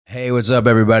Hey, what's up,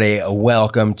 everybody?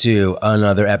 Welcome to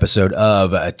another episode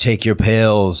of Take Your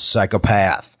Pills,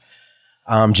 Psychopath.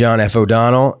 I'm John F.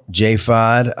 O'Donnell,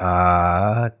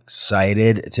 JFOD.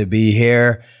 Excited to be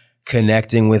here,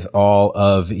 connecting with all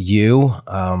of you.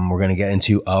 We're going to get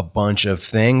into a bunch of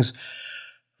things.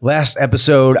 Last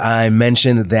episode, I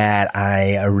mentioned that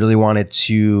I really wanted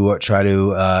to try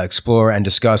to explore and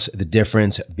discuss the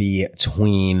difference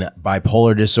between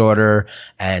bipolar disorder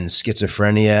and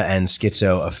schizophrenia and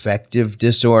schizoaffective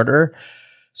disorder.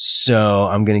 So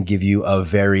I'm going to give you a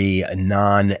very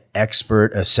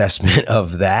non-expert assessment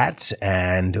of that,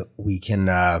 and we can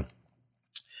try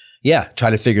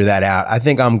to figure that out. I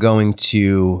think I'm going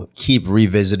to keep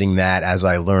revisiting that as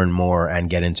I learn more and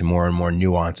get into more and more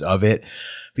nuance of it.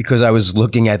 Because I was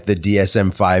looking at the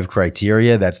DSM-5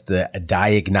 criteria, that's the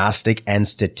Diagnostic and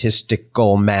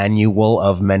Statistical Manual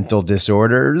of Mental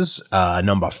Disorders,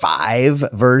 number 5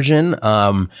 version.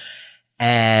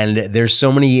 And there's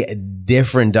so many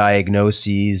different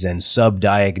diagnoses and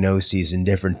sub-diagnoses and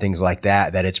different things like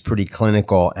that, that it's pretty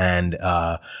clinical and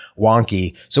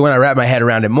wonky. So when I wrap my head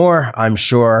around it more, I'm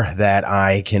sure that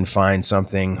I can find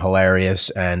something hilarious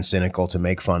and cynical to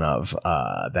make fun of,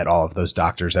 that all of those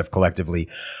doctors have collectively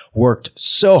worked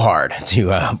so hard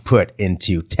to put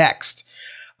into text.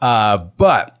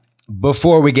 But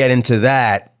before we get into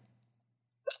that,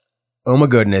 oh my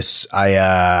goodness,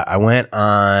 I went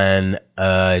on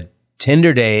a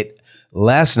Tinder date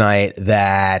last night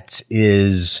that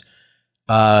is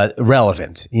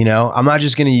relevant. You know, I'm not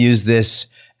just going to use this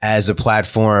as a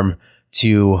platform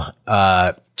to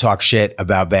talk shit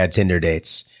about bad Tinder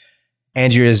dates.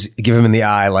 Andrea's giving him the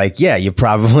eye like, yeah, you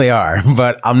probably are,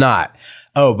 but I'm not.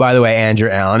 Oh, by the way,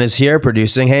 Andrea Allen is here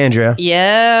producing. Hey, Andrea.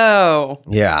 Yo.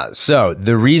 Yeah. So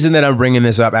the reason that I'm bringing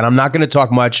this up, and I'm not going to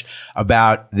talk much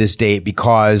about this date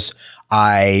because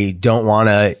I don't want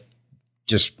to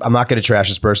I'm not going to trash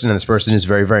this person. And this person is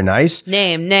very, very nice.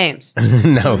 Names.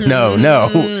 No.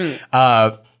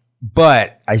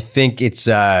 But I think it's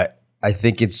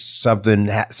something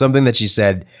that she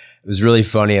said was really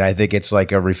funny. And I think it's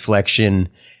like a reflection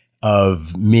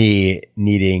of me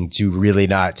needing to really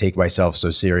not take myself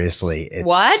so seriously.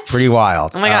 It's pretty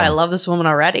wild. Oh my God, I love this woman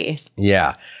already.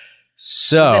 Yeah.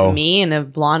 So is it me in a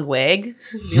blonde wig?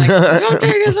 Be like, don't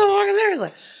take it so fucking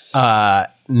seriously.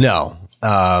 No.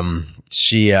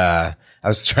 She I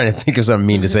was trying to think of something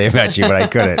mean to say about you, but I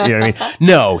couldn't. You know what I mean?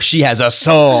 No, she has a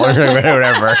soul or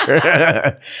whatever.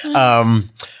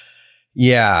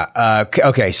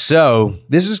 Okay. So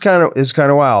this is kind of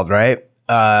wild, right?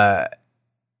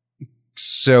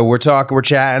 So we're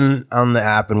chatting on the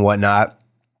app and whatnot.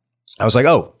 I was like,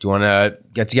 oh, do you want to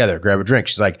get together, grab a drink?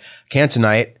 She's like, can't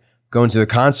tonight, going to the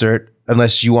concert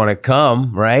unless you want to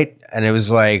come, right? And it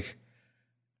was like,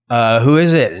 who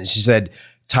is it? And she said,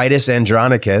 Titus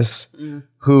Andronicus,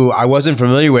 who I wasn't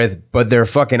familiar with, but they're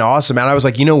fucking awesome. And I was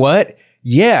like, you know what?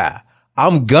 Yeah,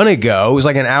 I'm gonna go. It was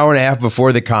like an hour and a half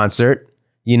before the concert.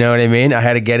 You know what I mean? I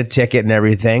had to get a ticket and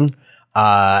everything.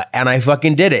 And I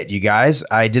fucking did it, you guys.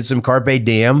 I did some Carpe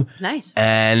Diem. Nice.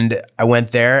 And I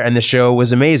went there and the show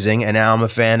was amazing. And now I'm a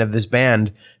fan of this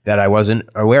band that I wasn't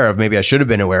aware of. Maybe I should have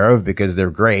been aware of because they're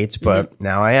great, but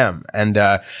now I am. And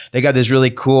they got this really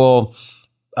cool,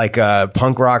 like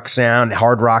punk rock sound,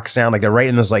 hard rock sound. Like they're right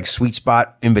in this like sweet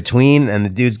spot in between. And the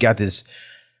dude's got this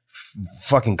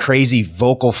fucking crazy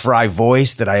vocal fry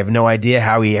voice that I have no idea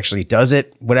how he actually does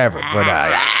it. Whatever. But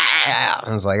I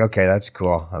was like, okay, that's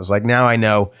cool. I was like, now I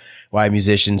know why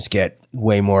musicians get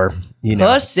way more,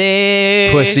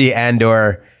 pussy and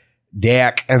or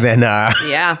dick than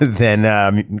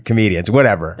comedians.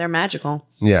 Whatever. They're magical.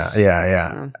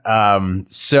 Yeah.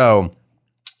 So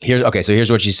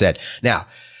here's what she said. Now,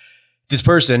 this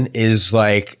person is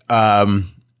like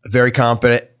very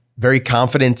confident, like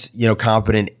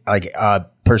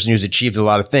person who's achieved a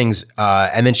lot of things.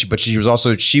 And then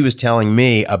she was telling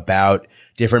me about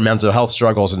different mental health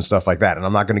struggles and stuff like that. And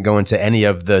I'm not going to go into any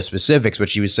of the specifics, but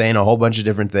she was saying a whole bunch of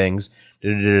different things.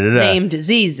 Name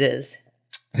diseases.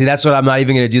 See, that's what I'm not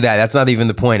even going to do that. That's not even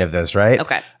the point of this, right?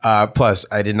 Okay. Plus,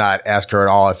 I did not ask her at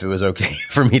all if it was okay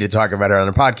for me to talk about her on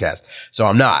a podcast. So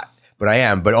I'm not, but I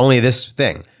am, but only this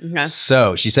thing. Okay.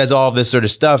 So she says all of this sort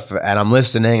of stuff and I'm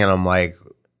listening and I'm like,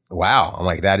 wow. I'm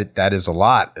like, that is a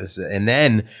lot. And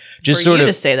then just for you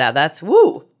to say that's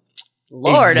woo.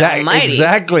 Lord almighty.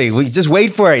 Exactly. We just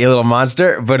wait for it, you little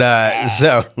monster. But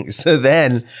so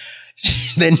then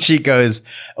she goes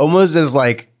almost as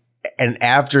like an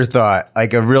afterthought,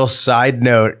 like a real side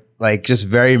note, like just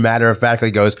very matter of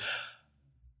factly goes,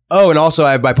 oh, and also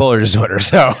I have bipolar disorder.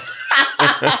 So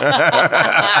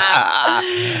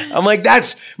I'm like,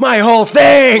 that's my whole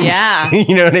thing. Yeah.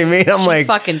 You know what I mean? I'm like,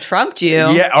 fucking trumped you.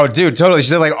 yeah. Oh, dude, totally. She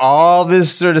said like all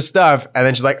this sort of stuff. And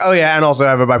then she's like, oh, yeah. And also I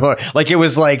have a bipolar. Like it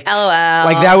was like, LOL.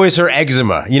 like that was her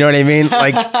eczema. You know what I mean?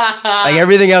 Like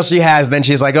everything else she has. Then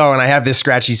she's like, oh, and I have this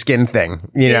scratchy skin thing,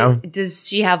 you know? Does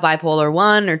she have bipolar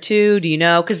 1 or 2? Do you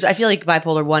know? Because I feel like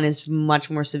bipolar 1 is much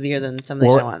more severe than some of the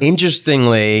other Well, ones.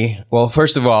 interestingly, well,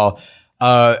 first of all,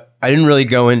 I didn't really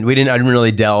I didn't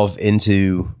really delve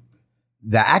into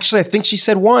that. Actually, I think she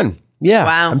said 1. Yeah.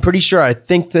 Wow. I'm pretty sure. I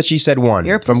think that she said 1.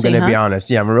 You're a if I'm pussy, going to be huh? honest.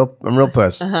 Yeah, I'm a real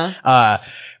puss. Uh-huh.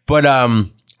 But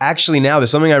actually now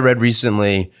there's something I read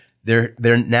recently.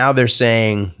 They're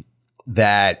saying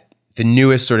that the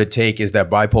newest sort of take is that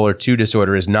bipolar 2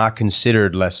 disorder is not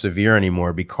considered less severe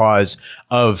anymore because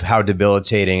of how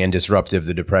debilitating and disruptive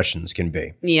the depressions can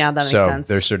be. Yeah, that makes So sense.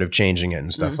 they're sort of changing it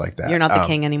and stuff like that. You're not the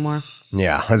king anymore.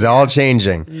 Yeah, it's all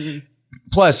changing.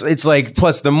 Plus, it's like,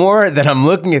 the more that I'm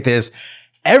looking at this,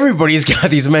 everybody's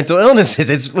got these mental illnesses.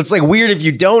 It's like weird if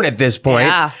you don't at this point.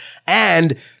 Yeah.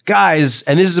 And guys,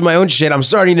 and this is my own shit, I'm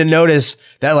starting to notice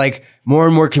that like more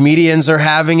and more comedians are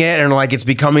having it and like it's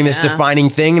becoming this defining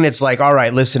thing. And it's like, all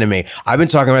right, listen to me. I've been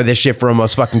talking about this shit for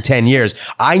almost fucking 10 years.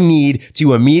 I need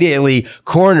to immediately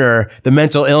corner the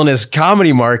mental illness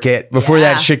comedy market before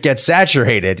Yeah. that shit gets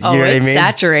saturated. You Oh, know what I it's mean?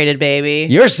 saturated, baby.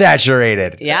 You're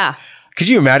saturated. Yeah. Could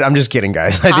you imagine? I'm just kidding,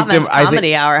 guys. Thomas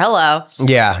Comedy Hour. Hello.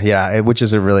 Yeah, which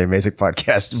is a really amazing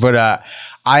podcast. But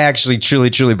I actually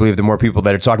truly believe the more people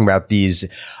that are talking about these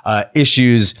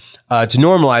issues to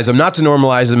normalize them, not to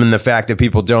normalize them in the fact that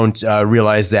people don't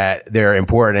realize that they're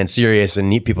important and serious and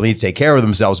people need to take care of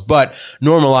themselves, but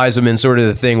normalize them in sort of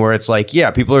the thing where it's like, yeah,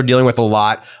 people are dealing with a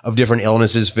lot of different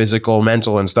illnesses, physical,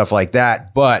 mental, and stuff like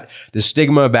that. But the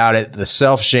stigma about it, the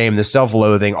self-shame, the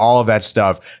self-loathing, all of that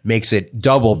stuff makes it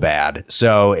double bad.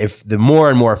 So if the more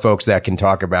and more folks that can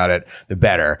talk about it, the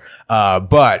better.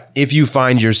 But if you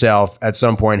find yourself at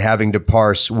some point having to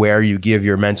parse where you give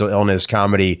your mental illness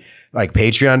comedy, like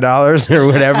Patreon dollars or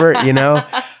whatever, you know,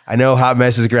 I know Hot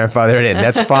Mess is grandfathered in.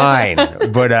 That's fine.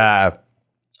 But,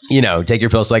 you know, take your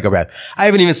pill, psychopath. I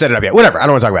haven't even set it up yet. Whatever. I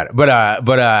don't want to talk about it.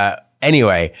 But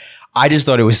anyway, I just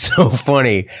thought it was so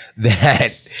funny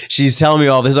that she's telling me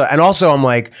all this. And also I'm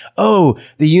like, oh,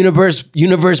 the universe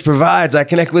provides. I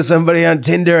connect with somebody on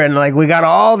Tinder and like, we got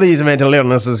all these mental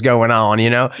illnesses going on, you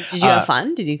know? Did you have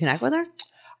fun? Did you connect with her?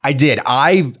 I did.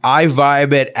 I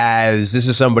vibe it as this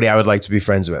is somebody I would like to be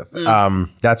friends with.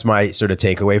 That's my sort of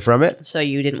takeaway from it. So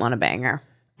you didn't want to bang her?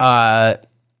 I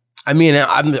mean,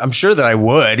 I'm sure that I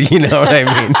would, you know what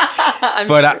I mean?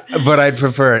 But I'd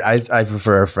prefer I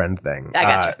prefer a friend thing. I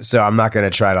gotcha. So I'm not going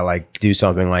to try to like do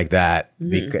something like that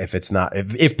if it's not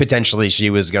if potentially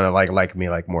she was going to like me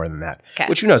like more than that. Okay.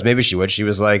 Which who knows? Maybe she would. She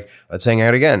was like, let's hang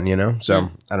out again, you know? So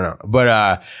I don't know.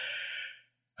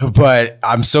 But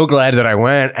I'm so glad that I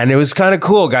went, and it was kind of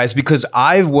cool, guys, because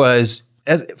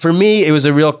for me, it was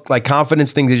a real like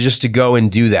confidence thing to go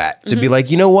and do that, to be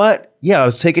like, you know what? Yeah,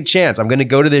 let's take a chance. I'm going to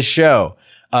go to this show.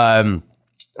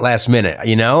 Last minute,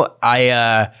 you know,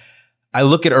 I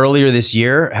look at earlier this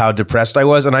year, how depressed I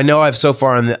was. And I know so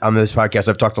far on this podcast,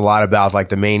 I've talked a lot about like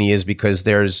the manias because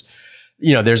there's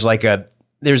like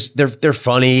they're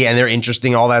funny and they're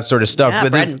interesting, all that sort of stuff. Yeah,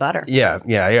 but bread and butter. Yeah.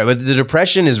 But the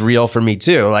depression is real for me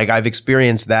too. Like I've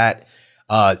experienced that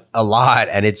a lot,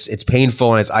 and it's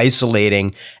painful and it's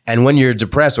isolating. And when you're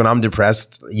depressed, when I'm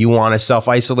depressed, you want to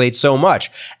self-isolate so much.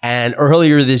 And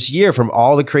earlier this year, from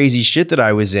all the crazy shit that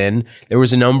I was in, there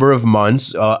was a number of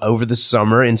months over the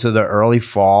summer into the early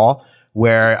fall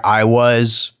where I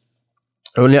was.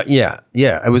 Oh yeah.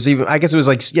 It was even, I guess it was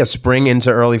like, spring into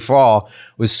early fall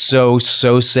was so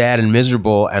sad and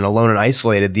miserable and alone and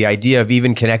isolated. The idea of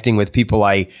even connecting with people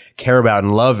I care about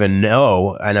and love and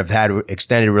know and have had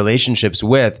extended relationships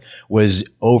with was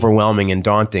overwhelming and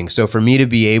daunting. So for me to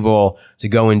be able to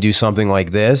go and do something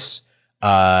like this,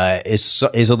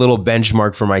 is a little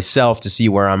benchmark for myself to see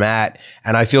where I'm at.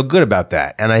 And I feel good about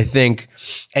that. And I think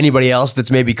anybody else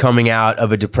that's maybe coming out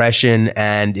of a depression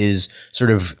and is sort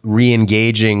of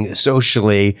re-engaging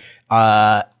socially,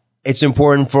 it's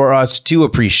important for us to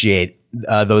appreciate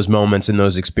those moments and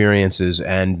those experiences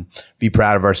and be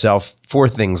proud of ourselves for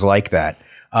things like that.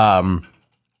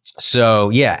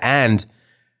 So yeah. And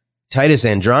Titus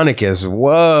Andronicus,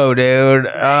 whoa, dude.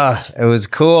 It was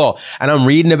cool. And I'm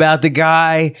reading about the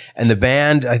guy and the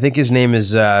band. I think his name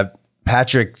is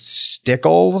Patrick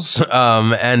Stickles.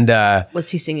 Was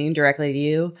he singing directly to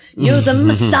you? You're the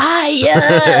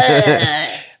Messiah.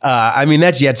 I mean,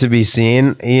 that's yet to be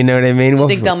seen. You know what I mean? Do you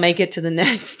think they'll make it to the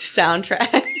next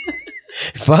soundtrack?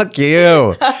 Fuck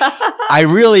you. I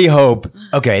really hope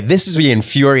Okay, this is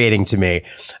infuriating to me.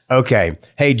 Okay.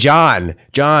 Hey, John,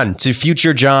 to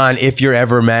future John, if you're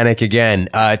ever manic again,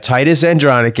 Titus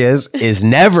Andronicus is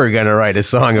never going to write a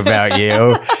song about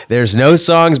you. There's no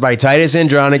songs by Titus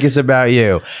Andronicus about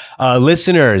you.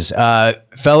 Listeners,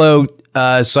 fellow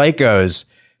psychos.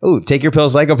 Ooh, take your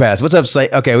pills, psychopaths. What's up,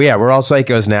 okay, well, yeah, we're all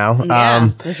psychos now. Yeah,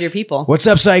 those are your people. What's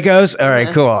up, psychos? All right,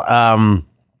 cool.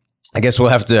 I guess we'll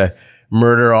have to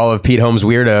murder all of Pete Holmes'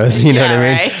 weirdos. You know what I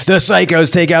mean? Right. The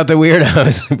psychos take out the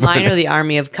weirdos. Mine are the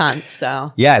army of cunts,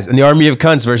 so. Yes, and the army of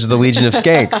cunts versus the legion of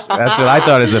skanks. That's what I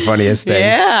thought is the funniest thing.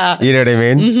 Yeah. You know what I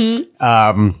mean?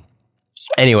 Mm-hmm.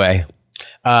 Anyway,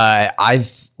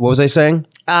 what was I saying?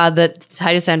 That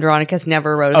Titus Andronicus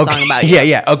never wrote a song about you.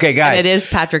 Yeah. Okay, guys. And it is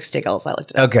Patrick Stiggles. I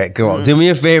looked it up. Okay, cool. Do me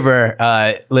a favor,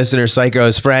 listeners,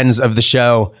 psychos, friends of the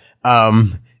show,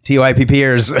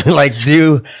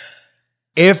 TYPPers,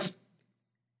 if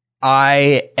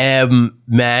I am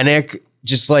manic,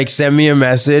 just send me a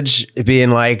message being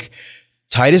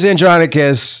Titus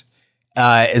Andronicus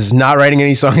is not writing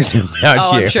any songs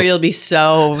about you. I'm sure you'll be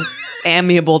so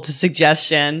amiable to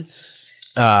suggestion.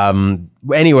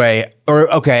 Anyway,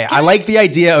 I like the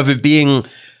idea of it being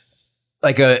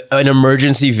an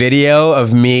emergency video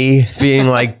of me being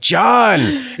John,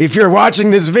 if you're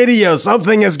watching this video,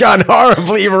 something has gone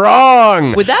horribly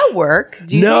wrong. Would that work?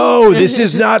 No, this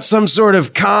is not some sort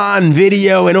of con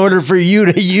video in order for you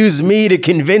to use me to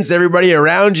convince everybody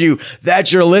around you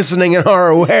that you're listening and are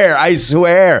aware. I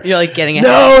swear. You're getting it.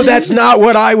 No, that's not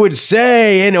what I would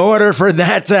say in order for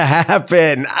that to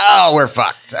happen. Oh, we're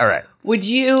fucked. All right. Would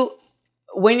you,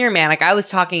 when you're manic, I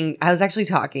was actually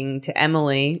talking to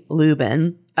Emily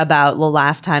Lubin about the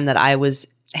last time that I was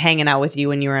hanging out with you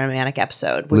when you were in a manic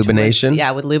episode. Lubination?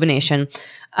 With Lubination,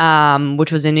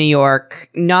 which was in New York.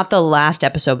 Not the last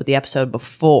episode, but the episode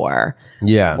before.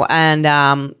 Yeah. And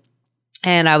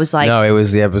I was like... No, it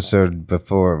was the episode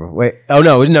before. Wait. Oh,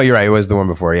 no, you're right. It was the one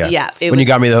before, yeah. Yeah. You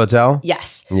got me the hotel?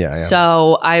 Yes. Yeah.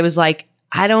 So I was like,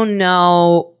 I don't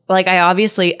know...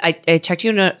 I checked you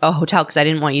in a hotel because I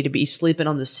didn't want you to be sleeping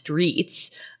on the streets.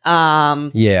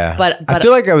 Yeah. But I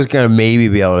feel like I was going to maybe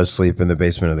be able to sleep in the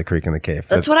basement of the Creek in the Cave.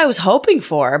 That's what I was hoping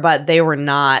for, but they were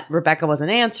not. Rebecca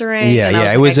wasn't answering.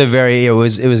 Yeah. It was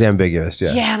ambiguous.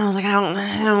 Yeah. Yeah. And I was like, I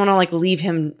don't want to leave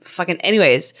him fucking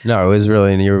anyways. No, it was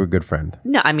really, and you were a good friend.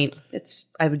 No, I mean,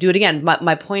 I would do it again.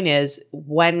 My point is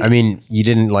you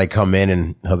didn't come in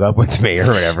and hook up with me or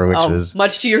whatever, which was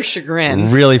much to your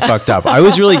chagrin. Really fucked up. I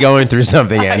was really going through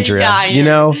something, Andrea. Yeah,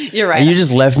 you're right. And you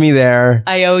just left me there.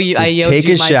 I owe you. I take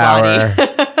a shower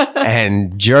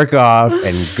and jerk off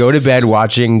and go to bed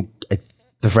watching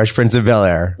The Fresh Prince of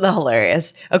Bel-Air.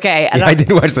 Hilarious. Okay. Yeah, I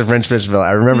did watch The Fresh Prince of Bel-Air.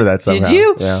 I remember that somehow. Did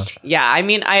you? Yeah. Yeah. I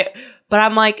mean, but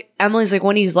I'm Emily's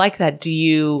when he's like that, do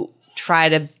you try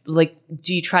to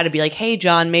be like, hey,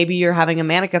 John, maybe you're having a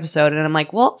manic episode? And I'm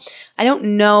like, well, I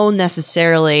don't know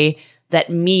necessarily that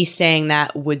me saying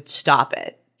that would stop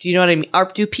it. Do you know what I mean?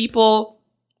 Or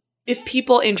if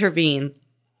people intervene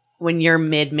when you're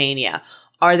mid-mania,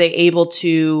 are they able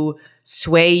to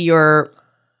sway your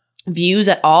views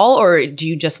at all, or do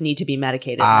you just need to be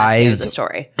medicated? That's the end of the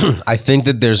story. I think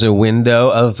that there's a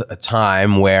window of a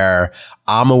time where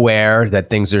I'm aware that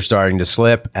things are starting to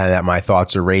slip and that my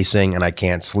thoughts are racing and I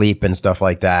can't sleep and stuff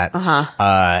like that.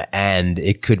 And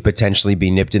it could potentially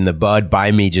be nipped in the bud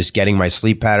by me just getting my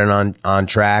sleep pattern on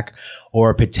track,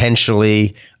 or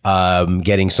potentially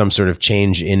getting some sort of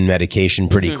change in medication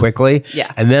pretty quickly.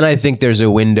 Yeah. And then I think there's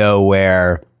a window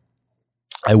where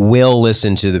I will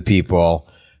listen to the people.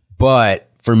 But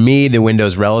for me, the window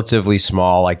is relatively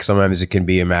small. Sometimes it can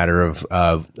be a matter of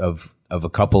a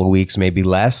couple of weeks, maybe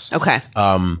less. Okay.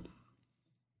 And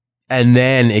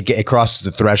then it crosses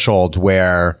the threshold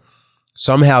where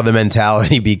somehow the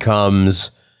mentality becomes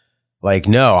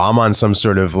no, I'm on some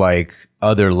sort of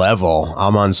other level.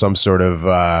 I'm on some sort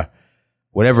of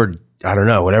whatever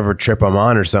trip I'm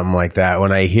on or something like that.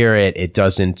 When I hear it, it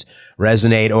doesn't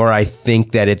resonate, or I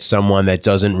think that it's someone that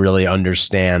doesn't really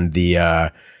understand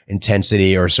the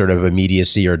intensity or sort of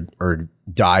immediacy or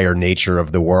dire nature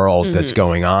of the world that's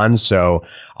going on. So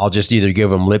I'll just either give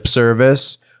them lip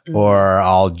service or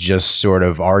I'll just sort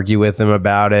of argue with them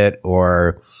about it,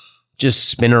 or just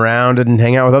spin around and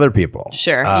hang out with other people.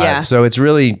 Sure. Yeah. So it's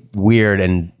really weird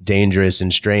and dangerous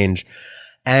and strange.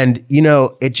 And,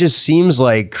 it just seems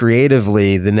like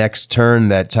creatively the next turn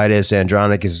that Titus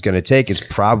Andronicus is going to take is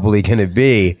probably going to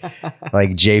be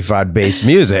JFOD based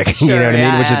music, Sure, you know what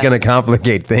I mean? Which is going to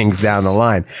complicate things down the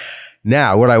line.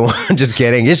 Now, what I want, just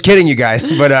kidding, you guys.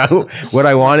 But what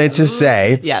I wanted to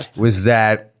say was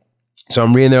that, so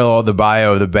I'm reading the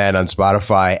bio of the band on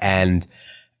Spotify, and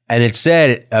And it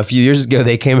said a few years ago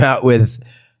they came out with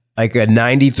like a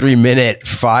 93-minute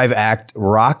 5-act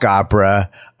rock opera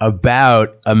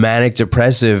about a manic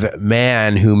depressive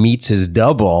man who meets his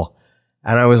double.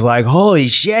 And I was like, holy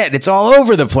shit, it's all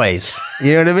over the place.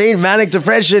 You know what I mean? Manic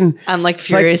depression. I'm like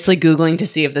furiously Googling to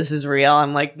see if this is real.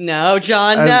 I'm like, no,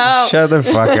 John, no. Shut the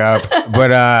fuck up.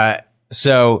 But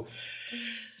so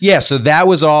that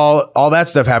was all that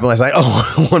stuff happened last night.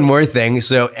 Oh, one more thing.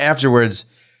 So afterwards,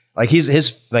 like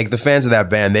his like the fans of that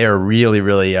band, they are really,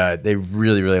 really they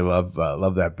really, really love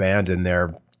that band, and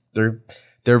they're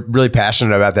really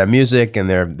passionate about that music, and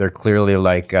they're clearly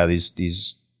like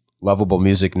these lovable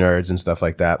music nerds and stuff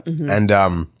like that. Mm-hmm.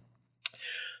 And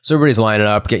so everybody's lining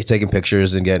up, taking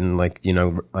pictures and getting like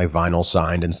vinyl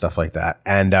signed and stuff like that.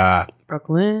 And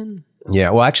Brooklyn. Yeah,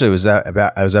 well, actually,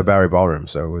 I was at Bowery Ballroom,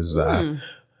 so it was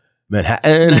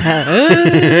Manhattan.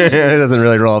 It doesn't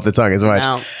really roll off the tongue as much.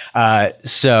 No.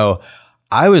 So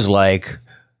I was like,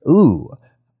 ooh,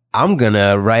 I'm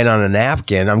gonna write on a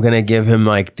napkin. I'm gonna give him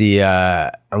the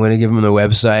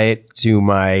website to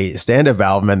my stand-up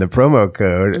album and the promo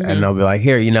code, and I'll be like,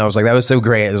 here, I was like, that was so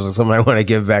great. It was like something I want to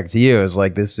give back to you. It was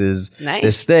like, this is nice.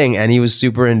 This thing, and he was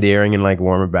super endearing and like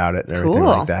warm about it and everything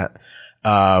like that.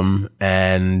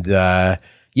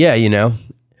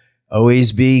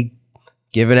 Always be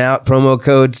giving out promo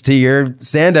codes to your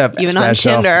stand-up even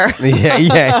special. on Tinder.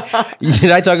 yeah. Did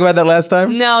I talk about that last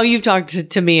time? No, you've talked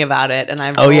to me about it, and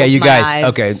I've you guys. eyes.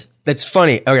 Okay, that's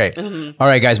funny. Okay, all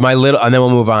right, guys. And then we'll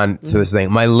move on to this thing.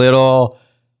 My little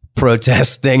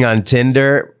protest thing on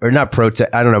Tinder, or not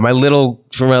protest. I don't know. My little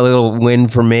win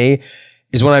for me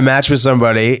is when I match with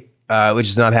somebody, which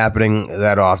is not happening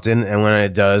that often, and when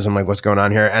it does, I'm like, what's going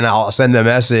on here? And I'll send a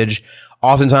message.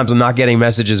 Oftentimes I'm not getting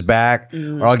messages back,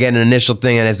 or I'll get an initial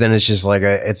thing, and then it's just like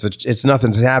it's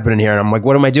nothing's happening here, and I'm like,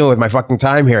 what am I doing with my fucking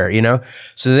time here?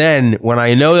 So then when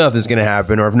I know nothing's gonna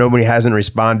happen, or if nobody hasn't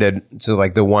responded to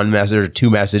like the one message or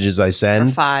two messages I send,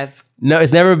 or 5. No,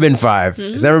 it's never been 5.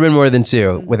 It's never been more than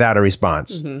 2 without a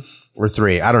response. Or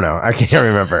 3. I don't know. I can't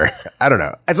remember. I don't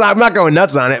know. I'm not going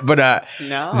nuts on it, but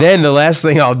no. Then the last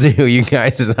thing I'll do, you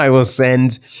guys, is I will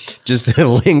send just a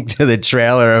link to the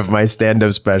trailer of my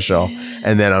stand-up special,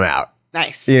 and then I'm out.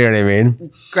 Nice. You know what I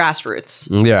mean?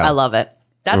 Grassroots. Yeah. I love it.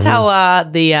 That's how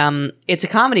the It's a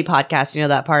Comedy podcast,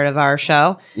 that part of our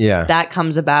show. Yeah. That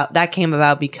came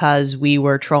about because we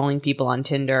were trolling people on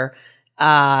Tinder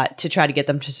to try to get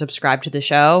them to subscribe to the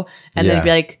show, and then be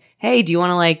like, hey, do you want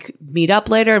to like meet up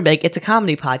later? And be like, it's a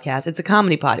comedy podcast. It's a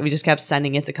comedy pod. We just kept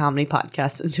sending it's a comedy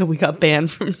podcast until we got banned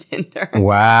from Tinder.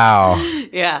 Wow.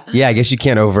 Yeah. Yeah, I guess you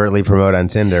can't overtly promote on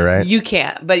Tinder, right? You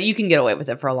can't, but you can get away with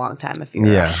it for a long time if you're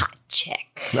a hot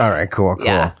chick. All right, cool.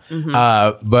 Yeah.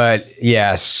 But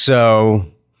yeah, so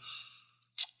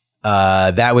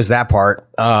that was that part.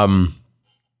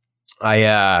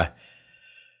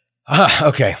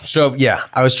 Okay. So yeah,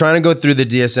 I was trying to go through the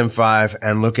DSM-5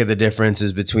 and look at the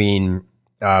differences between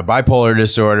bipolar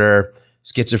disorder,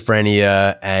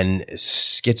 schizophrenia, and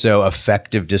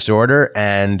schizoaffective disorder.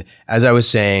 And as I was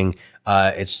saying,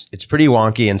 it's pretty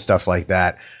wonky and stuff like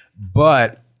that.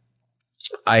 But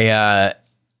as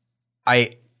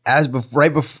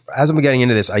I'm getting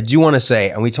into this, I do want to say,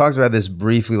 and we talked about this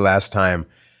briefly last time,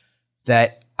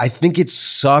 that I think it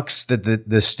sucks that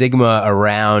the stigma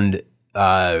around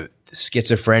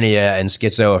schizophrenia and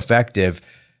schizoaffective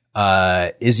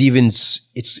is even,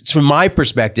 it's from my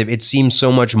perspective, it seems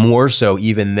so much more so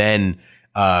even than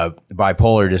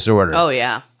bipolar disorder. Oh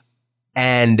yeah.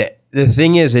 And the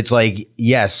thing is, it's like,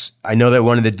 yes, I know that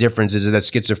one of the differences is that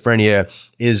schizophrenia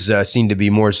is seen to be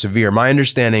more severe. My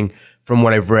understanding from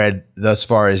what I've read thus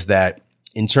far is that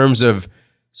in terms of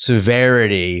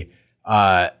severity,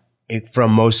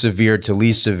 from most severe to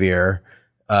least severe,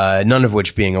 none of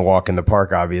which being a walk in the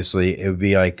park, obviously, it would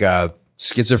be like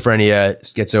schizophrenia,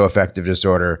 schizoaffective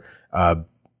disorder,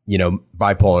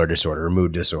 bipolar disorder,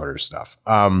 mood disorder stuff.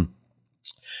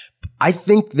 I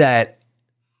think that,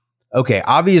 okay,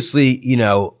 obviously,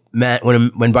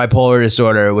 when bipolar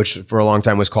disorder, which for a long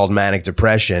time was called manic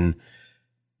depression,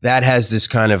 that has this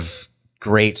kind of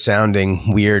great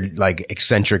sounding, weird, like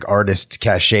eccentric artist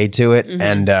cachet to it.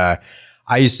 And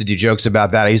I used to do jokes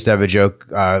about that. I used to have a joke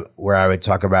where I would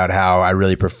talk about how I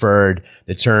really preferred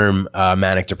the term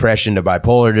manic depression to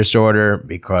bipolar disorder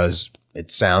because it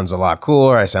sounds a lot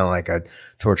cooler. I sound like a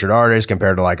tortured artist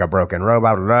compared to like a broken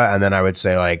robot. Blah, blah. And then I would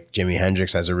say like Jimi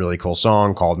Hendrix has a really cool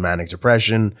song called Manic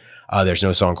Depression. There's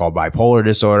no song called bipolar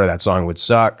disorder. That song would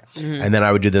suck. And then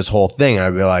I would do this whole thing and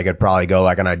I'd be like, I'd probably go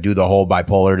like, and I'd do the whole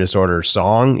bipolar disorder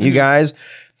song, you guys.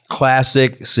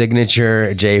 Classic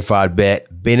signature J-Fod bit.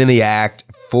 Been in the act,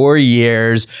 4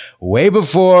 years, way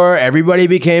before everybody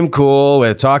became cool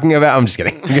with talking about. I'm just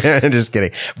kidding. I'm just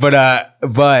kidding.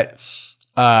 But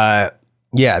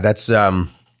yeah, that's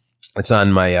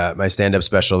on my stand-up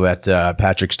special that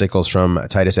Patrick Stickles from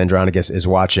Titus Andronicus is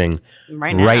watching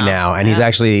right now. And he's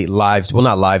actually live. Well,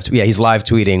 not live. Yeah, he's live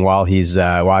tweeting while he's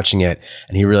watching it,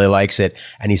 and he really likes it.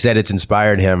 And he said it's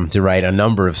inspired him to write a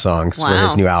number of songs for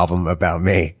his new album about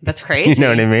me. That's crazy. You know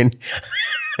what I mean?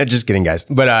 Just kidding, guys.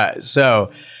 But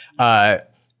I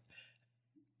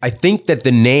think that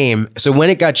the name. So when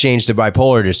it got changed to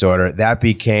bipolar disorder, that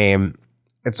became.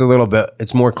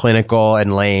 It's more clinical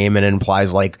and lame, and it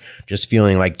implies like just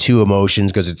feeling like two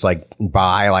emotions because it's like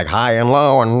like high and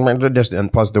low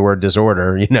and plus the word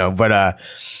disorder, you know. But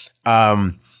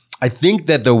I think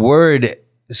that the word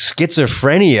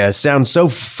schizophrenia sounds so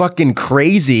fucking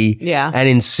crazy and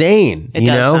insane. It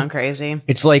does sound crazy.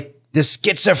 It's like the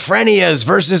schizophrenias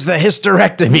versus the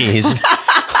hysterectomies.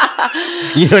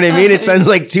 You know what I mean? It sounds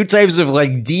like two types of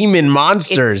like demon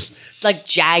monsters. It's like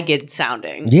jagged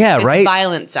sounding. Yeah, it's right?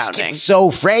 Violent sounding.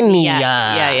 Schizophrenia.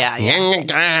 Yeah.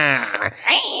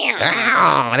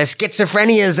 The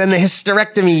schizophrenias and the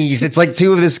hysterectomies. It's like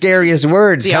two of the scariest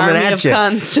words coming at you.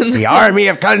 The army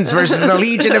of cunts versus the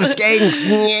legion of skanks.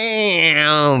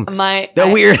 The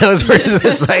weirdos versus the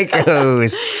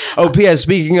psychos. Oh, P.S.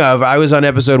 Speaking of, I was on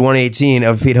episode 118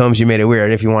 of Pete Holmes, You Made It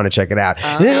Weird, if you want to check it out.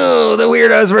 Oh, the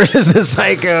weirdos versus the psychos.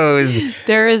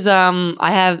 There is,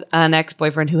 I have an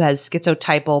ex-boyfriend who has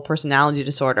schizotypal personality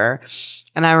disorder.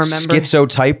 And I remember.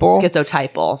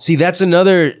 Schizotypal? See, that's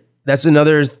another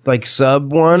like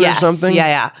sub one or something?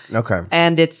 Yeah. Okay.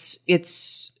 And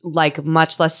it's like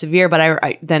much less severe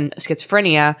than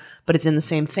schizophrenia, but it's in the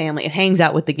same family. It hangs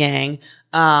out with the gang.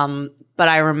 But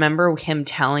I remember him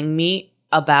telling me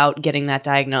about getting that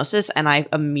diagnosis, and I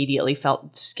immediately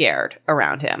felt scared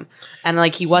around him. And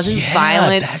like he wasn't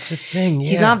violent. That's the thing.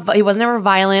 Yeah. He was never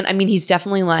violent. I mean, he's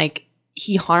definitely like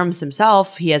he harms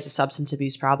himself. He has a substance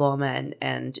abuse problem,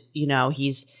 and you know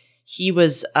he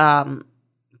was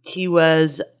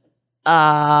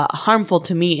harmful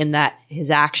to me in that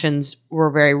his actions were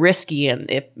very risky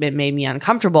and it made me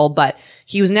uncomfortable, but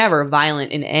he was never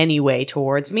violent in any way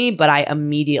towards me, but I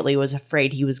immediately was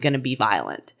afraid he was going to be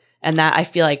violent. And that I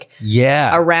feel like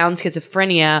around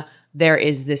schizophrenia, there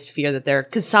is this fear that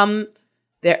because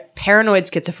paranoid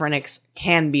schizophrenics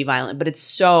can be violent, but it's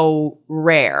so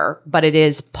rare, but it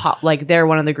is like they're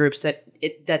one of the groups that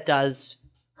does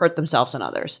hurt themselves and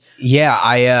others.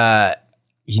 Yeah.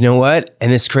 You know what?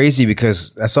 And it's crazy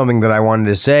because that's something that I wanted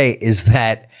to say is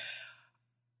that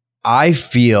I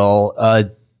feel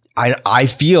I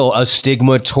feel a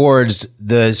stigma towards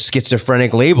the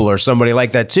schizophrenic label or somebody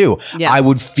like that too. Yeah. I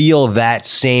would feel that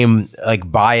same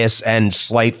like bias and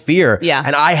slight fear. Yeah.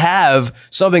 And I have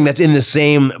something that's in the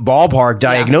same ballpark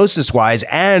diagnosis wise.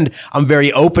 And I'm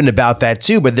very open about that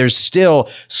too. But there's still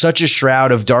such a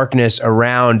shroud of darkness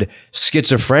around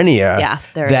schizophrenia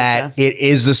that it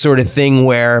is the sort of thing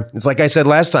where it's like I said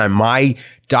last time, my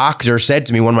doctor said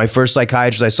to me, one of my first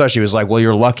psychiatrists I saw, she was like, well,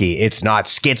 you're lucky. It's not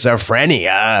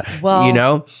schizophrenia, well, you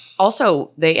know?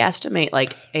 Also, they estimate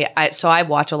like, so I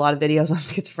watch a lot of videos on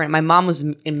schizophrenia. My mom was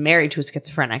married to a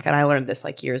schizophrenic, and I learned this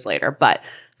like years later. But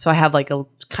so I have like a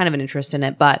kind of an interest in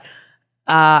it. But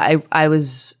I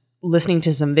was listening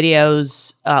to some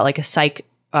videos, like a psych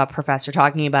professor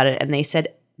talking about it, and they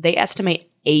said they estimate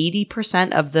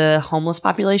 80% of the homeless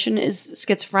population is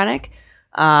schizophrenic.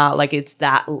 Like it's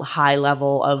that high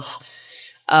level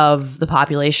of the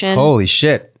population. Holy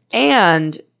shit.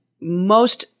 And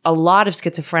a lot of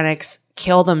schizophrenics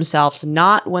kill themselves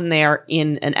not when they're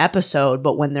in an episode,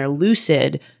 but when they're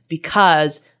lucid,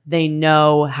 because they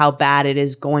know how bad it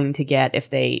is going to get if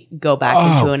they go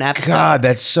back into an episode. God,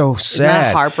 that's so sad. Isn't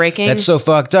that heartbreaking? That's so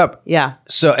fucked up. Yeah.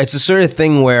 So it's the sort of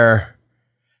thing where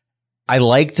I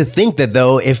like to think that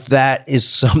though, if that is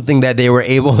something that they were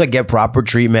able to get proper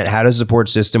treatment, had a support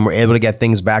system, were able to get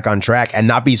things back on track and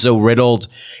not be so riddled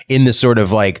in the sort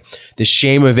of like the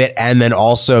shame of it. And then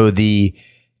also the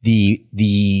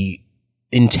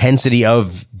intensity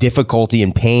of difficulty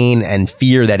and pain and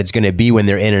fear that it's going to be when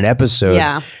they're in an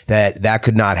episode, that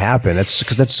could not happen. That's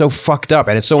because that's so fucked up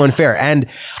and it's so unfair. And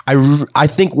I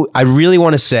think I really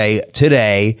want to say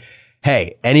today,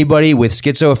 hey, anybody with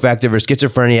schizoaffective or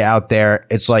schizophrenia out there,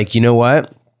 it's like, you know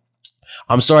what?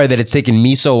 I'm sorry that it's taken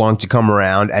me so long to come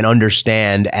around and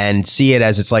understand and see it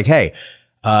as it's like, hey,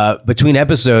 between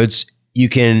episodes, you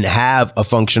can have a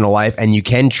functional life and you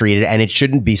can treat it, and it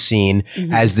shouldn't be seen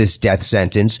as this death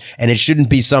sentence, and it shouldn't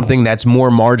be something that's more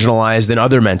marginalized than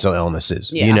other mental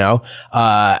illnesses, you know?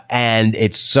 And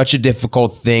it's such a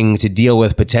difficult thing to deal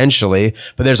with potentially,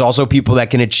 but there's also people that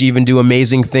can achieve and do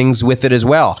amazing things with it as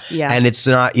well. Yeah. And it's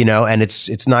not, you know, and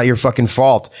it's not your fucking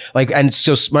fault. Like, and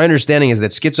so my understanding is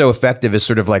that schizoaffective is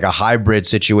sort of like a hybrid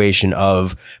situation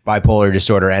of bipolar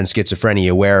disorder and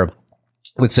schizophrenia, where,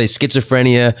 let's say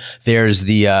schizophrenia, there's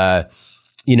the,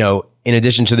 you know, in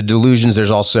addition to the delusions, there's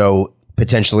also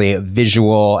potentially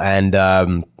visual and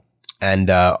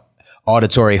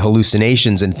auditory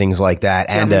hallucinations and things like that.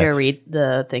 Do you want me to read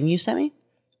the thing you sent me?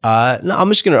 No,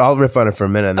 I'll riff on it for a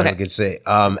minute and then we can see.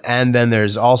 And then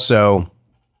there's also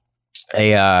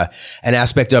an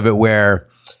aspect of it where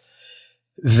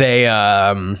they,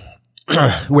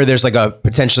 where there's like a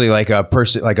potentially like a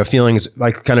person, like a feelings,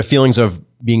 like kind of feelings of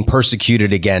being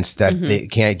persecuted against that they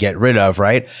can't get rid of.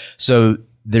 Right. So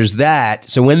there's that.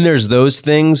 So when there's those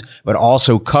things, but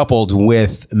also coupled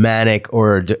with manic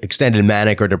or extended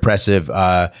manic or depressive,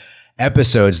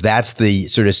 episodes, that's the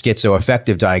sort of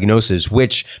schizoaffective diagnosis,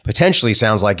 which potentially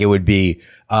sounds like it would be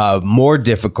more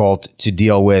difficult to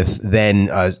deal with than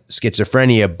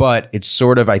schizophrenia, but it's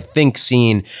sort of, I think,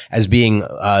 seen as being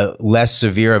less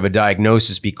severe of a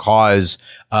diagnosis because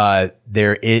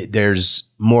there's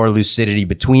more lucidity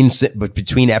between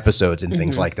episodes and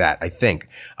things like that, I think.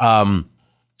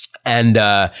 And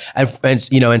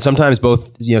you know, and sometimes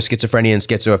both, you know, schizophrenia and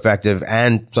schizoaffective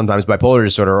and sometimes bipolar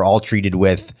disorder are all treated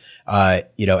with,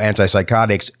 you know,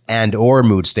 antipsychotics and or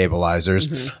mood stabilizers.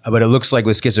 But it looks like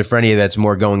with schizophrenia, that's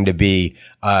more going to be,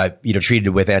 you know,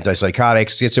 treated with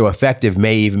antipsychotics. Schizoaffective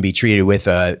may even be treated with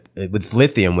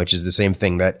lithium, which is the same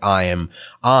thing that I am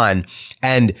on.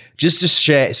 And just to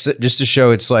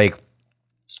show it's like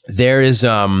there is,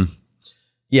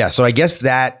 yeah. So I guess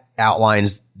that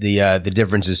outlines the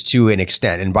differences to an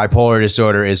extent, and bipolar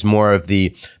disorder is more of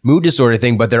the mood disorder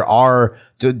thing, but there are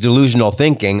delusional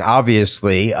thinking,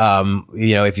 obviously. You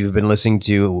know, if you've been listening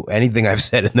to anything I've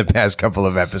said in the past couple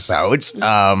of episodes,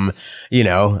 you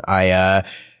know,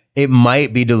 it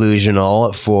might be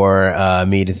delusional for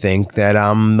me to think that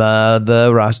I'm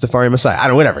the Rastafari Messiah. I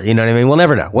don't know, whatever. You know what I mean? We'll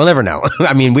never know. We'll never know.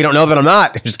 I mean, we don't know that I'm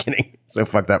not. Just kidding. So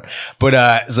fucked up.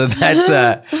 But so that's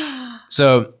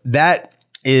so that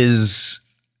is,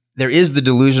 there is the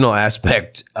delusional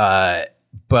aspect,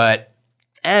 but,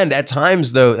 and at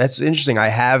times though, that's interesting. I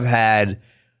have had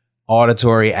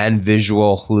auditory and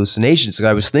visual hallucinations. So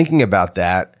I was thinking about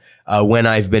that when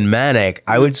I've been manic.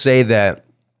 I would say that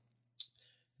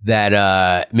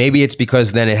maybe it's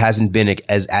because then it hasn't been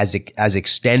as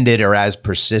extended or as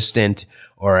persistent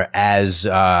or as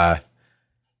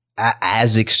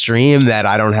extreme that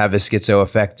I don't have a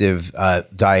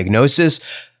schizoaffective diagnosis.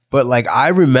 But like, I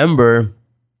remember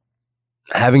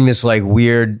having this like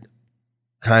weird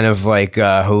kind of like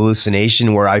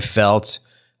hallucination where I felt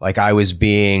like I was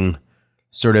being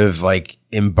sort of like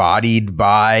embodied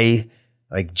by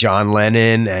like John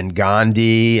Lennon and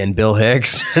Gandhi and Bill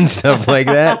Hicks and stuff like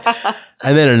that.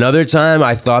 And then another time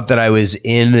I thought that I was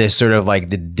in this sort of like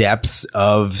the depths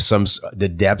of some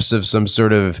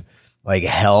sort of like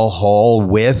hellhole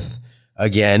with,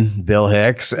 again, Bill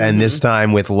Hicks, and this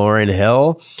time with Lauryn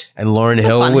Hill. And Lauryn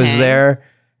Hill was there,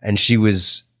 and she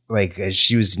was like,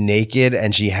 she was naked,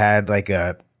 and she had like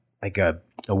a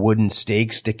wooden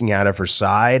stake sticking out of her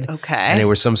side. Okay. And there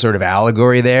was some sort of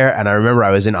allegory there. And I remember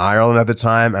I was in Ireland at the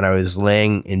time, and I was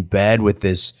laying in bed with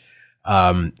this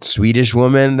Swedish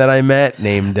woman that I met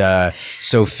named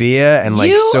Sophia, and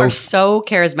like, you are so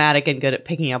charismatic and good at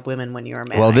picking up women when you were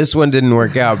married. Well, this one didn't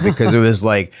work out because it was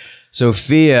like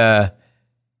Sophia.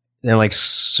 And like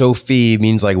Sophie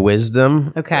means like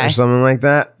wisdom, or something like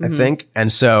that, I think.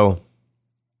 And so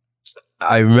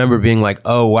I remember being like,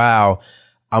 oh, wow,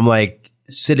 I'm like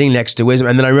sitting next to wisdom.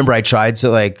 And then I remember I tried to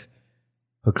like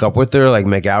hook up with her, like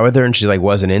make out with her, and she like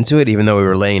wasn't into it, even though we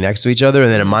were laying next to each other.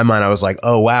 And then in my mind, I was like,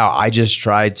 oh, wow, I just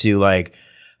tried to like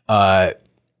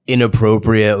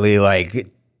inappropriately like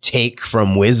take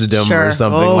from wisdom or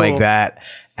something like that.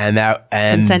 And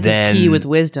consent is key with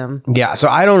wisdom. Yeah. So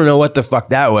I don't know what the fuck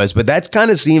that was, but that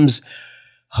kind of seems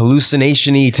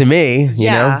hallucination-y to me, you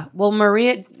know? Well,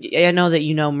 Maria, I know that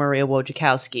you know Maria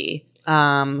Wojciechowski.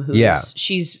 Is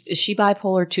she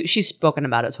bipolar too? She's spoken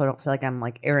about it, so I don't feel like I'm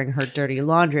like airing her dirty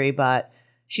laundry, but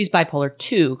she's bipolar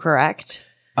too, correct?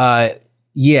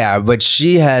 Yeah, but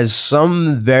she has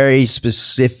some very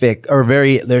specific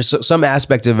there's some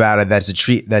aspect about it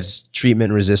that's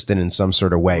treatment resistant in some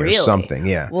sort of way or something.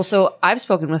 Yeah. Well, so I've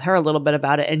spoken with her a little bit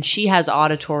about it, and she has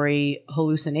auditory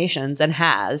hallucinations and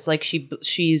has like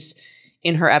she's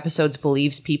in her episodes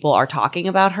believes people are talking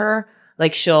about her.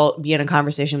 Like she'll be in a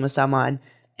conversation with someone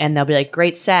and they'll be like,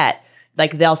 great set.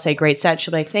 Like they'll say great set.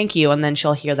 She'll be like, thank you. And then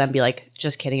she'll hear them be like,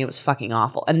 just kidding. It was fucking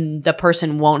awful. And the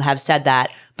person won't have said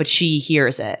that, but she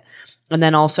hears it. And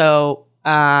then also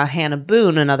Hannah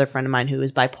Boone, another friend of mine who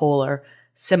is bipolar,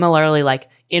 similarly, like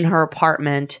in her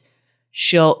apartment,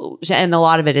 and a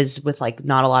lot of it is with like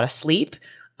not a lot of sleep.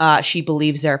 She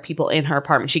believes there are people in her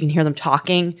apartment. She can hear them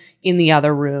talking in the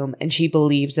other room, and she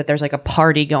believes that there's like a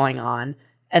party going on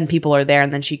and people are there,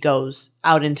 and then she goes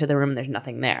out into the room and there's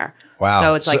nothing there. Wow.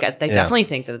 So it's like they definitely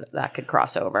think that could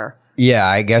cross over. Yeah,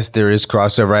 I guess there is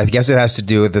crossover. I guess it has to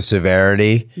do with the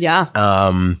severity. Yeah.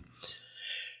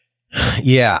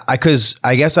 Yeah, because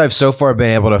I guess I've so far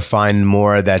been able to find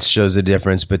more that shows the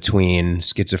difference between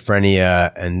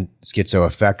schizophrenia and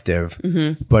schizoaffective.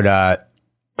 Mm-hmm. But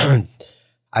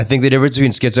I think the difference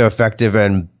between schizoaffective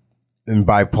and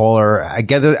bipolar, I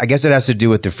guess it has to do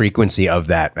with the frequency of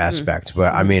that aspect.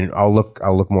 But I mean, I'll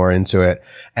look more into it.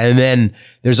 And then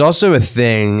there's also a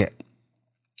thing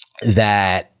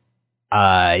that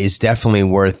is definitely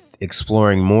worth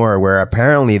exploring more, where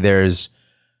apparently there's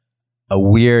a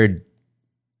weird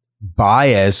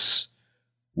bias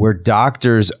where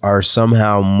doctors are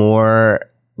somehow more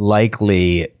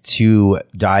likely to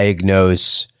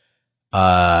diagnose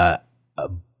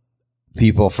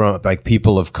people from like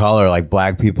people of color, like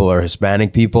black people or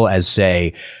Hispanic people, as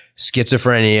say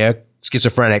schizophrenic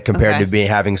compared to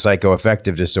having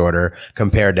psychoaffective disorder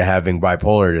compared to having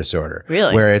bipolar disorder.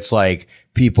 Really? Where it's like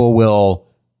people will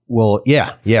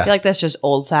yeah. I feel like that's just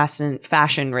old-fashioned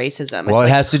racism. Well, it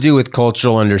has to do with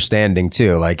cultural understanding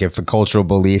too. Like if a cultural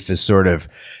belief is sort of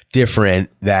different,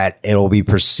 that it'll be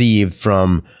perceived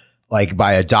from like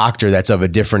by a doctor that's of a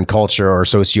different culture or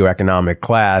socioeconomic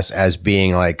class as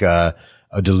being like a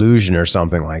delusion or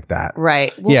something like that.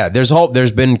 Right. Well, yeah. There's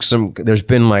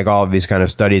been like all of these kind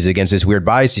of studies against this weird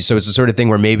bias. So it's the sort of thing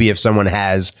where maybe if someone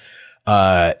has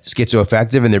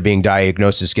schizoaffective and they're being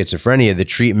diagnosed as schizophrenia, the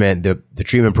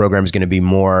treatment program is going to be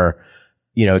more,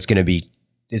 it's going to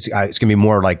be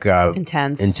more like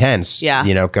intense,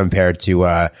 yeah, compared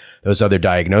to those other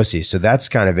diagnoses. So that's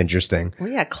kind of interesting. Well,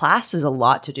 yeah, class is a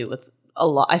lot to do with a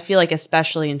lot. I feel like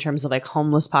especially in terms of like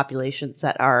homeless populations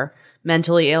that are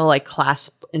mentally ill, like class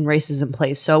and racism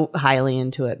plays so highly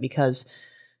into it because,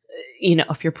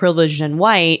 if you're privileged and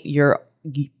white, you're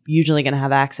usually going to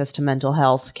have access to mental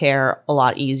health care a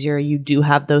lot easier. You do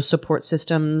have those support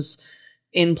systems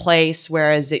in place,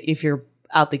 whereas if you're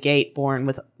out the gate born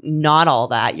with not all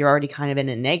that, you're already kind of in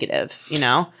a negative,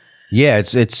 Yeah,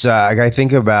 it's I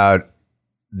think about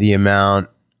the amount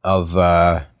of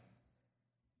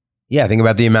think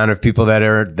about the amount of people that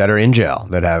are in jail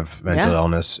that have mental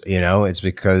illness. It's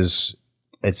because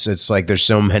it's like there's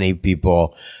so many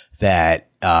people that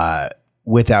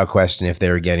without question, if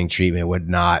they were getting treatment, would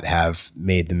not have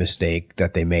made the mistake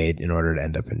that they made in order to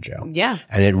end up in jail. Yeah.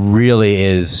 And it really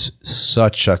is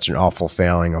such an awful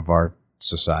failing of our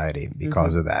society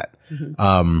because of that.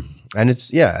 Mm-hmm. And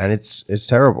it's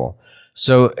terrible.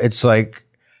 So it's like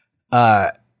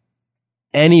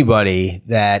anybody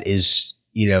that is,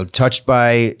 touched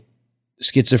by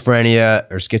schizophrenia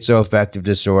or schizoaffective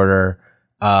disorder,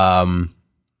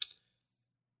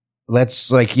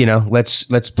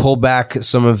 let's pull back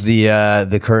some of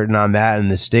the curtain on that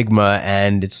and the stigma.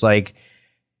 And it's like,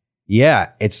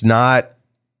 yeah, it's not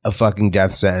a fucking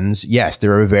death sentence. Yes,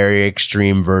 there are very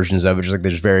extreme versions of it, just like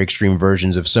there's very extreme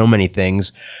versions of so many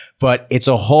things, but it's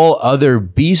a whole other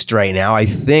beast right now, I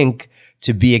think,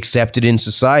 to be accepted in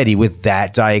society with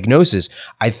that diagnosis.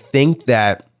 I think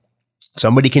that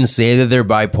somebody can say that they're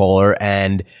bipolar,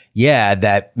 and yeah,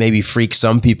 that maybe freaks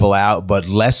some people out, but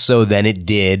less so than it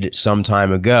did some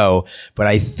time ago. But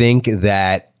I think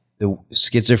that the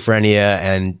schizophrenia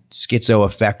and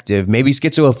schizoaffective,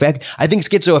 I think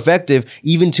schizoaffective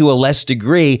even to a less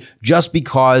degree, just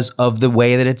because of the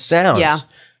way that it sounds. Yeah.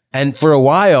 And for a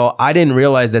while, I didn't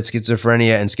realize that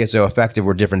schizophrenia and schizoaffective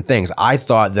were different things. I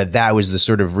thought that was the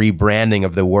sort of rebranding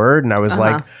of the word. And I was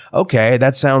like, okay,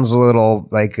 that sounds a little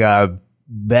like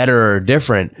better or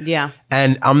different. Yeah.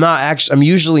 And I'm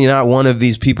usually not one of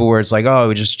these people where it's like, oh,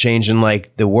 we're just changing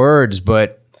like the words,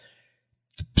 but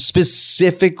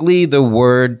specifically the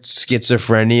word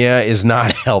schizophrenia is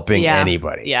not helping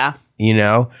anybody. Yeah.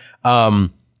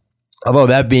 Although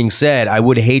that being said, I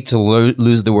would hate to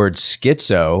lose the word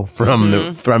schizo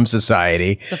from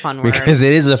society. It's a fun word. Because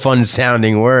it is a fun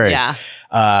sounding word.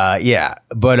 Yeah.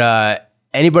 But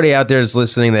anybody out there that's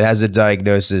listening that has a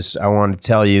diagnosis, I want to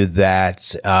tell you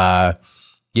that,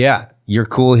 you're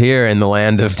cool here in the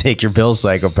land of Take Your Pills,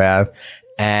 Psychopath.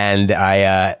 And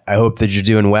I hope that you're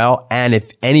doing well. And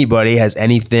if anybody has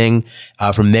anything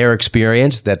from their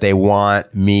experience that they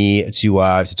want me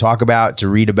to talk about, to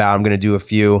read about, I'm going to do a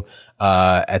few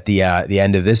at the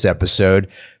end of this episode.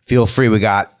 Feel free. We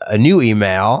got a new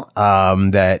email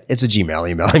that it's a Gmail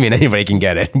email. I mean, anybody can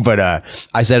get it, but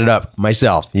I set it up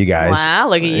myself. You guys. Wow,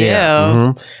 look at you.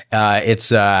 Yeah,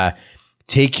 it's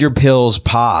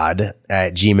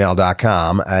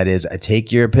takeyourpillspod@gmail.com. It is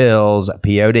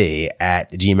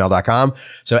takeyourpillspod@gmail.com.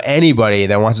 So anybody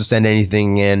that wants to send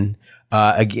anything in,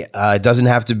 it doesn't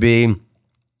have to be,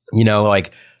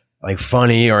 like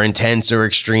funny or intense or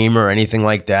extreme or anything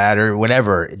like that or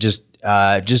whatever. Just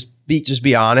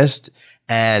be honest.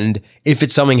 And if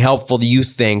it's something helpful that you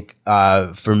think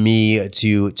for me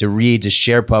to read, to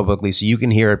share publicly so you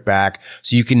can hear it back,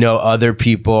 so you can know other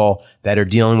people that are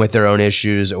dealing with their own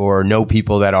issues or know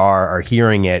people that are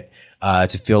hearing it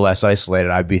to feel less isolated,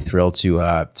 I'd be thrilled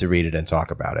to read it and talk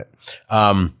about it.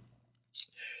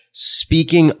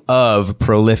 Speaking of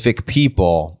prolific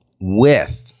people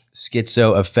with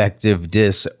schizoaffective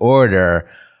disorder,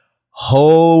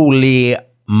 holy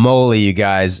moly, you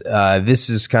guys. This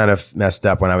is kind of messed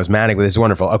up when I was manic, but this is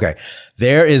wonderful. Okay.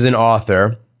 There is an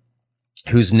author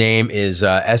whose name is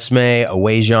Esme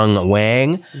Weijing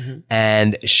Wang,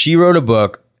 and she wrote a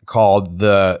book called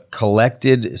The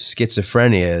Collected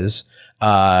Schizophrenias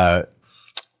that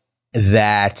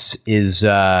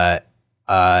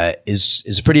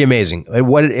is pretty amazing.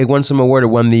 It won some award. It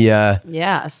won the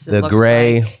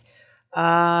Gray...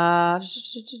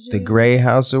 the Gray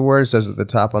House Award, it says at the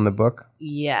top on the book.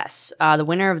 Yes. The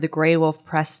winner of the Gray Wolf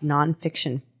Press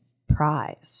Nonfiction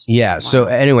Prize. Yeah. Wow. So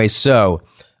anyway,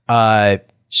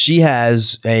 she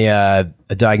has a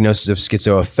diagnosis of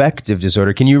schizoaffective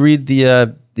disorder. Can you read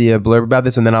the blurb about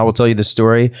this, and then I will tell you the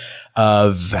story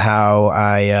of how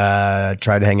I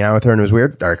tried to hang out with her and it was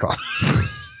weird? All right, cool.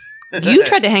 You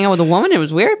tried to hang out with a woman? It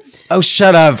was weird? Oh,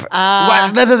 shut up. What?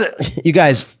 That doesn't... You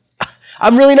guys...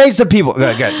 I'm really nice to people. Go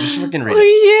ahead, just freaking read it.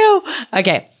 You.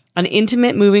 Okay. An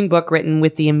intimate, moving book written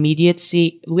with the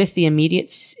immediacy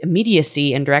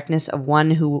and directness of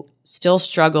one who still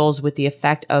struggles with the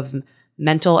effect of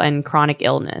mental and chronic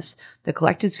illness. The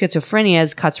Collected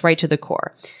Schizophrenias cuts right to the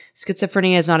core.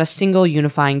 Schizophrenia is not a single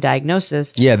unifying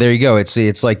diagnosis. Yeah, there you go.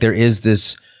 It's like there is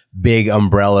this big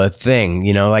umbrella thing,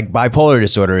 like bipolar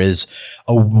disorder is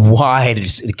a wide,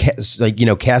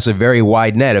 casts a very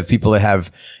wide net of people that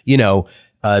have,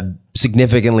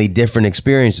 significantly different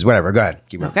experiences, whatever. Go ahead.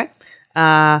 Keep going. Okay.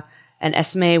 And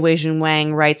Esme Weijing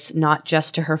Wang writes not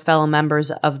just to her fellow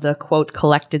members of the, quote,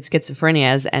 collected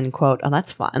schizophrenias, end quote. Oh,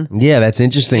 that's fun. Yeah, that's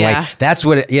interesting. Yeah. Like, that's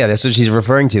what she's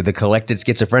referring to. The collected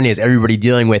schizophrenias, everybody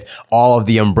dealing with all of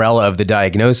the umbrella of the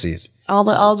diagnoses. All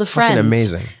the friends.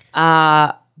 Amazing.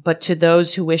 But to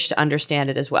those who wish to understand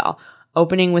it as well.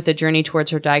 Opening with a journey towards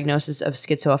her diagnosis of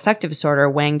schizoaffective disorder,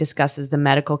 Wang discusses the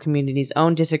medical community's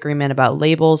own disagreement about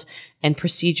labels and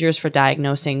procedures for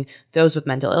diagnosing those with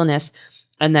mental illness,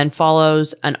 and then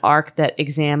follows an arc that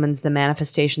examines the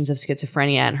manifestations of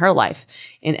schizophrenia in her life,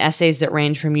 in essays that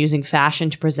range from using fashion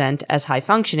to present as high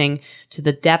functioning to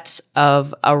the depths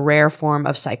of a rare form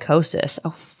of psychosis.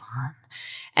 Oh, fun.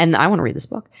 And I want to read this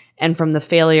book. And from the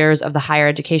failures of the higher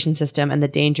education system and the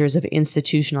dangers of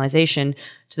institutionalization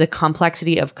to the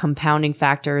complexity of compounding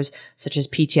factors such as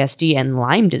PTSD and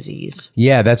Lyme disease.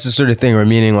 Yeah, that's the sort of thing where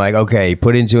meaning like, okay,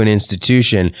 put into an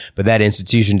institution, but that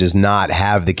institution does not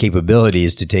have the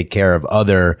capabilities to take care of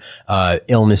other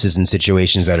illnesses and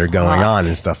situations that are going on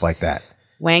and stuff like that.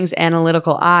 Wang's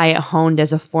analytical eye, honed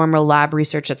as a former lab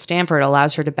research at Stanford,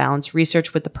 allows her to balance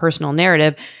research with the personal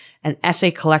narrative. An essay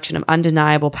collection of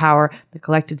undeniable power, The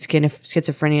Collected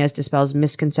Schizophrenias dispels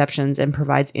misconceptions and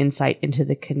provides insight into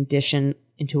a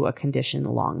condition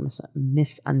long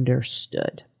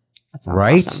misunderstood. That sounds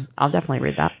right. Awesome. I'll definitely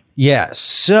read that. Yeah.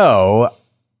 So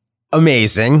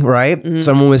amazing, right? Mm-hmm.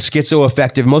 Someone with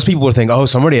schizoaffective. Most people would think, oh,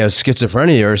 somebody has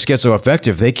schizophrenia or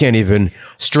schizoaffective. They can't even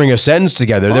string a sentence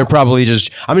together. Well, they're probably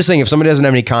just. I'm just saying, if somebody doesn't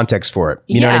have any context for it,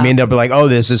 you know what I mean? They'll be like, oh,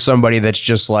 this is somebody that's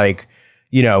just like,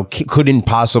 couldn't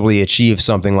possibly achieve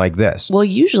something like this. Well,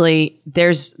 usually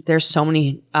there's so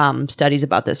many studies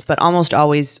about this, but almost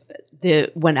always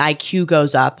when IQ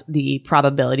goes up, the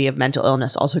probability of mental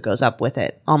illness also goes up with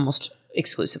it almost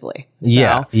exclusively.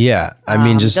 So, yeah. I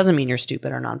mean, just doesn't mean you're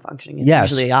stupid or non-functioning. It's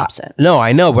usually the opposite. No,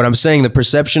 I know, but I'm saying the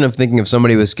perception of thinking of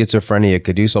somebody with schizophrenia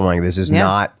could do something like this is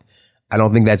not. I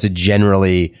don't think that's a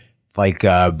generally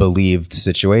believed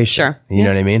situation. Sure. You know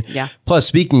what I mean? Yeah. Plus,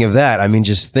 speaking of that, I mean,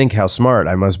 just think how smart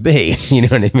I must be. You know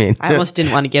what I mean? I almost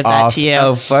didn't want to give that to you.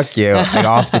 Oh, fuck you.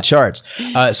 Off the charts.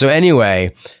 So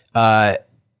anyway,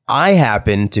 I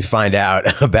happened to find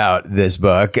out about this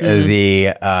book,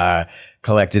 the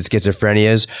Collected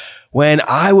Schizophrenias, when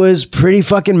I was pretty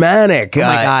fucking manic. Oh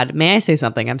my God. May I say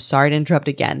something? I'm sorry to interrupt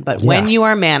again, but when you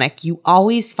are manic, you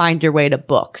always find your way to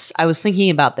books. I was thinking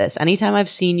about this. Anytime I've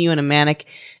seen you in a manic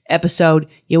episode,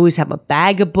 you always have a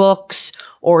bag of books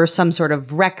or some sort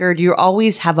of record. You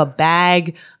always have a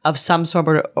bag of some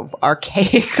sort of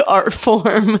archaic art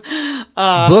form.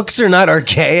 Books are not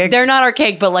archaic. They're not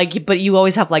archaic, but you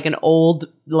always have like an old,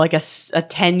 like a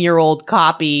 10-year-old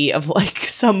copy of like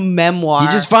some memoir. You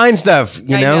just find stuff,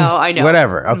 you know? I know.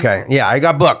 Whatever. Okay. Yeah, I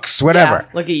got books. Whatever.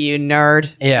 Yeah, look at you,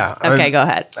 nerd. Yeah. Okay, go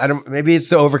ahead. Maybe it's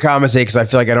to overcompensate because I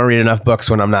feel like I don't read enough books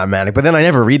when I'm not manic. But then I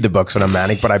never read the books when I'm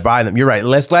manic, but I buy them. You're right.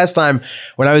 Last time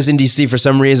when I was in DC, for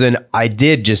some reason, I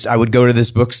would go to this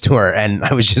bookstore and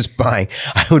I was just buying.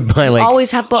 I would buy like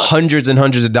always have books. hundreds and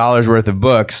hundreds of dollars worth of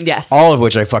books. Yes. All of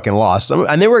which I fucking lost.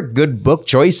 And they were good book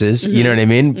choices. You know what I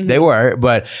mean? They were.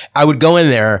 But I would go in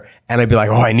there and I'd be like,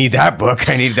 oh, I need that book.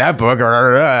 I need that book.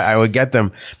 I would get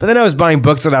them. But then I was buying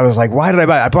books that I was like, why did I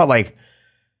buy?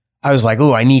 I was like,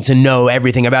 oh, I need to know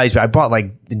everything about these. I bought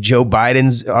like Joe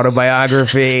Biden's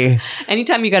autobiography.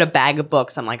 Anytime you got a bag of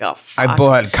books, I'm like, oh, fuck. I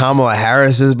bought Kamala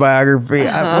Harris's biography.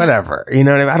 Whatever. You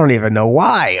know what I mean? I don't even know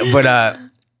why. But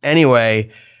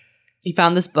anyway. You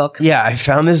found this book. Yeah, I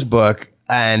found this book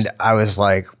and I was just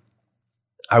like,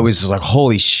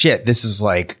 holy shit, this is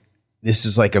like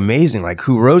amazing. Like,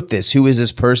 who wrote this? Who is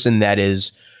this person that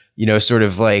is, you know, sort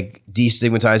of like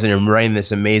destigmatizing and writing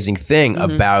this amazing thing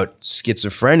about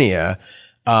schizophrenia?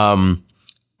 And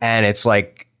it's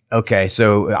like, okay,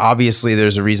 so obviously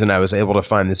there's a reason I was able to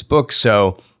find this book.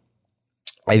 So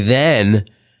I then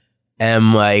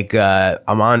am like,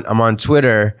 I'm on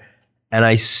Twitter and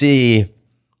I see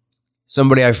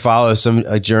somebody I follow,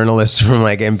 a journalist from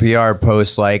like NPR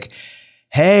posts like,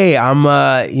 hey, I'm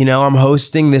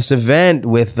hosting this event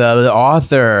with the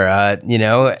author,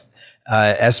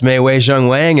 Esme Wei-Xiong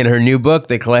Wang and her new book,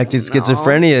 The Collected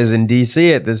Schizophrenias in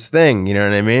DC at this thing. You know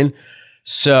what I mean?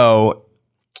 So,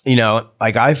 you know,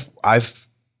 like I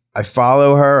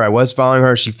follow her. I was following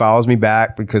her. She follows me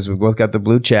back because we both got the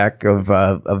blue check of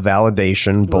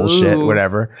validation, bullshit,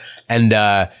 whatever. And,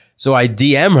 so I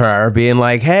DM her being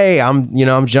like, hey, I'm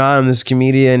John, I'm this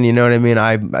comedian, you know what I mean?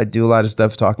 I do a lot of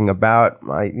stuff talking about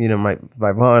my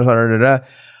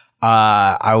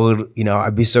I would,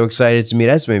 I'd be so excited to meet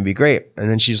Esme, it'd be great. And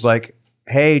then she's like,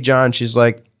 hey, John, she's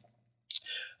like,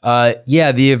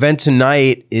 yeah, the event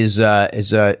tonight it's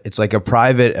like a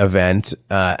private event,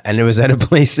 and it was at a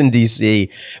place in DC. It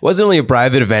wasn't only a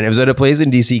private event, it was at a place in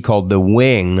DC called The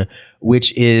Wing,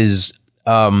 which is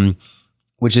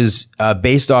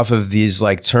based off of these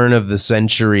like turn of the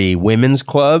century women's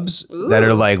clubs that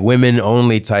are like women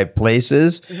only type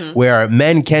places where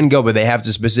men can go, but they have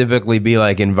to specifically be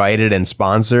like invited and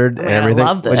sponsored and everything. I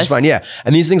love this. Which is fun. Yeah.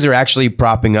 And these things are actually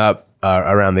propping up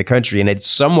around the country. And it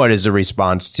somewhat is a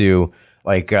response to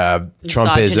like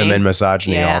Trumpism and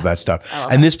misogyny and all of that stuff.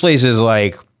 And this place is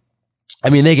like, I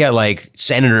mean, they get like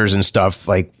senators and stuff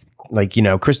like,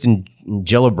 Kristen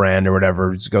Gillibrand or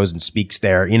whatever goes and speaks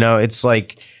there. You know, it's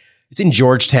like, it's in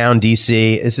Georgetown,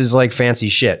 DC. This is like fancy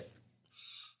shit.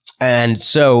 And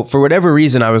so for whatever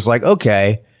reason, I was like,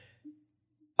 okay,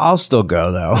 I'll still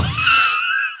go though.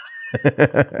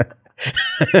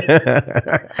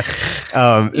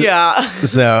 Yeah.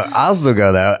 So I'll still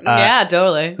go though. Yeah,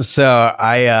 totally. So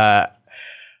I'm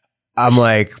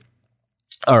like,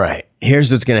 all right,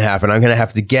 here's what's going to happen. I'm going to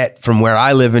have to get from where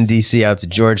I live in DC out to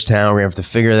Georgetown. We're going to have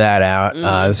to figure that out.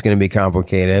 It's going to be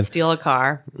complicated. Steal a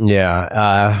car.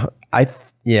 Yeah. I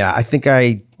think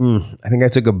I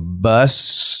took a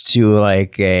bus to a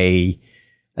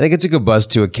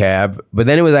cab, but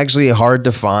then it was actually hard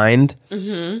to find.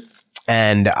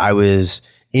 And I was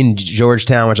in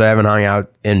Georgetown, which I haven't hung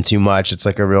out in too much. It's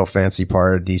like a real fancy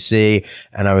part of DC.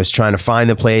 And I was trying to find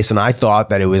the place and I thought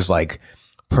that it was like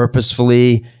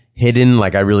purposefully hidden,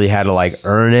 like I really had to like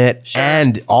earn it. Sure.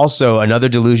 And also another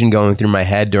delusion going through my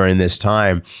head during this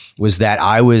time was that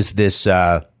I was this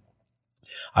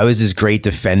great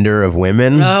defender of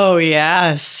women. Oh,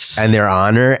 yes. And their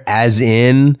honor, as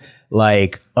in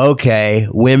like, okay,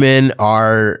 women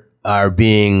are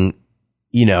being,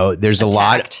 there's attacked. A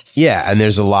lot. Yeah. And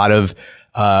there's a lot of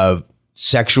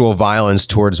sexual violence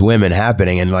towards women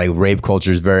happening. And like rape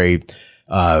culture is very,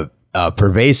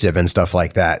 pervasive and stuff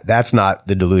like that. That's not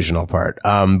the delusional part.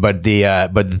 But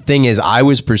the thing is, I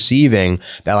was perceiving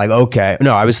that like, okay,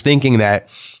 no, I was thinking that,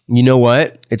 you know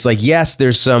what? It's like, yes,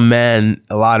 there's a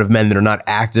lot of men that are not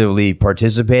actively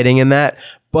participating in that,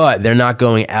 but they're not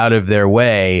going out of their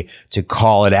way to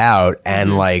call it out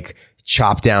and like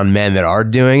chop down men that are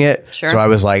doing it. Sure. So I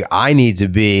was like, I need to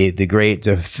be the great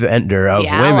defender of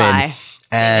The women. ally.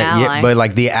 And The ally. yeah, but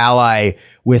like the ally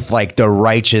with like the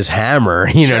righteous hammer,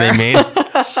 you know what I mean?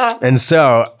 And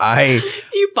so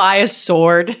You buy a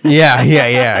sword. yeah.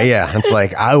 It's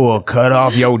like, I will cut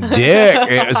off your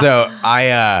dick. So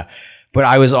but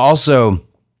I was also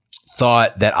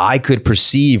thought that I could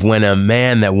perceive when a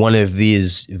man that one of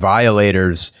these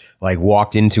violators like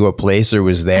walked into a place or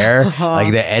was there,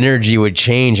 like the energy would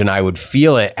change and I would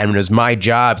feel it. And it was my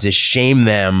job to shame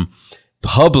them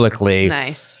publicly.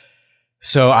 Nice.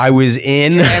 So I was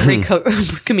in Every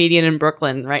comedian in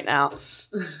Brooklyn right now.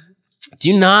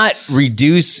 Do not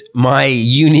reduce my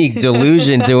unique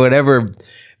delusion to whatever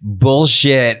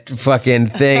bullshit fucking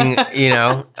thing, you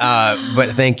know.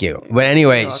 But thank you. But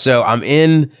anyway, so I'm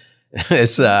in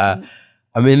this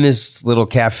little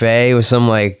cafe with some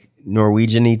like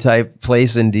Norwegian-y type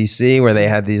place in DC where they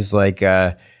had these salmon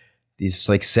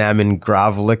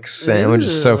gravlax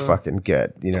sandwiches, so fucking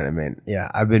good. You know what I mean? Yeah,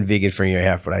 I've been vegan for a year and a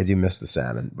half, but I do miss the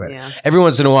salmon. But every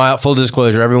once in a while, full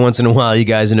disclosure, every once in a while, you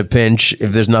guys in a pinch,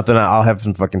 if there's nothing, I'll have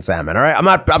some fucking salmon. All right?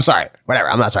 I'm sorry.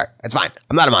 Whatever. I'm not sorry. It's fine.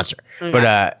 I'm not a monster.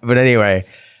 Okay. But anyway,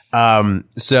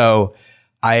 so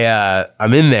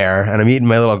I'm in there and I'm eating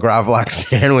my little gravlax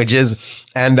sandwiches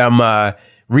and I'm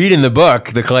reading the book,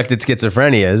 The Collected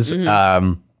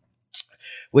Schizophrenias,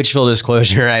 which, full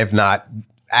disclosure, I have not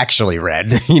actually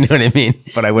read. You know what I mean?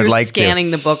 But I would like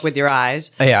scanning the book with your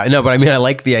eyes. Yeah, no, but I mean, I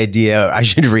like the idea. I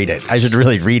should read it. I should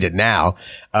really read it now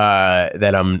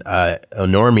that I'm a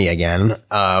normie again.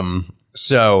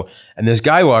 So, and this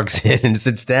guy walks in and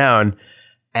sits down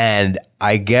and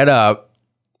I get up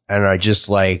and I just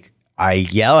like, I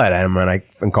yell at him and I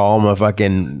call him a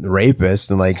fucking rapist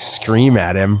and like scream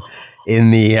at him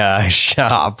in the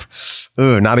shop.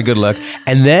 Ooh, not a good look.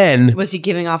 And then was he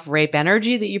giving off rape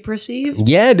energy that you perceived?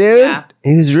 Yeah, dude. Yeah.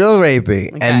 He was real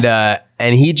rapey. Okay.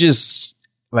 And he just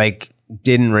like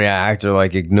didn't react or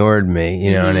like ignored me,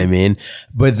 you know what I mean?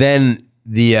 But then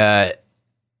the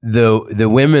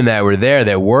women that were there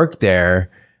that worked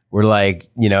there were like,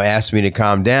 you know, asked me to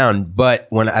calm down. But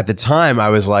when at the time I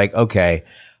was like, okay,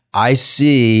 I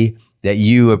see that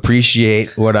you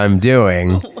appreciate what I'm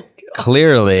doing.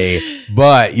 Clearly,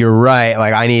 but you're right.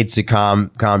 Like I need to calm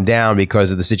down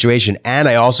because of the situation. And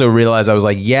I also realized I was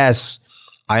like, yes,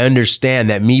 I understand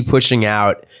that me pushing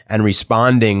out and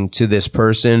responding to this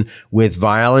person with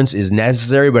violence is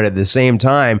necessary, but at the same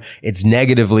time, it's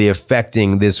negatively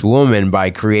affecting this woman by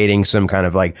creating some kind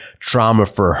of like trauma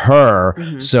for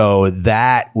her. So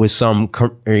that was some,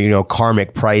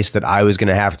 karmic price that I was going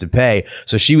to have to pay.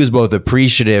 So she was both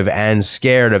appreciative and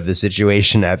scared of the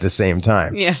situation at the same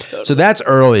time. Yeah. Totally. So that's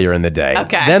earlier in the day.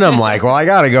 Okay. Then I'm like, well, I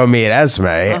got to go meet Esme,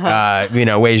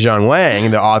 Wei-Zhong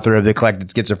Wang, the author of The Collected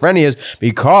Schizophrenias,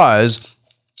 because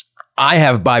I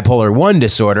have bipolar 1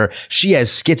 disorder. She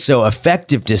has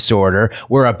schizoaffective disorder.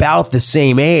 We're about the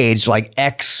same age, like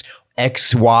XY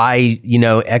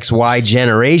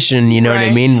generation, you know what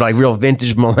I mean? Like real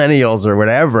vintage millennials or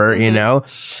whatever, you know?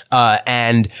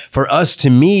 And for us to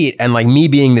meet and like me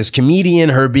being this comedian,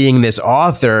 her being this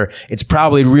author, it's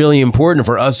probably really important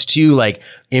for us two like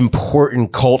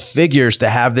important cult figures to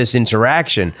have this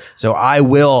interaction. So I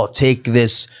will take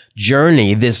this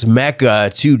journey, this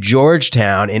Mecca to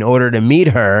Georgetown in order to meet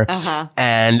her.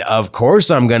 And of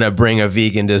course I'm going to bring a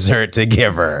vegan dessert to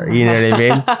give her. You know what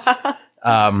I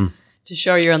mean? To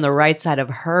show you're on the right side of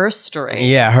her story.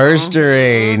 Yeah, her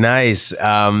story. Nice.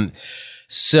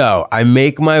 So I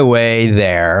make my way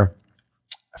there,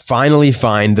 finally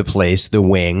find the place, the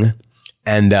wing.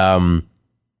 And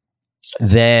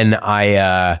then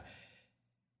I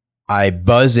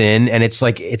buzz in and it's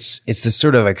like, it's this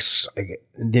sort of like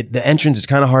the entrance is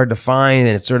kind of hard to find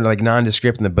and it's sort of like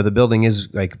nondescript, but the building is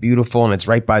like beautiful and it's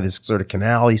right by this sort of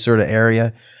canal-y sort of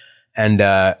area. And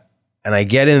I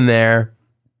get in there.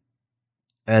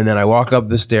 And then I walk up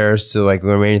the stairs to like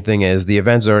the main thing is the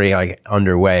event's already like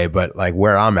underway, but like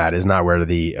where I'm at is not where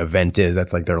the event is.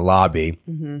 That's like their lobby.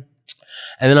 And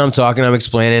then I'm talking, I'm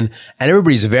explaining, and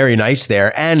everybody's very nice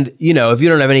there. And you know, if you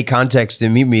don't have any context to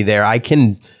meet me there, I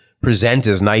can present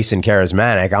as nice and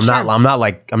charismatic. I'm not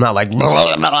like Esme,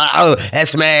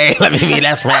 let me meet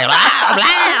Esme.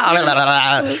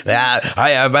 I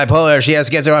have bipolar, she has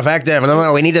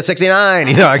schizoaffective. We need a 69.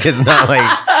 You know, like it's not like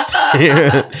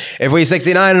if we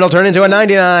 69, it'll turn into a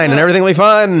 99 and everything will be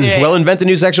fun. Yeah. We'll invent a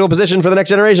new sexual position for the next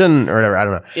generation or whatever. I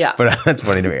don't know. Yeah. But that's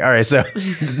funny to me. All right. So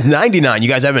it's 99. You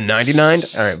guys have a 99?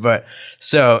 All right. But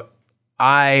so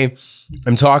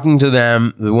I'm talking to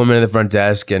them, the woman at the front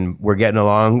desk, and we're getting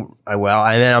along well.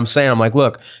 And then I'm like,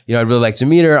 look, I'd really like to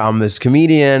meet her. I'm this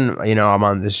comedian, I'm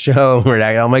on this show.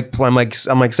 I'm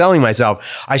like selling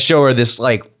myself. I show her this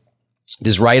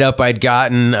write up I'd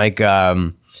gotten,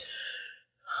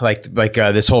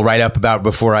 this whole write up about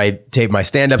before I taped my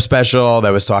stand up special that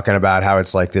was talking about how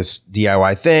it's like this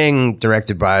DIY thing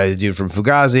directed by a dude from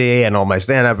Fugazi and all my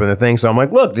stand up and the thing. So I'm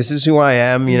like, look, this is who I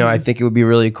am. I think it would be a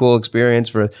really cool experience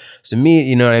for us to meet.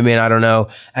 You know what I mean? I don't know.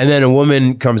 And then a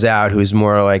woman comes out who's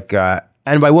more like,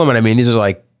 and by woman, I mean, these are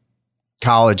like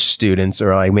college students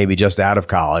or like maybe just out of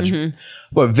college.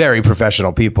 But very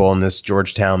professional people in this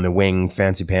Georgetown, the wing,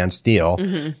 fancy pants deal.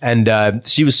 And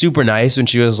she was super nice when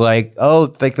she was like,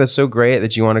 oh, like that's so great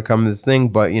that you want to come to this thing.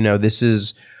 But, this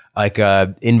is like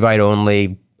a invite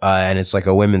only and it's like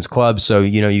a women's club. So,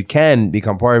 you can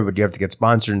become part of it, but you have to get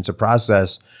sponsored. It's a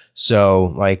process.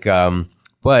 So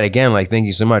but again, like, thank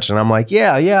you so much. And I'm like,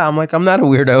 yeah. I'm like, I'm not a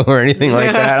weirdo or anything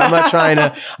like that. I'm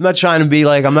not trying to be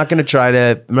like, I'm not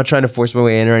trying to force my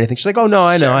way in or anything. She's like, oh no,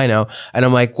 I know. And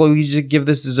I'm like, well, you just give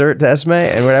this dessert to Esme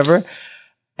and whatever.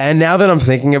 And now that I'm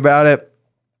thinking about it,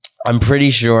 I'm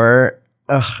pretty sure,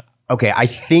 okay, I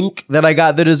think that I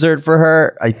got the dessert for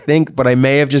her. But I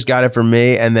may have just got it for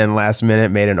me and then last minute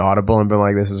made an audible and been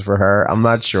like, this is for her. I'm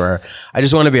not sure. I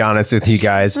just want to be honest with you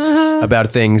guys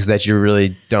about things that you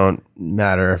really don't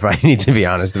matter if I need to be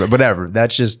honest about. Whatever.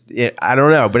 That's just it. I don't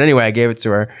know. But anyway, I gave it to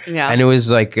her. Yeah. And it was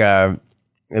like, it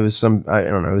was I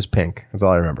don't know, it was pink. That's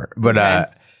all I remember. But, okay.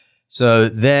 So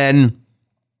then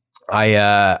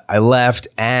I left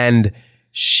and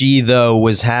she, though,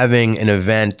 was having an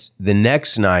event the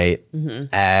next night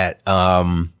at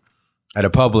a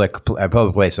public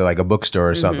place, so like a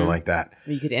bookstore or something like that.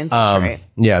 You could infiltrate.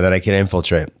 That I could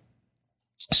infiltrate.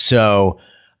 So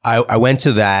I went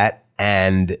to that,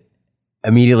 and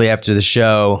immediately after the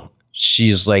show,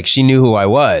 she's like, she knew who I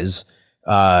was.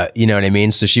 You know what I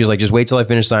mean? So she was like, just wait till I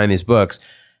finish signing these books.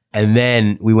 And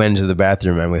then we went into the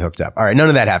bathroom and we hooked up. All right, none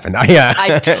of that happened.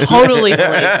 I totally believe you.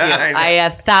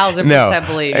 I 1,000%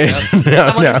 believe you.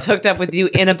 Someone just hooked up with you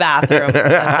in a bathroom. I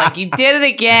was like, you did it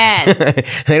again.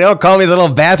 They don't call me the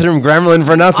little bathroom gremlin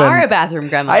for nothing. You are a bathroom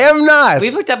gremlin. I am not.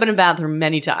 We've hooked up in a bathroom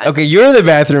many times. Okay, you're the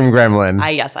bathroom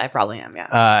gremlin. Yes, I probably am,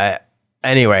 yeah.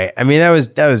 Anyway, I mean, it was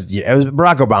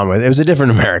Barack Obama. It was a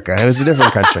different America. It was a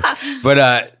different country.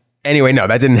 But anyway, no,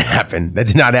 that didn't happen. That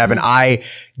did not happen. I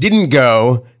didn't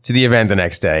go to the event the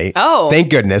next day. Oh. Thank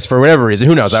goodness, for whatever reason.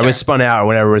 Who knows? Sure. I was spun out,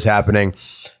 whatever was happening.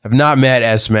 I've not met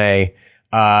Esme.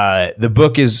 The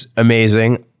book is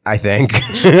amazing, I think.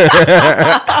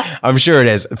 I'm sure it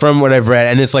is, from what I've read.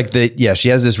 And it's like she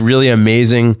has this really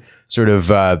amazing sort of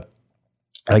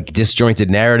like disjointed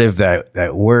narrative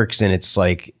that works. And it's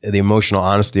like the emotional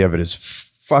honesty of it is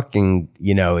fucking,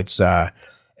 it's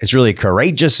really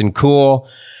courageous and cool.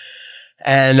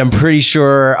 And I'm pretty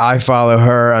sure I follow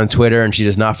her on Twitter and she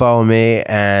does not follow me.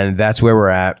 And that's where we're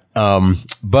at.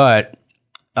 But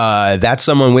that's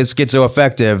someone with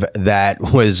schizoaffective that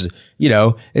was,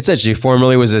 it said she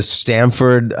formerly was a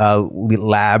Stanford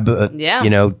lab,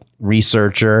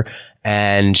 researcher.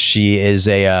 And she is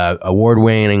a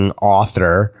award-winning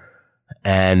author.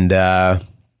 And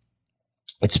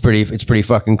it's pretty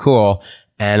fucking cool.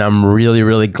 And I'm really,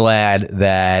 really glad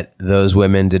that those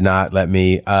women did not let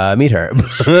me meet her.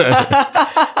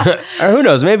 Or who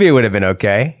knows? Maybe it would have been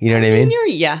okay. You know what I mean?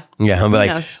 Yeah. Yeah. I'm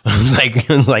like, I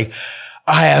was like,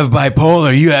 I have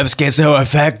bipolar. You have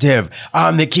schizoaffective.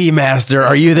 I'm the keymaster.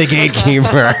 Are you the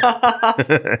gatekeeper?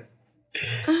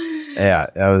 Yeah,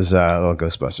 that was a little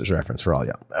Ghostbusters reference for all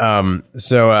y'all.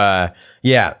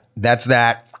 Yeah, that's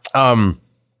that.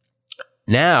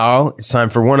 Now it's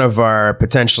time for one of our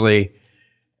potentially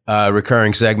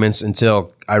recurring segments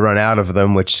until I run out of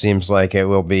them, which seems like it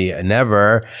will be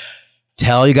never.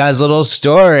 Tell you guys a little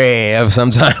story of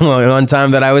one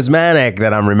time that I was manic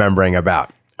that I'm remembering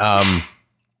about.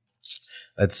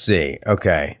 Let's see.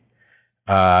 Okay.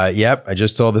 Yep. I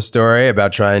just told the story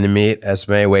about trying to meet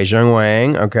Esme Weizhong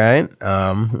Wang. Okay.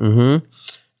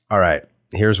 All right.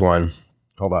 Here's one.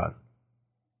 Hold on.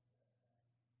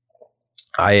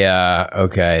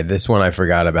 Okay. This one I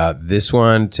forgot about. This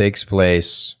one takes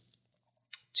place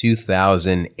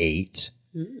 2008,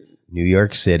 New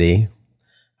York City.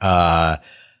 I'm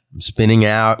spinning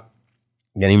out,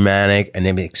 getting manic, and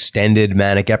an extended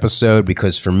manic episode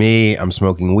because for me, I'm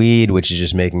smoking weed, which is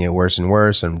just making it worse and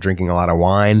worse. I'm drinking a lot of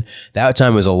wine. That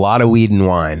time was a lot of weed and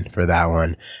wine for that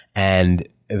one. And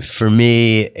for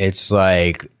me, it's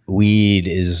like weed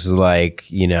is like,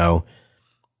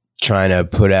 trying to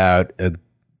put out a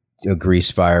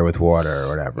grease fire with water or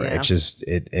whatever. Yeah. It just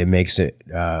it makes it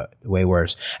way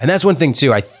worse. And that's one thing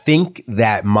too. I think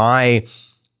that my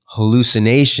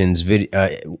hallucinations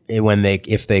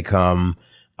if they come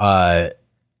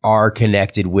are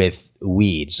connected with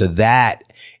weed. So that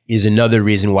is another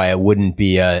reason why it wouldn't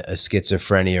be a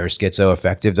schizophrenia or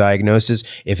schizoaffective diagnosis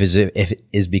if it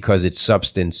is because it's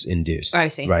substance induced. I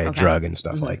see. Right, Okay. drug and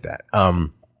stuff like that.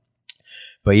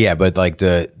 But like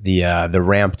the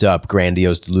ramped up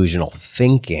grandiose delusional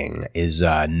thinking is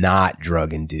not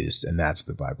drug induced, and that's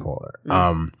the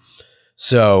bipolar.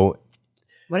 So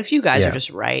What if you guys Yeah. are just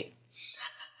right?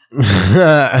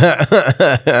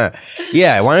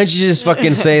 yeah, why don't you just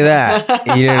fucking say that?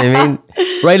 You know what I mean?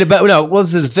 Right about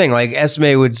this is the thing. Like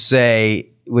Esme would say,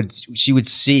 she would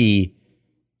see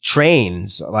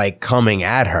trains like coming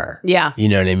at her. Yeah. You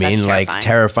know what I mean? That's Like terrifying.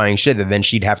 terrifying shit that then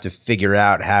she'd have to figure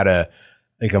out how to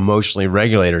like emotionally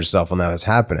regulate herself when that was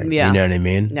happening. Yeah. You know what I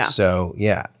mean? Yeah. So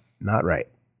yeah, not right.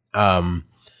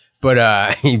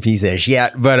 But piece of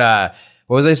shit. But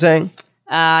what was I saying?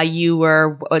 You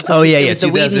were. Yeah, it was the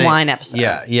weed 2008. and wine episode.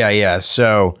 Yeah.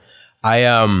 So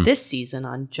I This season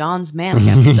on John's Manic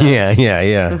episodes.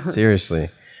 yeah. Seriously,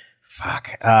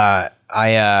 fuck. I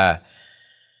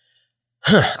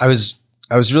was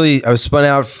spun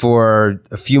out for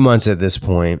a few months at this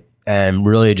point, and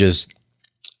really just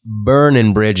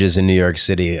burning bridges in New York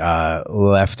City,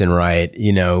 left and right.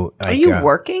 You know, Are you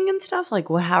working and stuff? Like,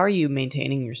 what? How are you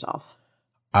maintaining yourself?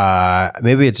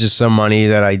 Maybe it's just some money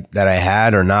that I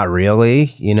had, or not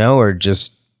really, you know, or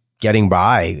just getting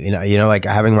by, you know, like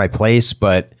having my place,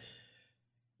 but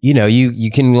you know, you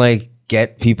can like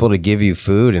get people to give you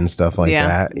food and stuff like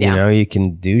that. You know, you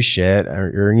can do shit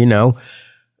or, you know,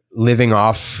 living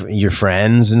off your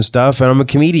friends and stuff. And I'm a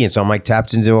comedian, so I'm like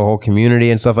tapped into a whole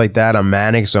community and stuff like that. I'm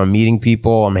manic, so I'm meeting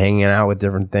people, I'm hanging out with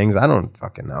different things. I don't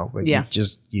fucking know, but you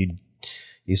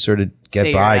sort of get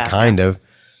Figure by it out, kind of.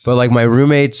 But like my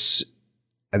roommates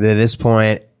at this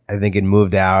point, I think had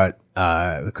moved out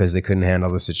because they couldn't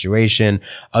handle the situation.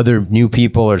 Other new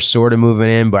people are sort of moving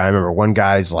in, but I remember one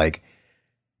guy's like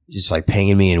just like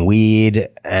paying me in weed,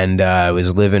 and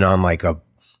was living on like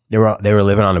they were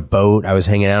living on a boat. I was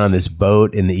hanging out on this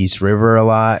boat in the East River a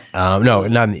lot. In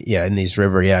the East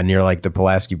River, near like the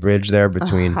Pulaski Bridge there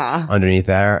between underneath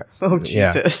there. Oh,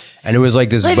 Jesus. And it was like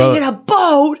this boat. in a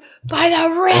boat by the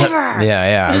river.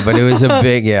 Yeah. But it was a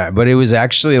big, but it was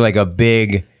actually like a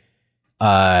big,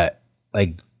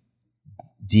 like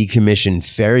decommissioned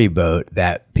ferry boat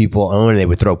that people own, and they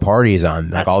would throw parties on.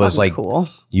 Like That's all this like cool.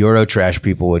 Eurotrash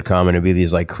people would come, and it'd be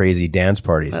these like crazy dance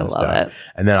parties and love stuff. it.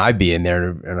 And then I'd be in there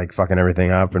and like fucking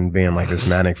everything up and being like this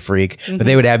manic freak. But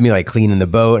they would have me like cleaning the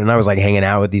boat, and I was like hanging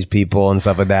out with these people and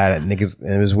stuff like that. And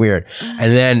it was weird.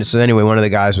 And then, so anyway, one of the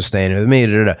guys was staying with me.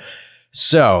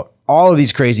 So all of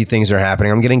these crazy things are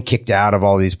happening. I'm getting kicked out of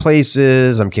all these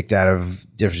places. I'm kicked out of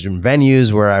different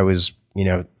venues where I was, you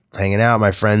know, hanging out.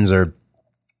 My friends are,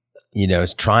 you know,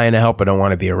 trying to help, but don't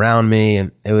want to be around me.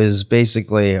 And it was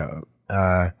basically,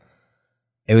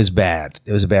 it was bad.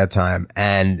 It was a bad time.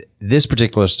 And this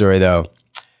particular story, though,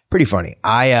 pretty funny.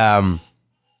 I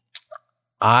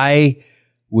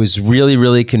was really,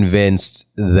 really convinced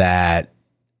that,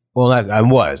 I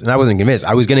wasn't convinced.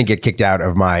 I was going to get kicked out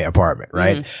of my apartment,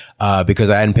 right? Because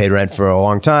I hadn't paid rent for a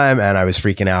long time, and I was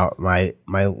freaking out my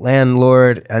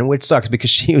landlord, and which sucks because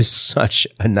she was such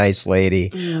a nice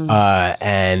lady.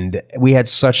 And we had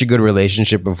such a good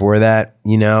relationship before that,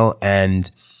 you know, and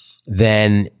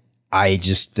then I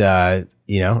just,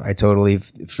 you know, I totally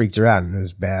freaked her out, and it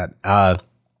was bad.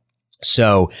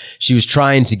 So she was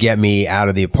trying to get me out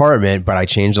of the apartment, but I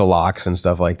changed the locks and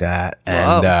stuff like that.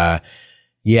 And,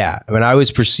 when I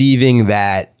was perceiving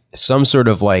that some sort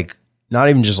of like, not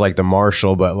even just like the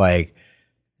marshal, but like,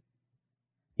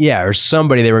 or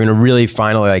somebody, they were going to really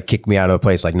finally like kick me out of the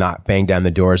place, like not bang down the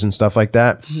doors and stuff like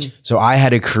that. So I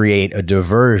had to create a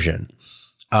diversion.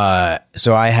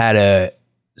 So I had to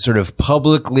sort of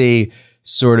publicly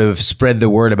sort of spread the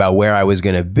word about where I was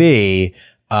going to be,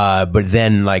 but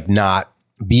then like not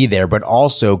be there, but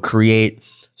also create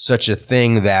such a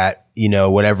thing that, you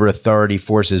know, whatever authority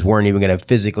forces weren't even going to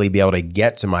physically be able to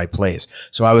get to my place.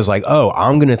 So I was like,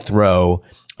 I'm going to throw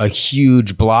a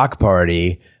huge block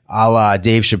party a la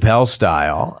Dave Chappelle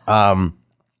style.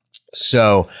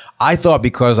 So I thought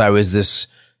because I was this,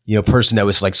 you know, person that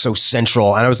was like so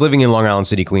central, and I was living in Long Island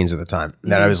City, Queens at the time,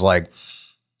 that I was like,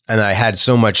 and I had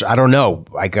so much, I don't know,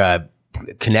 like a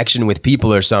connection with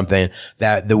people or something,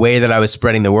 that the way that I was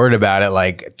spreading the word about it,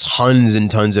 like tons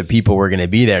and tons of people were going to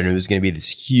be there, and it was going to be this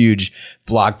huge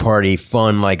block party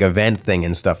fun like event thing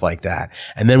and stuff like that.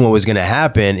 And then what was going to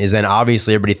happen is then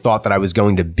obviously everybody thought that I was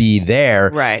going to be there,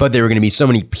 Right. but there were going to be so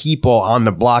many people on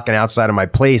the block and outside of my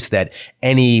place that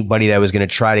anybody that was going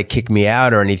to try to kick me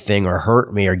out or anything or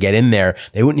hurt me or get in there,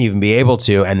 they wouldn't even be able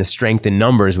to. And the strength in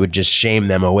numbers would just shame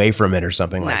them away from it or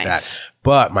something like Nice. that.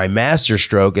 But my master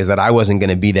stroke is that I wasn't going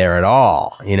to be there at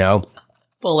all, you know?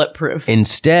 Bulletproof.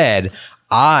 Instead,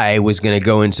 I was going to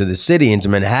go into the city, into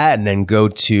Manhattan, and go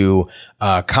to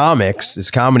Comics, this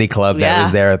comedy club that Yeah.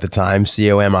 was there at the time,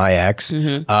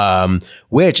 COMIX,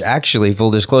 which actually,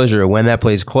 full disclosure, when that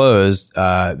place closed,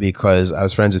 because I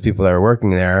was friends with people that were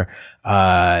working there,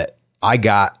 I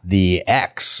got the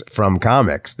X from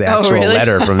Comics, the actual really?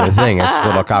 letter from the thing. It's this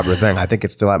little copper thing. I think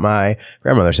it's still at my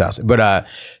grandmother's house. But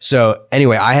so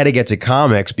anyway, I had to get to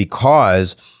Comics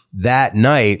because that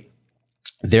night,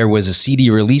 there was a CD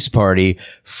release party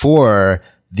for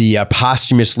the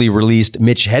posthumously released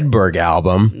Mitch Hedberg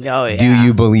album. Oh, yeah. Do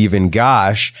You Believe in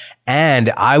Gosh? And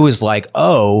I was like,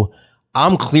 oh,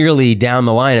 I'm clearly down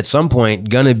the line at some point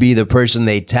going to be the person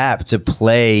they tap to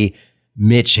play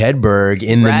Mitch Hedberg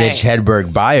in the Right. Mitch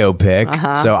Hedberg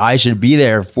biopic. So I should be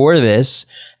there for this.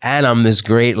 And I'm this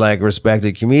great, like,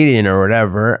 respected comedian or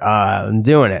whatever. I'm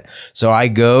doing it. So I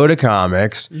go to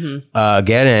Comics,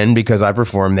 get in because I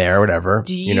perform there or whatever.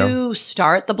 Do you know?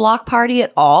 start the block party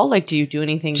at all? Like, do you do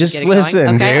anything? Just to get it going?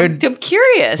 listen, Okay, dude. I'm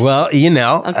curious. Well, you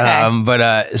know,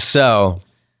 Okay. So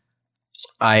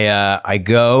I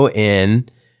go in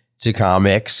to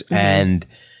Comics and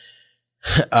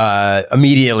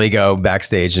immediately go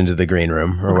backstage into the green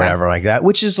room or whatever like that,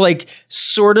 which is like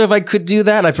sort of, I could do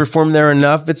that. I performed there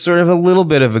enough. It's sort of a little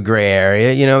bit of a gray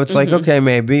area, you know, it's like, okay,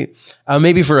 maybe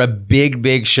for a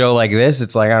big show like this,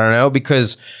 it's like, I don't know,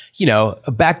 because, you know,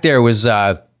 back there was,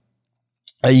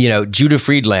 you know, Judah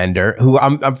Friedlander, who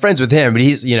I'm friends with him, but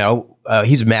he's, you know,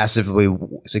 he's massively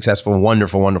successful,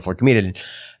 wonderful comedian.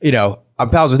 You know,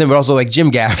 I'm pals with him, but also like Jim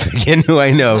Gaffigan, who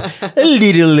I know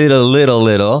a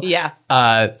little. yeah.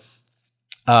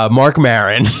 Mark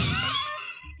Maron.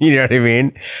 You know what I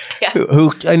mean? Yeah.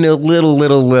 Who I know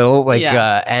little, like,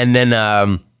 Yeah. and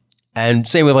then, and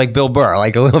same with like Bill Burr,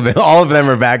 like a little bit. All of them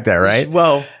are back there, right?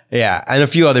 Whoa. Yeah, and a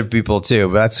few other people too,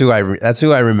 but that's who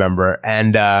I remember.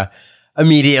 And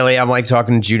immediately I'm like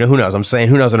talking to Judah. Who knows what I'm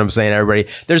saying, everybody.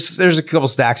 There's a couple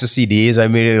stacks of CDs. I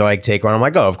immediately like take one. I'm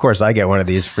like, oh, of course I get one of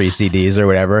these free CDs or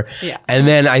whatever. Yeah. And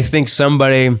then I think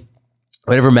somebody,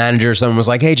 whatever manager or someone was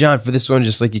like, hey John, for this one,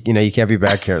 just like, you know, you can't be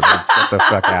back here. Like, get the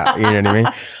fuck out. You know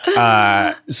what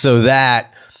I mean? So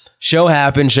that show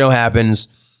happens.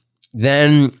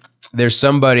 Then there's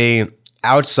somebody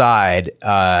outside,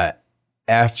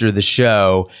 after the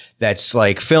show that's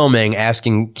like filming,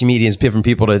 asking comedians, different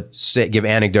people to give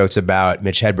anecdotes about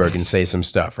Mitch Hedberg and say some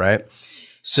stuff, right?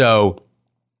 So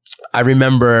I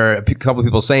remember a couple of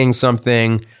people saying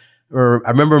something, or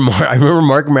I remember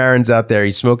Mark Maron's out there.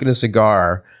 He's smoking a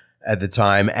cigar at the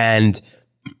time, and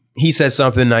he says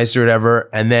something nice or whatever,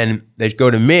 and then they go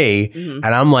to me, and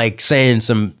I'm like saying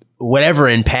some whatever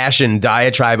impassioned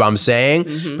diatribe I'm saying,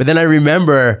 but then I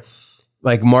remember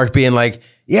like Mark being like,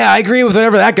 yeah, I agree with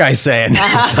whatever that guy's saying.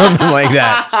 Something like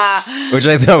that, which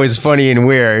I thought was funny and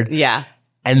weird. Yeah.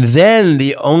 And then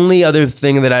the only other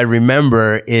thing that I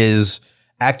remember is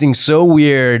acting so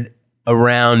weird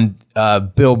around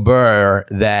Bill Burr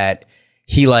that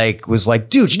he like was like,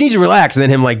 dude, you need to relax. And then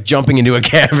him like jumping into a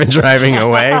cab and driving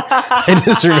away. I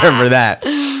just remember that.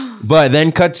 But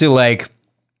then cut to like,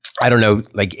 I don't know,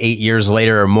 like 8 years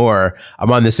later or more,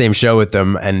 I'm on the same show with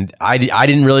them, and I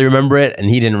didn't really remember it, and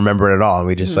he didn't remember it at all, and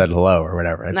we just said hello or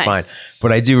whatever. It's Nice. fine.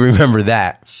 But I do remember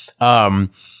that.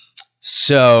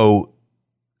 So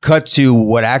cut to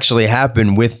what actually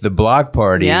happened with the block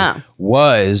party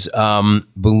was,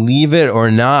 believe it or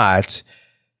not,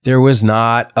 there was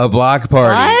not a block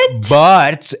party. What?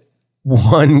 But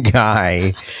one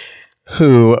guy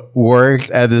who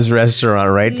worked at this restaurant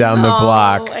right down the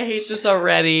block, I hate this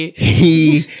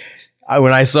already.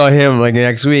 when I saw him like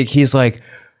next week, he's like,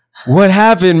 what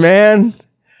happened, man?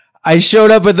 I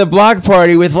showed up at the block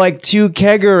party with like 2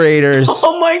 kegerators.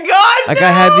 Oh my God. Like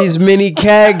I had these mini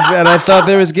kegs and I thought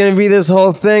there was going to be this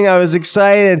whole thing. I was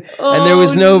excited and there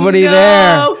was nobody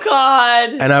there. Oh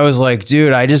God. And I was like,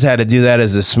 dude, I just had to do that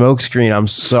as a smoke screen. I'm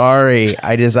sorry.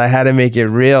 I had to make it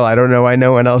real. I don't know why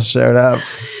no one else showed up.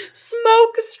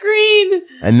 Smoke screen.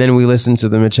 And then we listened to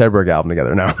the Mitch Hedberg album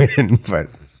together. No, we didn't, but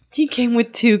He came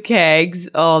with 2 kegs.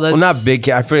 Oh, that's... well, not big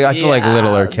kegs. I feel like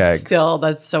littler kegs. Still,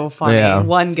 that's so funny. Yeah.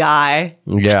 One guy.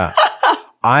 Yeah.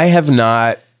 I have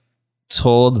not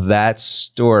told that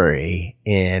story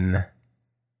in,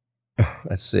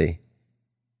 let's see,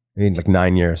 maybe like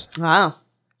 9 years. Wow.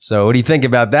 So what do you think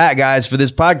about that, guys? For this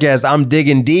podcast, I'm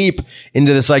digging deep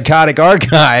into the psychotic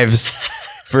archives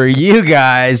for you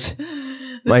guys,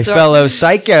 my fellow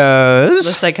psychos. The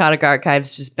psychotic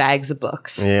archives, just bags of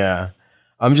books. Yeah.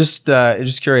 I'm just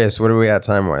curious. What are we at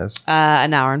time-wise?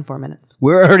 An hour and 4 minutes.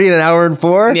 We're already at an hour and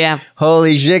 4? Yeah.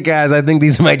 Holy shit, guys. I think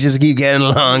these might just keep getting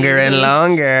longer and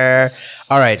longer.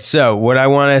 All right. So what I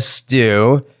want us to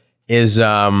do is,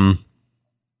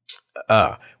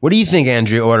 what do you think,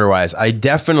 Andrea, order-wise? I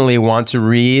definitely want to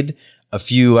read a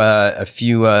few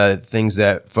things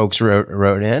that folks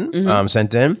wrote in,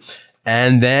 sent in.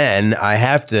 And then I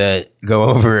have to go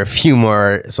over a few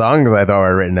more songs I thought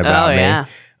were written about me. Yeah.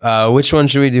 Which one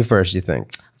should we do first, you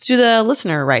think? Let's do the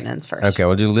listener write-ins first. Okay,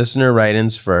 we'll do listener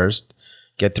write-ins first.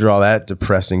 Get through all that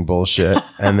depressing bullshit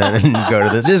and then go to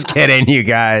this. Just kidding, you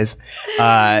guys.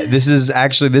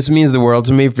 This means the world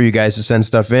to me for you guys to send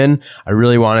stuff in. I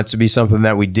really want it to be something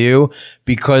that we do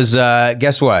because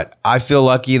guess what? I feel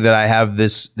lucky that I have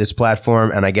this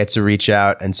platform and I get to reach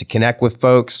out and to connect with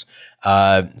folks.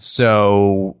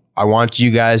 So I want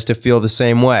you guys to feel the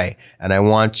same way. And I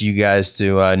want you guys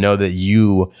to know that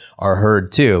you are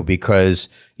heard too, because,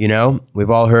 you know, we've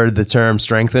all heard the term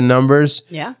strength in numbers.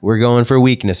 Yeah. We're going for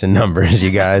weakness in numbers, you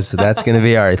guys. So that's going to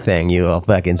be our thing, you little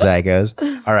fucking psychos.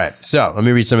 All right. So let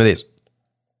me read some of these.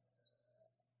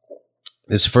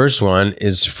 This first one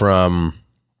is from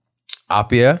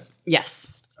Apia.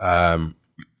 Yes.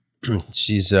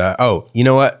 She's, you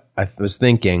know what? I was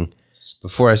thinking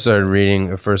before I started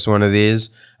reading the first one of these,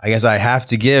 I guess I have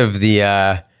to give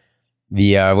the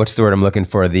what's the word I'm looking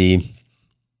for? The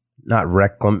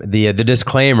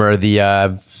disclaimer,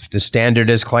 the standard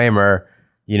disclaimer,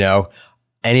 you know,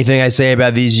 anything I say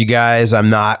about these, you guys,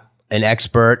 I'm not an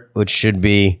expert, which should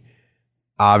be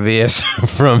obvious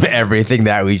from everything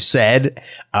that we've said.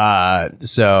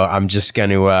 So I'm just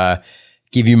going to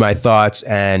give you my thoughts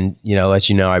and, you know, let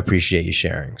you know I appreciate you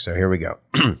sharing. So here we go.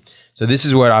 So this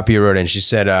is what Apia wrote in. She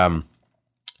said,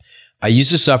 I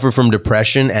used to suffer from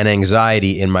depression and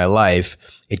anxiety in my life.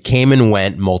 It came and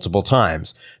went multiple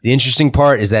times. The interesting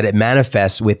part is that it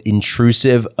manifests with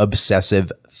intrusive,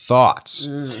 obsessive thoughts.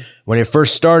 When it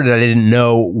first started, I didn't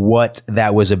know what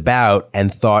that was about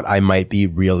and thought I might be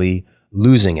really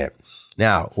losing it.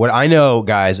 Now, what I know,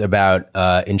 guys, about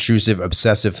intrusive,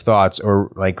 obsessive thoughts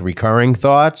or like recurring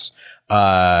thoughts,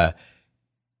 I'm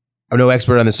no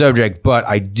expert on the subject, but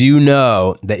I do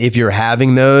know that if you're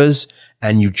having those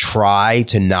and you try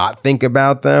to not think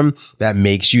about them, that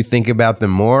makes you think about them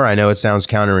more. I know it sounds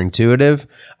counterintuitive,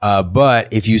 but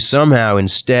if you somehow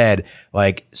instead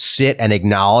like sit and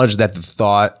acknowledge that the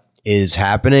thought is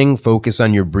happening, focus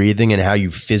on your breathing and how you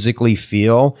physically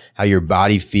feel, how your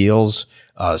body feels,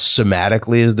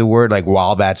 somatically is the word, like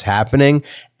while that's happening,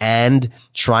 and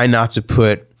try not to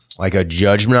put like a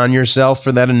judgment on yourself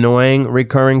for that annoying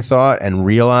recurring thought and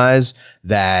realize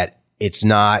that it's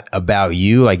not about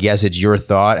you. Like, yes, it's your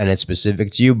thought and it's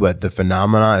specific to you, but the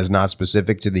phenomena is not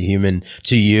specific to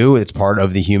to you. It's part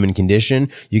of the human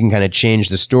condition. You can kind of change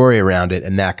the story around it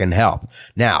and that can help.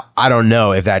 Now, I don't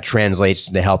know if that translates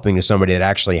to helping to somebody that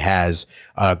actually has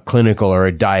a clinical or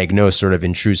a diagnosed sort of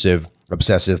intrusive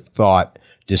obsessive thought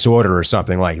disorder or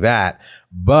something like that,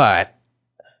 but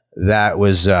that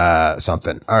was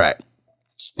something. All right.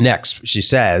 Next, she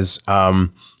says,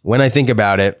 when I think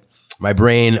about it, my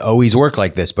brain always worked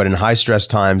like this, but in high stress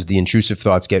times, the intrusive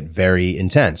thoughts get very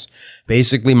intense.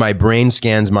 Basically, my brain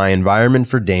scans my environment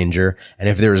for danger, and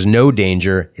if there is no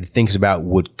danger, it thinks about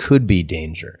what could be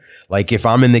danger. Like if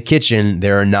I'm in the kitchen,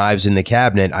 there are knives in the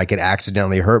cabinet, I could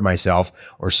accidentally hurt myself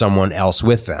or someone else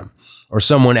with them. Or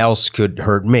someone else could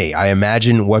hurt me. I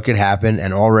imagine what could happen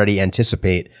and already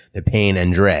anticipate the pain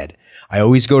and dread. I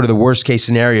always go to the worst case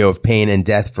scenario of pain and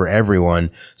death for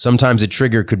everyone. Sometimes a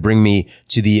trigger could bring me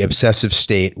to the obsessive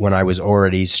state when I was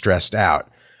already stressed out.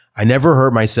 I never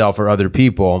hurt myself or other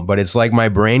people, but it's like my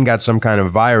brain got some kind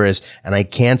of virus and I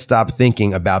can't stop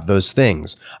thinking about those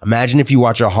things. Imagine if you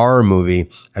watch a horror movie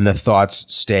and the thoughts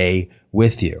stay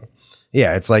with you.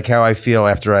 Yeah, it's like how I feel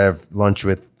after I have lunch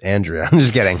with Andrea. I'm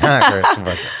just kidding.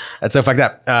 That's so fucked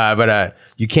up. But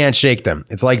you can't shake them.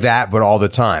 It's like that, but all the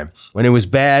time. When it was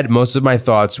bad, most of my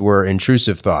thoughts were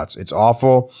intrusive thoughts. It's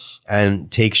awful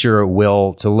and takes your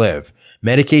will to live.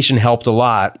 Medication helped a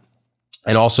lot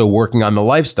and also working on the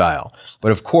lifestyle.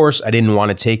 But of course, I didn't want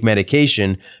to take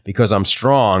medication because I'm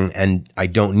strong and I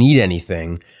don't need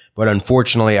anything. But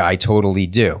unfortunately, I totally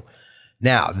do.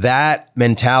 Now, that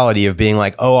mentality of being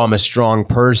like, oh, I'm a strong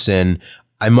person,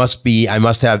 I must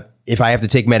have, if I have to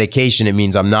take medication, it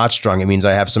means I'm not strong. It means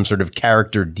I have some sort of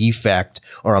character defect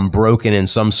or I'm broken in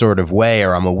some sort of way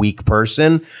or I'm a weak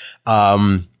person.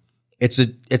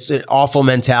 it's an awful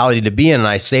mentality to be in. And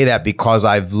I say that because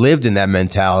I've lived in that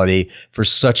mentality for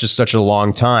such a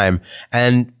long time.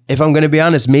 And if I'm going to be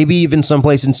honest, maybe even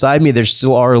someplace inside me, there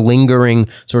still are lingering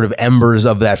sort of embers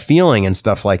of that feeling and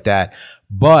stuff like that.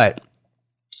 But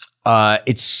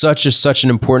it's such an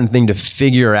important thing to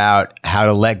figure out how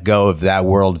to let go of that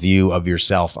worldview of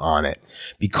yourself on it,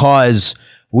 because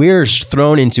we're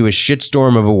thrown into a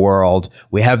shitstorm of a world.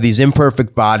 We have these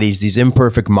imperfect bodies, these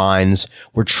imperfect minds.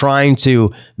 We're trying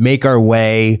to make our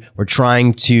way. We're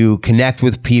trying to connect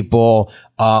with people,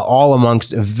 all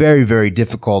amongst a very, very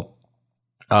difficult,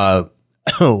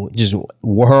 just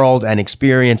world and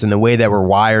experience and the way that we're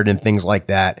wired and things like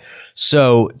that.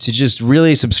 So to just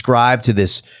really subscribe to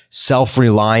this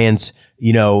self-reliant,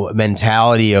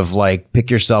 mentality of like pick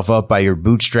yourself up by your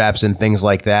bootstraps and things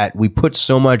like that. We put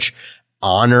so much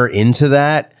honor into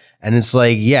that. And it's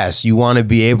like, yes, you want to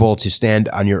be able to stand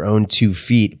on your own 2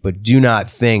 feet, but do not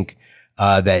think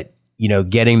that,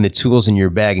 getting the tools in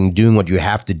your bag and doing what you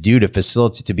have to do to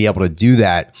facilitate, to be able to do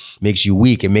that makes you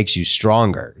weak. It makes you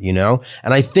stronger,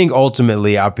 And I think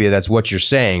ultimately, Appia, that's what you're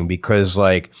saying, because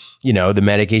the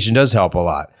medication does help a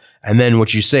lot. And then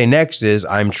what you say next is,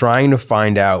 I'm trying to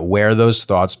find out where those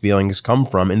thoughts, feelings come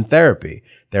from in therapy.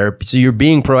 So you're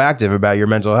being proactive about your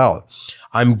mental health.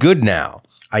 I'm good now.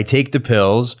 I take the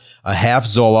pills. A half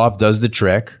Zoloft does the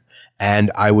trick.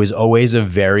 And I was always a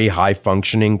very high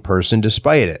functioning person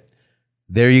despite it.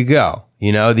 There you go.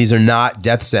 These are not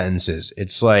death sentences.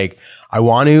 It's like, I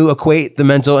want to equate the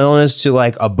mental illness to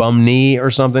like a bum knee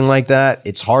or something like that.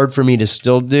 It's hard for me to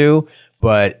still do,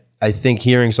 but I think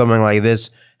hearing something like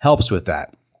this helps with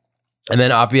that. And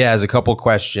then Appia has a couple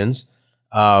questions.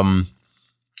 And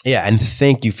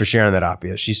thank you for sharing that,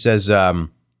 Appia. She says,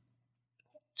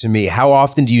 to me, how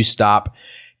often do you stop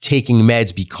taking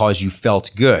meds because you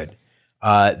felt good?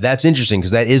 That's interesting,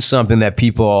 because that is something that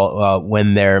people,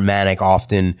 when they're manic,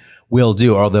 often will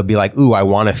do, or they'll be like, ooh, I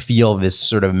want to feel this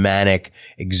sort of manic,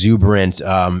 exuberant,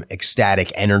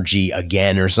 ecstatic energy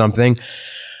again or something.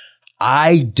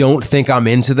 I don't think I'm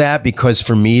into that, because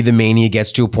for me, the mania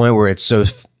gets to a point where it's so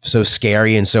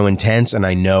scary and so intense, and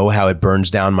I know how it burns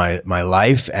down my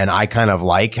life, and I kind of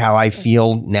like how I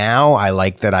feel now. I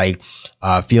like that I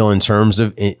feel in terms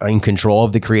of in control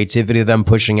of the creativity that I'm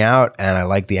pushing out, and I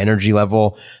like the energy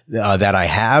level that I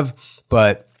have.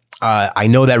 But I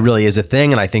know that really is a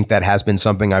thing, and I think that has been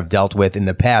something I've dealt with in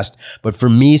the past. But for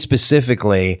me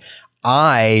specifically,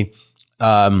 I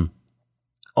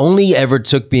only ever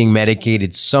took being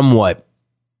medicated somewhat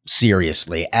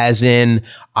seriously, as in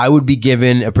I would be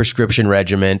given a prescription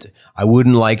regimen. I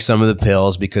wouldn't like some of the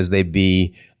pills because they'd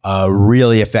be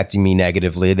really affecting me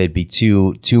negatively. They'd be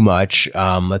too much.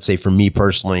 Let's say for me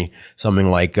personally, something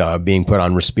like being put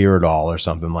on Risperdal or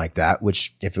something like that,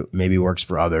 which if it maybe works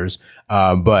for others.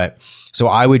 But so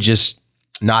I would just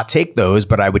not take those,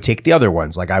 but I would take the other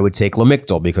ones. Like I would take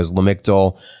Lamictal, because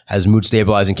Lamictal has mood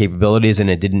stabilizing capabilities,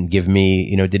 and it didn't give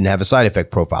me, didn't have a side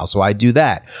effect profile. So I do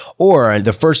that. Or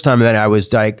the first time that I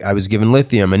was given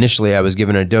lithium, initially I was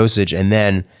given a dosage, and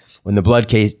then when the blood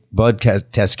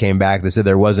test came back, they said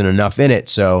there wasn't enough in it.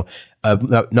 So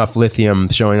enough lithium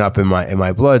showing up in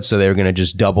my blood. So they were going to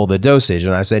just double the dosage.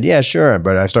 And I said, yeah, sure.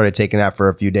 But I started taking that for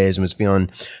a few days and was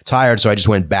feeling tired. So I just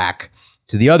went back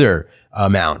to the other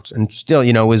amount, and still,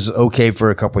 was okay for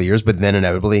a couple of years, but then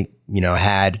inevitably,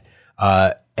 had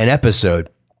an episode.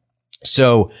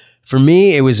 So for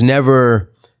me, it was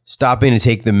never stopping to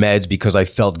take the meds because I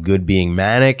felt good being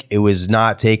manic. It was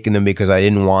not taking them because I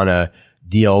didn't want to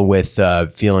deal with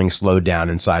feeling slowed down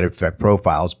and side effect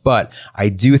profiles. But I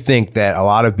do think that a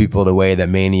lot of people, the way that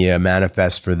mania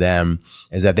manifests for them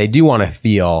is that they do want to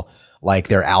feel like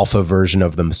their alpha version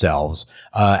of themselves.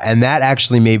 And that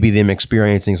actually may be them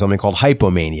experiencing something called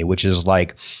hypomania, which is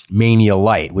like mania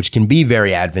light, which can be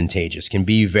very advantageous, can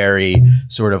be very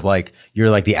sort of like you're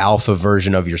like the alpha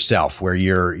version of yourself, where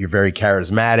you're very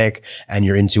charismatic and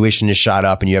your intuition is shot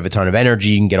up and you have a ton of energy.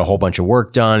 You can get a whole bunch of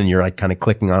work done and you're like kind of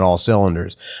clicking on all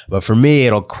cylinders. But for me,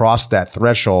 it'll cross that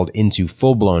threshold into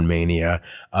full blown mania,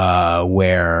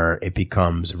 where it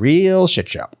becomes real shit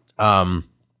show.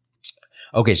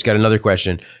 Okay, she's got another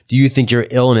question. Do you think your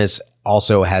illness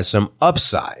also has some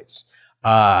upsides?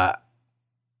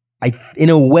 In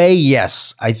a way,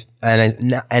 yes.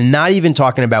 And not even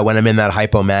talking about when I'm in that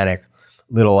hypomanic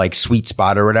little like sweet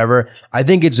spot or whatever. I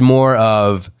think it's more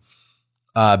of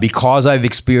because I've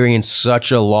experienced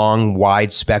such a long,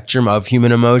 wide spectrum of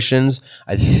human emotions.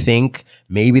 I think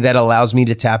maybe that allows me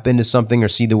to tap into something or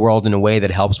see the world in a way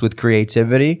that helps with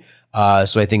creativity.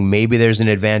 So I think maybe there's an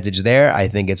advantage there. I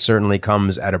think it certainly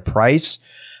comes at a price.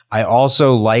 I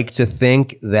also like to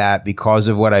think that because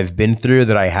of what I've been through,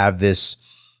 that I have this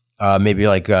maybe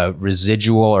like a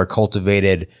residual or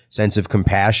cultivated sense of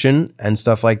compassion and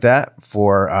stuff like that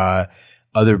for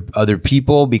other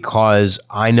people, because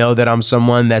I know that I'm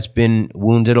someone that's been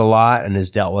wounded a lot and has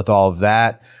dealt with all of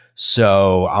that.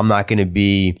 So I'm not going to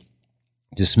be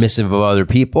dismissive of other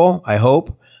people, I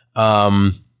hope.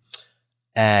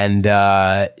 And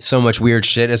so much weird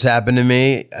shit has happened to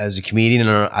me as a comedian,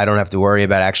 and I don't have to worry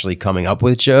about actually coming up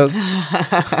with jokes,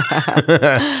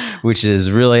 which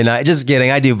is really nice. Just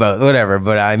kidding. I do both, whatever.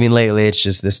 But I mean, lately it's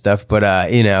just this stuff. But,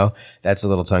 that's a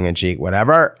little tongue in cheek,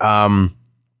 whatever.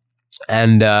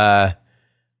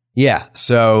 Yeah,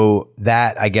 so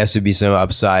that I guess would be some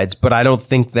upsides, but I don't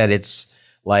think that it's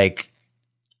like,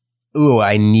 ooh,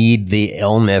 I need the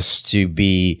illness to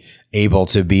be able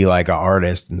to be like an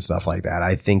artist and stuff like that.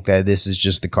 I think that this is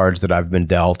just the cards that I've been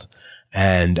dealt.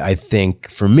 And I think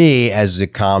for me as a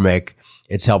comic,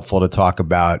 it's helpful to talk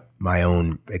about my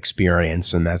own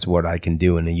experience, and that's what I can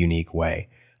do in a unique way.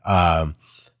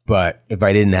 But if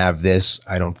I didn't have this,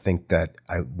 I don't think that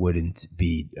I wouldn't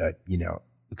be, a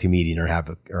comedian or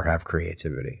have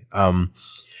creativity.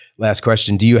 Last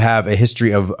question: do you have a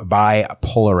history of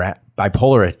bipolarity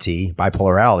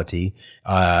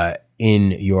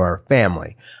in your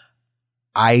family?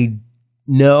 I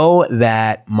know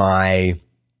that my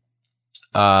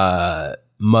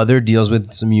mother deals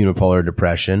with some unipolar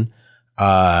depression,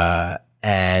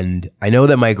 and I know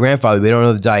that my grandfather, we don't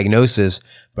know the diagnosis,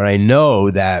 but I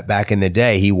know that back in the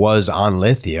day he was on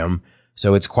lithium,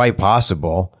 so it's quite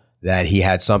possible that he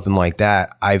had something like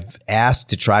that. I've asked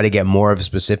to try to get more of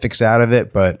specifics out of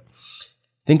it, but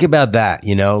think about that,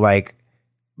 like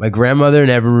my grandmother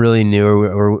never really knew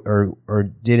or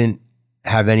didn't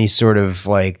have any sort of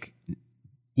like,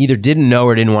 either didn't know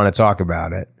or didn't want to talk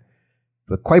about it,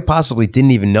 but quite possibly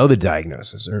didn't even know the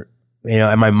diagnosis,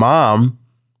 and my mom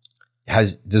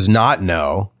does not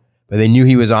know, but they knew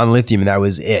he was on lithium and that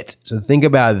was it. So think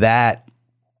about that,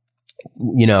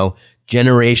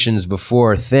 generations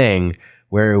before thing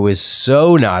where it was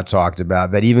so not talked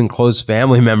about that even close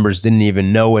family members didn't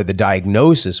even know what the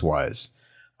diagnosis was,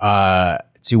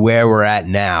 to where we're at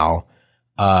now,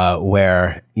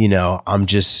 where, I'm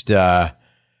just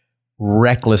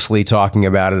recklessly talking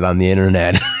about it on the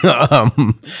internet,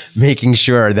 making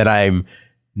sure that I'm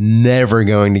never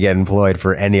going to get employed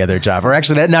for any other job, or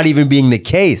actually that not even being the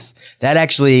case. That's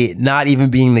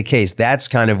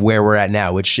kind of where we're at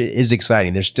now, which is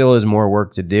exciting. There still is more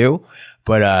work to do,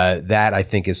 but that I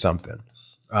think is something.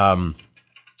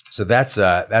 So that's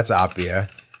Appia.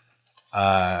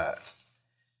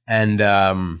 And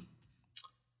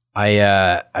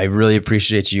I really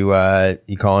appreciate you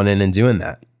calling in and doing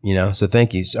that. So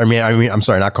thank you. I mean, I'm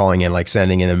sorry, not calling in, like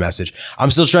sending in a message. I'm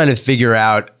still trying to figure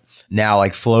out now,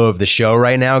 like flow of the show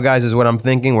right now, guys, is what I'm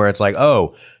thinking, where it's like,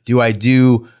 oh, do I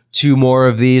do 2 more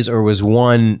of these, or was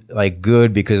one like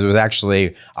good? Because it was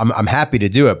actually, I'm happy to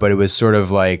do it, but it was sort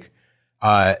of like,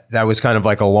 that was kind of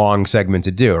like a long segment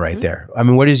to do right there. I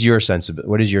mean, what is your sense of it?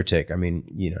 What is your take? I mean,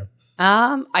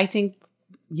 I think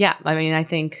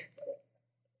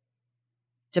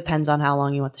depends on how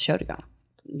long you want the show to go.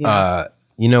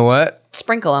 You know what?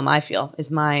 Sprinkle them, I feel,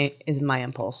 is my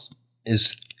impulse.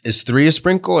 Is 3 a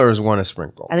sprinkle or is 1 a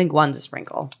sprinkle? I think 1's a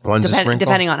sprinkle. One's a sprinkle?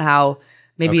 Depending on how,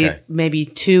 maybe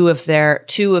 2 if they're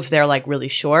like really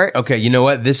short. Okay, you know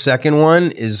what? This second one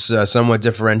is somewhat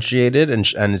differentiated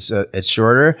and it's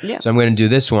shorter. Yeah. So I'm going to do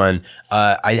this one.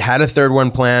 I had a third one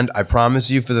planned. I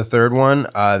promise you for the third one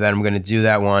that I'm going to do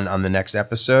that one on the next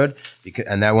episode,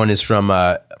 and that one is from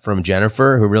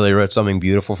Jennifer, who really wrote something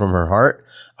beautiful from her heart.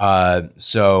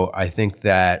 So I think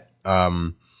that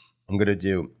I'm going to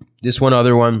do this one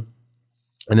other one,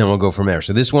 and then we'll go from there.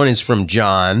 So this one is from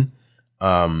John.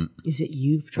 Is it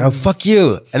you? Oh, fuck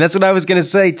you. And that's what I was going to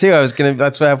say too.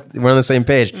 That's why we're on the same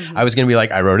page. Mm-hmm. I was going to be like,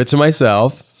 I wrote it to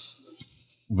myself,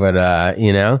 but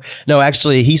no,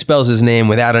 actually he spells his name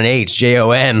without an H,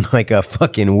 Jon, like a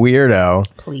fucking weirdo.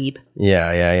 Plebe.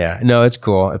 Yeah. No, it's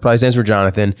cool. It probably stands for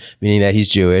Jonathan, meaning that he's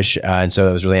Jewish. And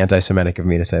so it was really anti-Semitic of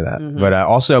me to say that. Mm-hmm. But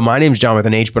also my name's John with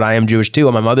an H, but I am Jewish too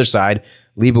on my mother's side.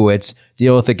 Leibowitz,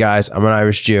 deal with it, guys. I'm an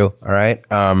Irish Jew, all right?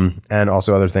 And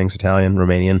also other things, Italian,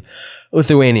 Romanian,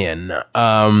 Lithuanian.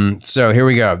 So here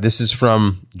we go. This is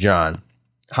from John.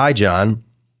 Hi, John.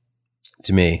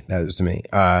 To me. That was to me.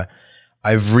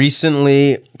 I've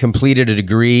recently completed a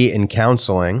degree in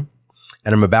counseling,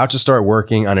 and I'm about to start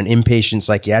working on an inpatient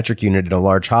psychiatric unit at a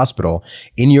large hospital.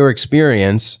 In your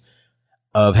experience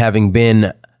of having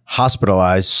been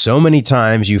hospitalized so many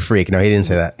times you freak? No, he didn't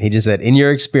say that. He just said, in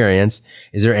your experience,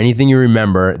 is there anything you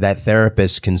remember that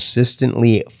therapists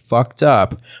consistently fucked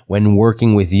up when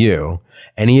working with you?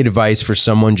 Any advice for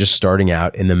someone just starting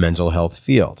out in the mental health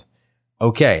field?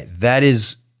 Okay, that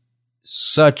is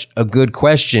such a good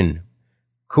question.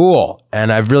 Cool.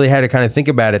 And I've really had to kind of think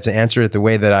about it to answer it the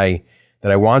way that I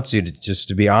want to just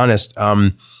to be honest.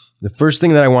 The first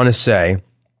thing that I want to say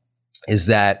is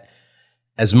that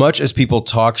as much as people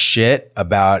talk shit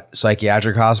about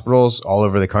psychiatric hospitals all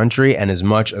over the country, and as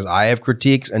much as I have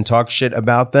critiques and talk shit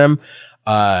about them,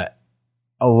 a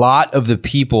lot of the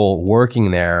people working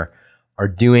there are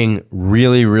doing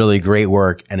really, really great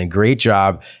work and a great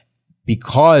job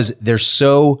because they're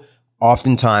so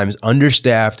oftentimes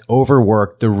understaffed,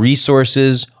 overworked. The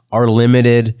resources are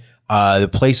limited. The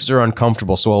places are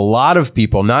uncomfortable. So a lot of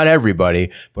people, not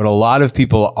everybody, but a lot of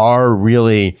people are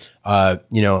really,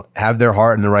 have their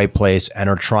heart in the right place and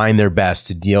are trying their best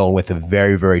to deal with a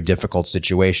very, very difficult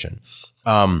situation.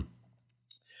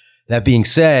 That being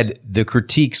said, the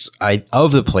critiques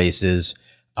of the places,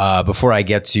 before I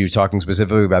get to talking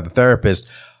specifically about the therapist,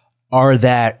 are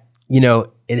that,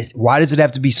 why does it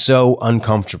have to be so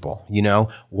uncomfortable?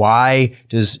 Why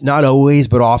does, not always,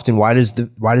 but often, why does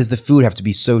the food have to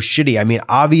be so shitty? I mean,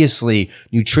 obviously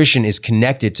nutrition is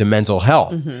connected to mental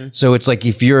health. Mm-hmm. So it's like,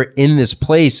 if you're in this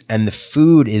place and the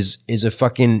food is a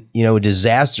fucking,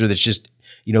 disaster that's just,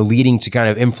 leading to kind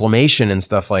of inflammation and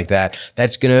stuff like that,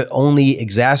 that's going to only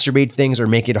exacerbate things or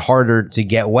make it harder to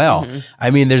get well. Mm-hmm. I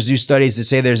mean, there's new studies that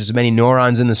say there's as many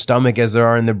neurons in the stomach as there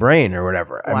are in the brain or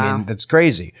whatever. Wow. I mean, that's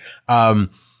crazy.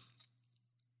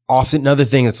 Often another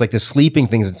thing, it's like the sleeping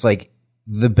things. It's like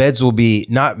the beds will be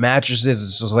not mattresses.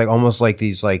 It's just like almost like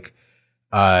these like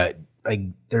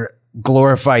they're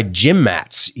glorified gym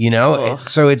mats,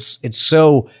 So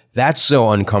that's so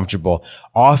uncomfortable.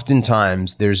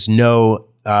 Oftentimes there's no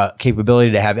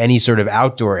capability to have any sort of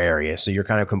outdoor area. So you're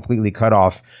kind of completely cut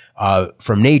off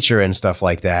from nature and stuff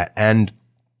like that. And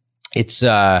it's,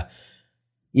 so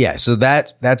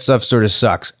that stuff sort of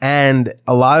sucks. And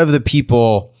a lot of the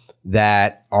people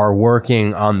that are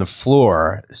working on the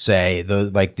floor, say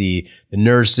the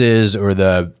nurses or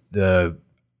the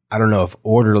I don't know if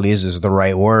orderlies is the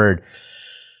right word.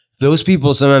 Those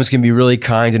people sometimes can be really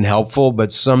kind and helpful,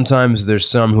 but sometimes there's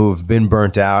some who have been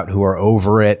burnt out, who are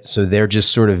over it. So they're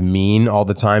just sort of mean all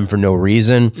the time for no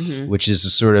reason, mm-hmm. which is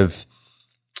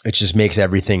it just makes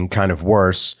everything kind of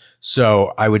worse.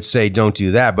 So I would say don't do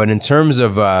that. But in terms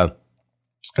of a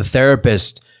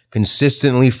therapist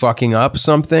consistently fucking up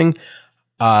something,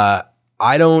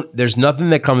 there's nothing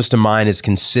that comes to mind as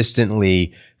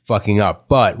consistently fucking up.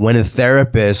 But when a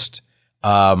therapist,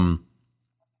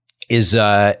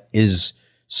 is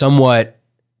somewhat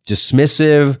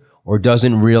dismissive or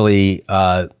doesn't really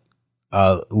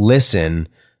listen,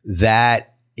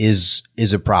 that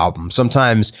is a problem.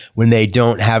 Sometimes when they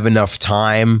don't have enough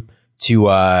time to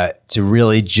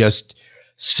really just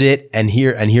sit and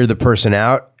hear the person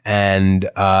out, and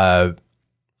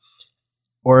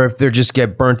or if they just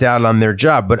get burnt out on their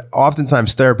job. But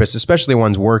oftentimes therapists, especially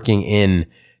ones working in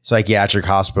psychiatric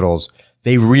hospitals,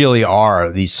 they really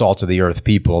are these salt of the earth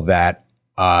people that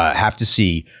have to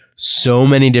see so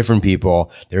many different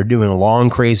people. They're doing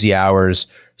long, crazy hours.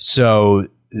 So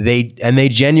they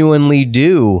genuinely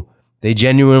do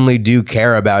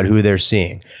care about who they're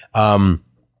seeing.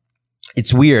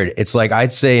 It's weird. It's like,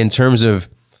 I'd say in terms of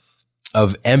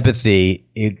empathy,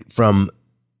 from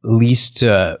least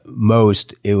to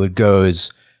most, it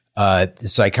goes the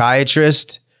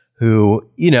psychiatrist, who,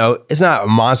 is not a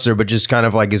monster, but just kind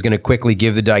of like is going to quickly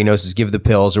give the diagnosis, give the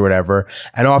pills or whatever.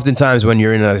 And oftentimes when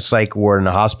you're in a psych ward in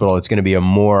a hospital, it's going to be a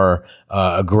more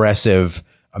aggressive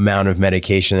amount of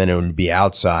medication than it would be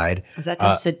outside. Is that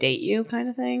to sedate you kind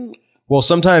of thing? Well,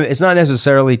 sometimes it's not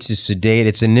necessarily to sedate.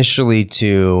 It's initially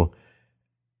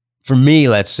for me,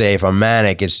 let's say if I'm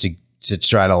manic, it's to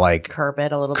try to like curb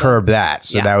it a little bit. Curb that.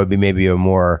 So that would be maybe a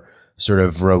more sort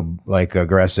of like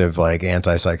aggressive, like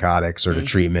antipsychotic sort of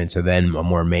treatment, to then a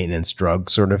more maintenance drug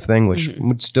sort of thing, which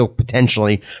would still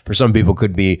potentially for some people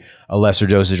could be a lesser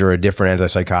dosage or a different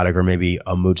antipsychotic, or maybe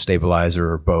a mood stabilizer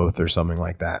or both or something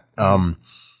like that.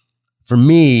 For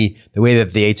me, the way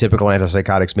that the atypical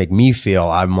antipsychotics make me feel,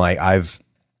 I'm like, I've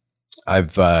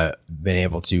not been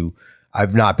able to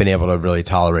really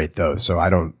tolerate those. So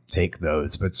I don't take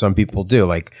those, but some people do.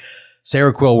 Like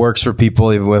Seroquel works for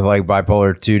people even with like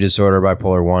bipolar 2 disorder,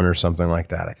 bipolar 1 or something like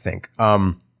that, I think.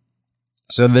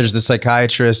 So there's the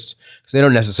psychiatrist, because they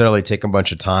don't necessarily take a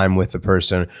bunch of time with the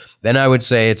person. Then I would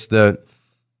say it's the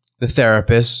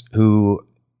therapist who,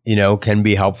 can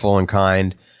be helpful and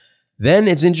kind. then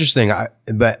it's interesting.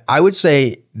 But I would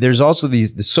say there's also the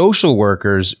social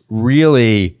workers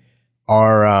really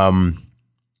are,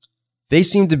 they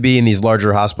seem to be in these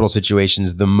larger hospital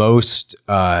situations the most,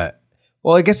 well,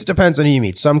 I guess it depends on who you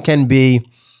meet. Some can be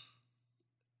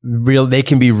they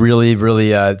can be really,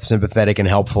 really sympathetic and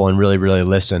helpful and really, really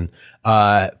listen.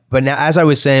 But now, as I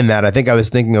was saying that, I think I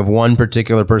was thinking of one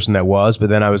particular person that was, but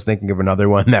then I was thinking of another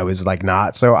one that was like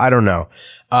not. So I don't know.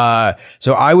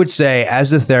 So I would say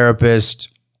as a therapist,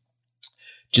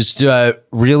 just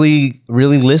really,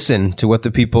 really listen to what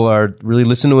the people are, really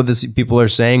listen to what the people are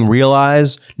saying.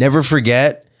 Realize, never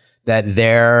forget that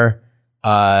they're,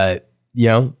 that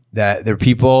they're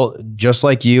people just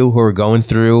like you who are going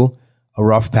through a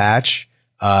rough patch.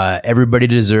 Everybody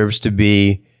deserves to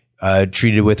be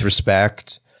treated with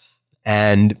respect.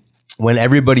 And when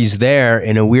everybody's there,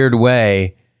 in a weird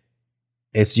way,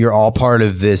 you're all part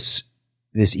of this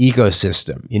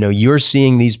ecosystem. You're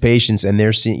seeing these patients and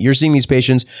you're seeing these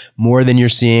patients more than you're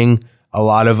seeing a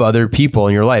lot of other people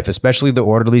in your life, especially the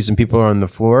orderlies and people on the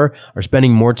floor are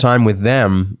spending more time with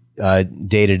them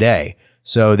day to day.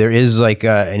 So there is like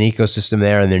an ecosystem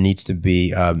there, and there needs to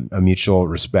be a mutual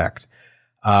respect.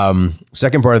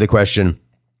 Second part of the question,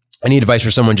 I need advice for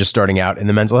someone just starting out in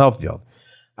the mental health field.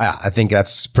 I think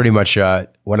that's pretty much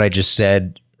what I just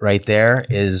said right there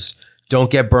is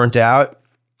don't get burnt out.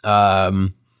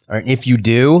 Or if you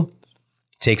do,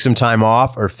 take some time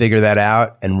off or figure that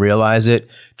out and realize it.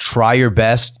 Try your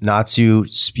best not to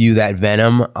spew that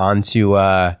venom onto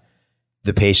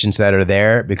the patients that are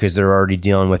there because they're already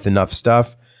dealing with enough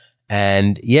stuff.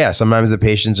 And yeah, sometimes the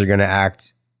patients are going to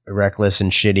act reckless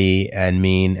and shitty and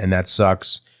mean, and that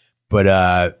sucks.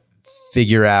 But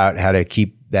figure out how to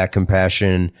keep that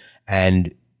compassion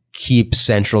and keep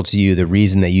central to you the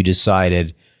reason that you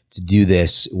decided to do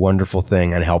this wonderful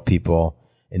thing and help people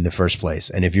in the first place.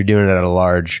 And if you're doing it at a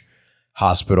large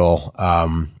hospital,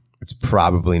 it's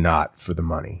probably not for the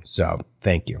money. So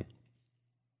thank you.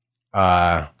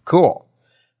 Cool.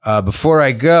 Before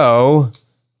I go,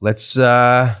 let's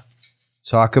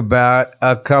talk about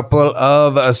a couple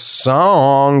of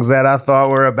songs that I thought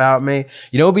were about me.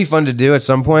 It would be fun to do at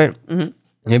some point. Mm-hmm.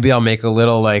 Maybe I'll make a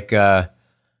little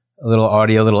a little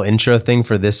audio, little intro thing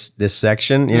for this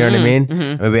section. You know what I mean?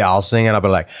 Mm-hmm. Maybe I'll sing it. I'll be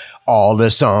like, all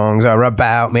the songs are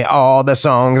about me. All the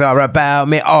songs are about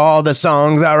me. All the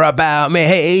songs are about me.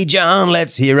 Hey, John,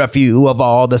 let's hear a few of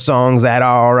all the songs that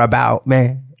are about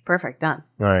me. Perfect. Done.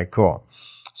 All right, cool.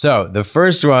 So the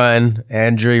first one,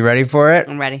 Andrew, you ready for it?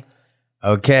 I'm ready.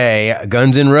 Okay,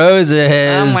 Guns N' Roses.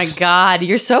 Oh my God,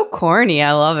 you're so corny.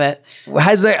 I love it.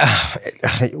 How's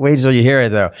that? Wait till you hear it,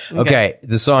 though. Okay,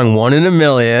 the song "One in a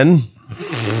Million."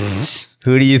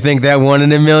 Who do you think that 1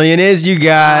 in a million is, you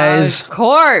guys? Of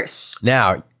course.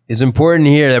 Now, it's important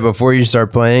here that before you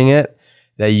start playing it,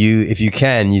 that you, if you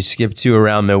can, you skip to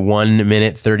around the 1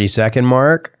 minute 30 second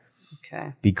mark.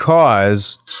 Okay.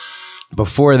 Because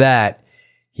before that,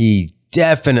 he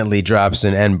definitely drops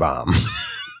an N-bomb.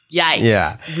 Yikes.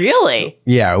 Yeah. Really?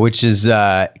 Yeah, which is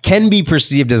can be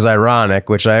perceived as ironic,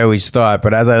 which I always thought,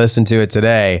 but as I listened to it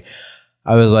today,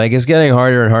 I was like, it's getting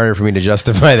harder and harder for me to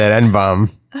justify that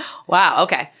N-bomb. Wow,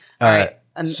 okay. All right.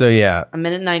 So yeah. A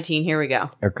minute 19, here we go.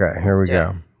 Okay, here we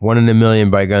go. 1 in a Million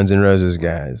by Guns N' Roses,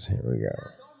 guys. Here we go.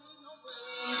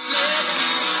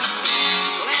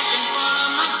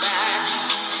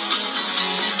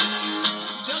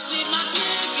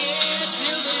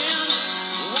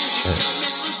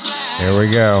 Here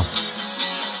we go.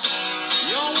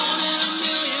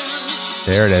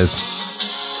 There it is.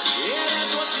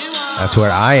 That's what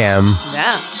I am.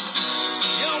 Yeah.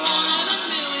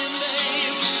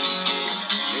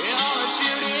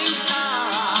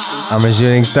 I'm a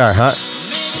shooting star, huh?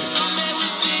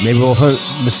 Maybe we'll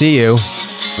see you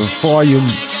before you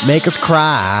make us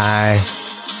cry.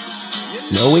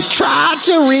 No, we tried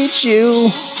to reach you.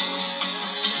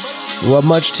 You are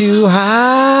much too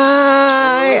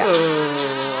high.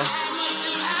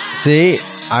 See,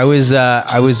 I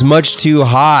was much too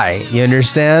high. You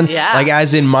understand? Yeah. Like,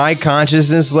 as in my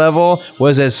consciousness level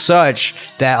was as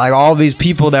such that like all these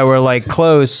people that were like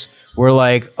close were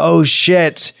like, oh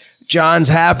shit, John's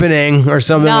happening or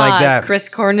something like that. Chris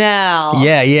Cornell.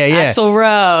 Yeah. Axl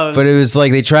Rose. But it was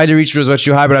like they tried to reach me as much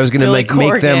too high, but I was going to like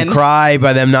make them cry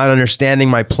by them not understanding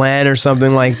my plan or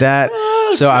something like that.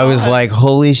 So I was like,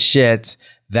 holy shit,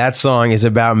 that song is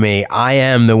about me. I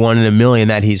am the 1 in a million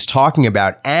that he's talking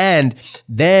about. And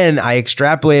then I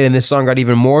extrapolated, and this song got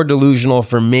even more delusional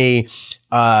for me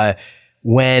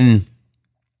when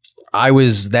I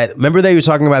was remember they were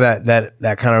talking about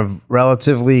that kind of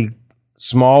relatively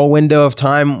small window of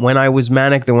time when I was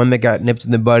manic, the one that got nipped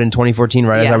in the bud in 2014,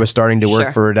 right as I was starting to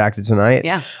work for Redacted Tonight.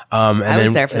 Yeah. And I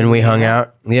was there for we hung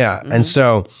out. Yeah. And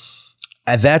so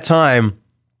at that time,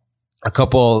 a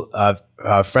couple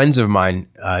of friends of mine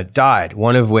died,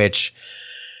 one of which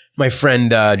my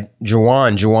friend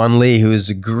Jawan Lee, who is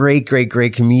a great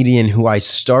comedian who I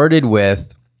started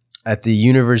with at the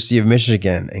University of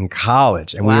Michigan in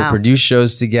college. And we would produce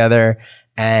shows together.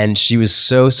 And she was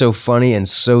so funny and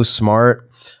so smart.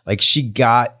 Like she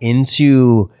got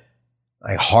into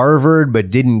like Harvard, but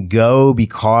didn't go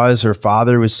because her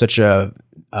father was such a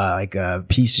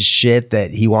piece of shit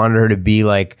that he wanted her to be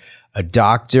like a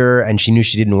doctor, and she knew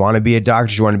she didn't want to be a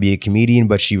doctor. She wanted to be a comedian,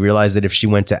 but she realized that if she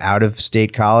went to out of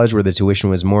state college where the tuition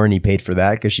was more and he paid for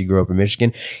that because she grew up in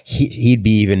Michigan, he'd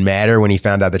be even madder when he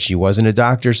found out that she wasn't a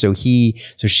doctor. So she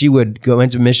would go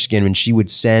into Michigan and she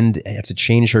would have to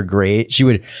change her grade. She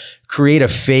would create a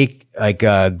fake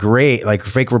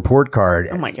fake report card.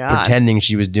 Oh my God. Pretending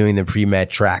she was doing the pre-med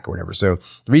track or whatever. So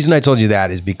the reason I told you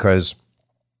that is because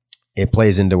it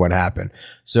plays into what happened.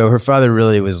 So her father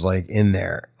really was like in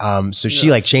there. So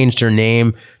she like changed her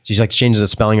name. She's like changed the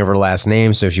spelling of her last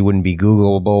name so she wouldn't be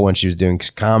Googleable when she was doing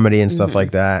comedy and stuff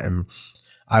like that. And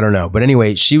I don't know. But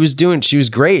anyway, she was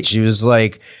great. She was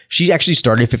like, she actually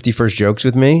started 50 First Jokes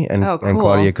with me and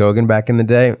Claudia Kogan back in the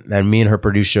day. And me and her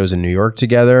produced shows in New York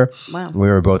together. Wow. We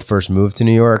were both first moved to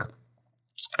New York.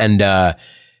 And,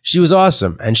 she was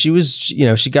awesome. And she was, she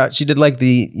did like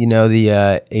the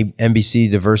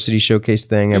NBC diversity showcase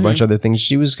thing, a bunch of other things.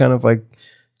 She was kind of like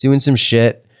doing some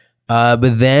shit.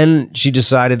 But then she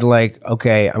decided like,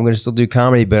 okay, I'm going to still do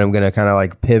comedy, but I'm going to kind of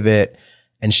like pivot.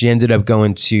 And she ended up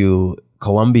going to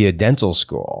Columbia Dental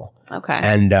School. Okay.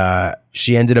 And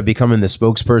she ended up becoming the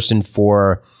spokesperson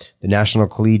for the National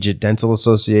Collegiate Dental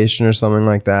Association or something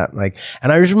like that. Like,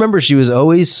 and I just remember she was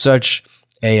always such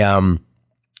a,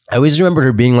 I always remember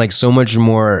her being like so much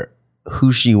more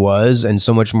who she was and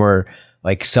so much more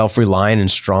like self-reliant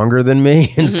and stronger than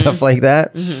me and stuff like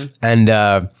that.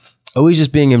 And always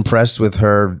just being impressed with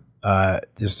her,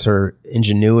 just her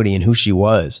ingenuity and who she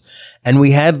was. And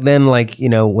we had then like,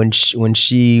 when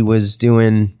she was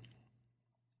doing,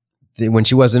 when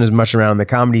she wasn't as much around the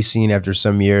comedy scene after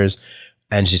some years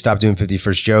and she stopped doing 50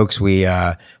 First Jokes, we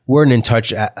weren't in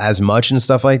touch as much and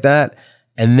stuff like that.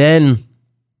 And then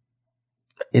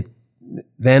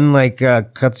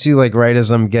cut to like right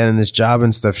as I'm getting this job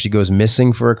and stuff, she goes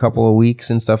missing for a couple of weeks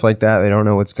and stuff like that. They don't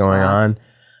know what's going on.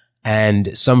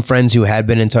 And some friends who had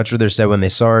been in touch with her said when they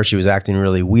saw her, she was acting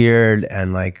really weird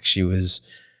and like she was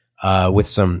with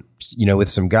some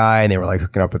guy and they were like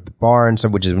hooking up at the bar and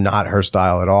stuff, which is not her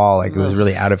style at all. Like it was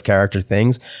really out of character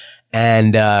things.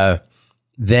 And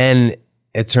then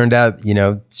it turned out,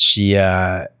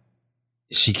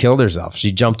 she killed herself.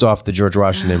 She jumped off the George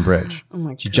Washington Bridge. Oh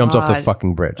my God. She jumped off the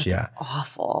fucking bridge. That's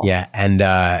awful. Yeah.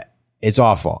 And it's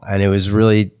awful. And it was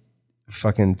really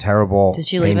fucking terrible. Did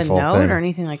she leave a note thing. or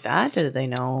anything like that? Did they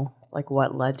know like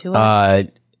what led to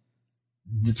it?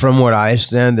 From what I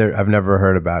understand, I've never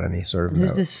heard about any sort of Who's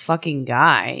note. this fucking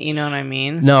guy? You know what I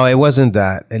mean? No, it wasn't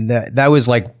that. And that was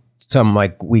like some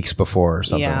like weeks before or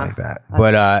something like that.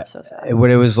 But so sad.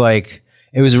 But it was like,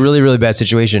 it was a really, really bad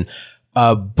situation.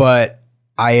 But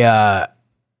I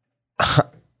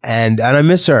and I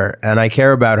miss her and I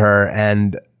care about her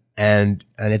and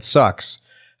it sucks.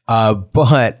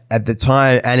 But at the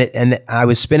time and I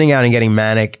was spinning out and getting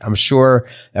manic. I'm sure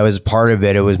that was part of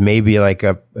it. It was maybe like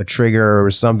a trigger or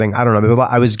something. I don't know. There was a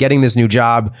lot. I was getting this new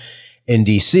job in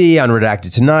DC on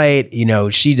Redacted Tonight.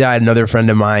 She died. Another friend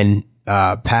of mine,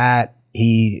 Pat,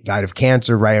 he died of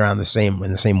cancer right around in the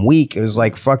same week. It was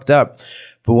like fucked up.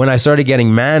 But when I started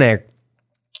getting manic,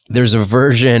 there's a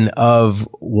version of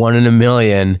 1 in a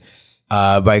Million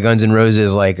by Guns N'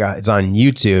 Roses. Like it's on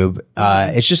YouTube.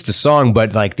 It's just the song,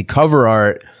 but like the cover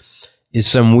art is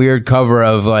some weird cover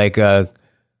of like a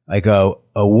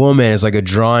woman. It's like a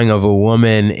drawing of a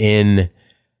woman in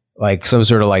like some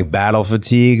sort of like battle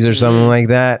fatigues or something like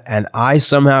that. And I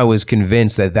somehow was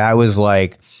convinced that was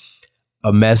like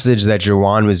a message that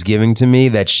Jawan was giving to me,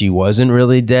 that she wasn't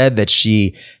really dead, that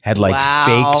she had like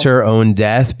faked her own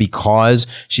death because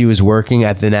she was working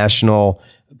at the National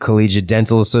Collegiate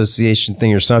Dental Association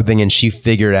thing or something. And she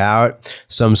figured out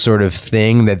some sort of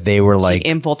thing that they were like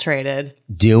infiltrated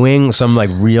doing, some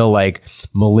like real like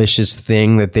malicious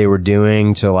thing that they were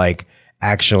doing to like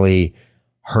actually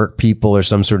hurt people or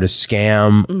some sort of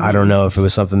scam. I don't know if it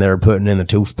was something they were putting in the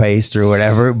toothpaste or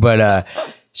whatever, but,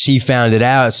 she found it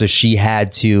out, so she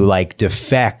had to like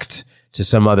defect to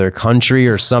some other country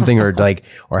or something, or like,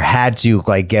 or had to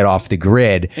like get off the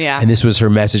grid. Yeah. And this was her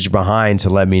message behind to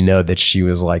let me know that she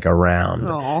was like around.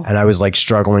 Aw. And I was like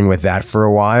struggling with that for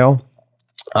a while.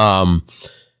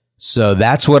 So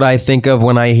that's what I think of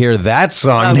when I hear that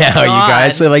song now, God. you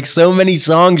guys. So like so many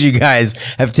songs you guys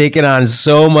have taken on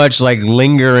so much like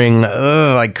lingering,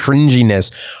 like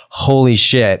cringiness. Holy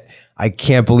shit. I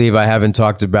can't believe I haven't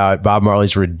talked about Bob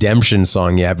Marley's Redemption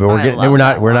song yet, but we're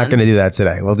not going to do that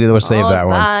today. We'll save that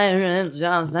one.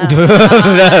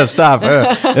 No, stop.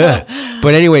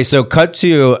 But anyway, so cut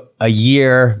to a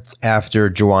year after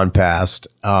Juwan passed.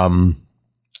 Her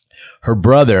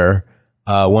brother,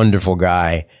 a wonderful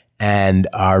guy, and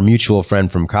our mutual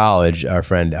friend from college, our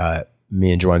friend,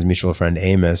 me and Juwan's mutual friend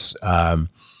Amos,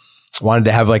 wanted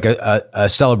to have like a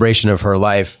celebration of her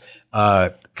life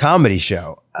comedy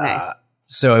show. Nice.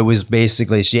 So it was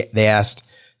basically they asked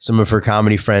some of her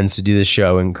comedy friends to do the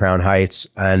show in Crown Heights,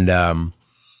 and then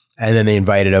they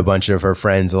invited a bunch of her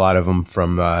friends, a lot of them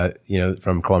from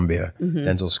from Columbia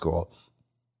Dental School.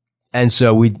 And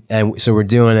so we're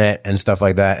doing it and stuff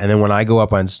like that. And then when I go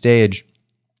up on stage,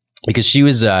 because she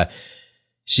was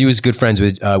good friends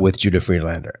with Judah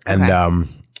Friedlander, and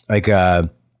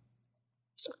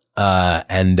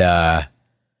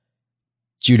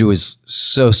Judah was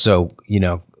so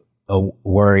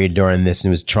worried during this,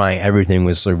 and was trying everything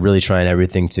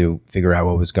to figure out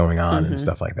what was going on and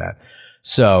stuff like that.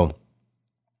 So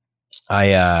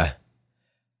I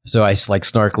like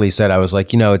snarkily said, I was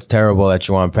like, it's terrible that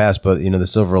Juwan passed, but the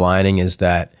silver lining is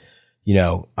that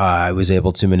I was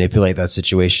able to manipulate that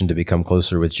situation to become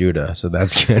closer with Judah. So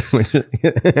that's good,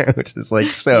 which is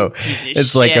like, so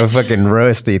it's like a fucking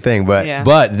roasty thing.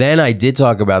 But then I did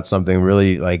talk about something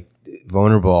really like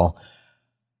vulnerable.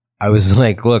 I was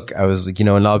like, look, and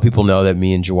a lot of people know that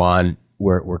me and Juwan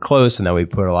were close, and that we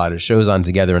put a lot of shows on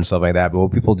together and stuff like that. But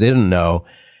what people didn't know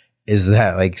is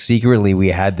that like secretly we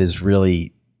had this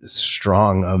really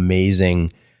strong,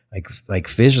 amazing, like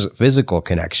physical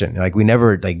connection. Like we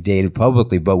never like dated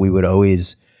publicly, but we would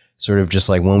always sort of just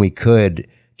like when we could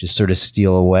just sort of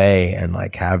steal away and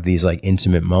like have these like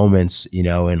intimate moments,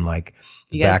 in like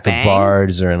the back of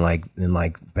bars or in like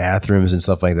bathrooms and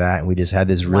stuff like that. And we just had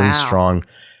this really strong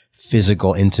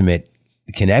physical, intimate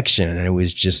connection, and it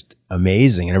was just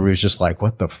amazing. And everybody was just like,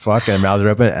 "What the fuck?" And mouths are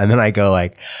open. And then I go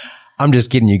like, "I'm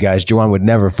just kidding, you guys. Juwan would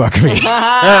never fuck me,"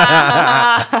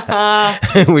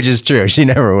 which is true. She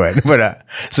never would. But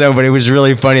it was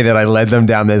really funny that I led them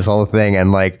down this whole thing, and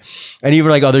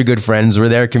even like other good friends were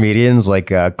there, comedians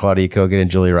like Claudia Kogan and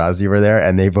Julie Rossi were there,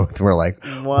 and they both were like,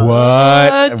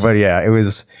 "What?" But yeah, it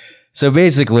was. So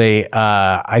basically,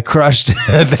 I crushed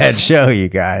that show, you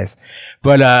guys.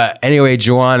 But anyway,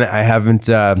 Juwan, I haven't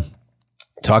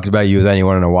talked about you with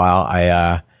anyone in a while.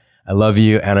 I love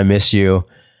you and I miss you.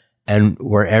 And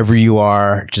wherever you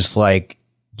are, just like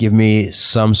give me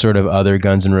some sort of other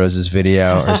Guns N' Roses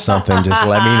video or something. Just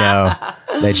let me know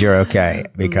that you're okay,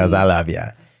 because I love you.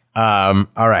 All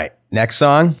right, next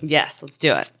song. Yes, let's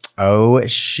do it. Oh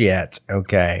shit.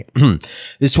 Okay,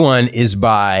 this one is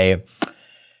by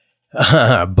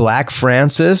Black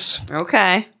Francis,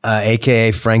 okay,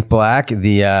 aka Frank Black,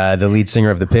 the lead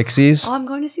singer of the Pixies. Oh, I'm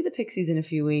going to see the Pixies in a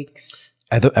few weeks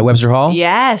at Webster Hall.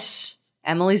 Yes,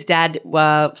 Emily's dad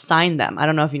signed them. I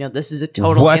don't know if you know. This is a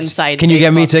total inside. Can you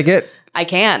get me a ticket? I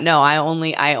can't. No, I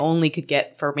only could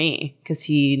get for me because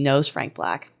he knows Frank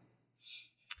Black.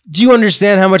 Do you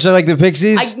understand how much I like the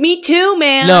Pixies? Me too,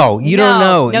 man. No, you don't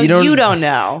know. No, you don't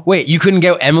know. Wait, you couldn't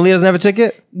get... Emily doesn't have a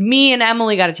ticket? Me and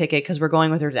Emily got a ticket because we're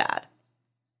going with her dad.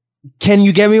 Can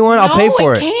you get me one? I'll pay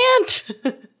for it. I can't.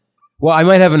 Well, I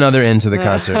might have another into the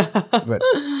concert. But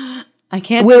I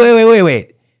can't.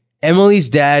 Wait.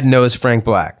 Emily's dad knows Frank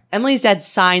Black. Emily's dad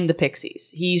signed the Pixies.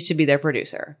 He used to be their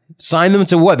producer. Signed them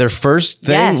to what? Their first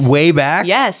thing? Yes. Way back?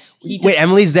 Yes. Wait,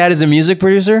 Emily's dad is a music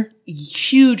producer?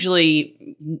 Hugely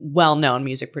well-known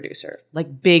music producer.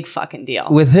 Like, big fucking deal.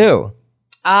 With who?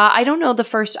 I don't know the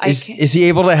first... Is he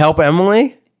able to help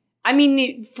Emily? I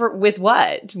mean, with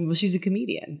what? Well, she's a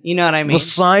comedian. You know what I mean? Well,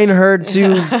 sign her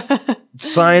to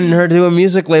a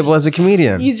music label as a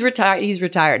comedian. He's retired. He's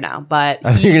retired now, but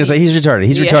I think you're gonna say he's retarded.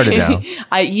 He's retarded now.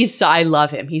 I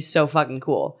love him. He's so fucking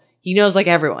cool. He knows like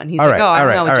everyone. He's I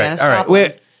don't know Janis Joplin.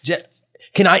 Wait,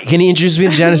 can he introduce me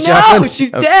to Janis No, Joplin?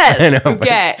 she's dead. I know,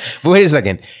 okay. But wait a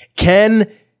second.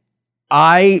 Can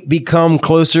I become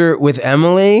closer with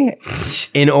Emily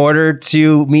in order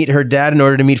to meet her dad, in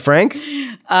order to meet Frank?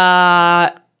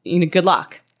 Good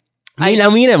luck. Me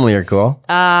and Emily are cool.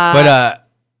 But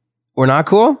we're not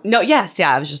cool? No, yes,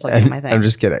 yeah. I was just looking at my thing. I'm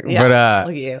just kidding. Yeah, but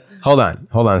look at you. Hold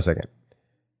on a second.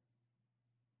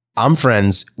 I'm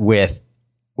friends with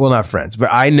well, not friends, but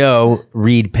I know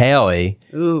Reed Paley,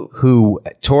 who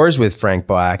tours with Frank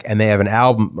Black, and they have an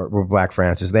album, or Black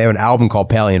Francis. They have an album called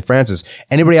Paley and Francis.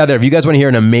 Anybody out there, if you guys want to hear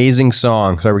an amazing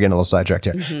song, sorry, we're getting a little sidetracked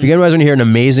here. If you guys want to hear an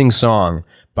amazing song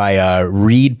by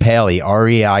Reed Paley,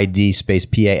 R-E-I-D space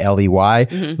P-A-L-E-Y,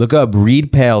 look up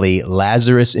Reed Paley,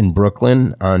 Lazarus in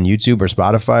Brooklyn on YouTube or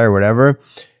Spotify or whatever.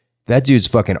 That dude's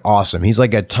fucking awesome. He's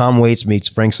like a Tom Waits meets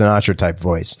Frank Sinatra type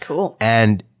voice. Cool.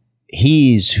 And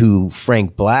he's who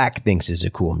Frank Black thinks is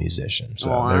a cool musician. So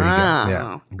there you go.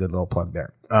 Yeah, good little plug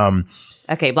there.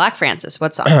 Okay, Black Francis.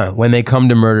 What song? When They Come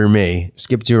to Murder Me,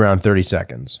 skip to around 30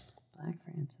 seconds. Black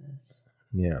Francis.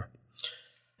 Yeah.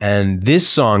 And this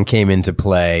song came into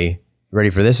play, ready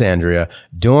for this, Andrea,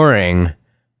 during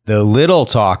the little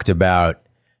talked about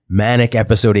manic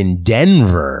episode in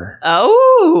Denver.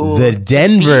 Oh, the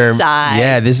Denver B-side.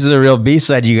 Yeah, this is a real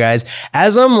B-side, you guys.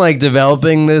 As I'm like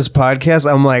developing this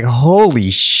podcast, I'm like,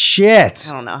 holy shit.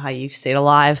 I don't know how you stayed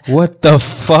alive. What the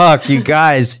fuck, you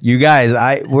guys?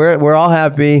 We're all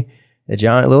happy that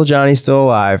little Johnny's still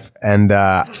alive, and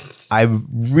I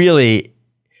really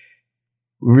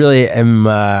am.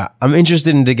 I'm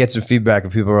interested to get some feedback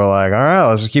if people are like, all right,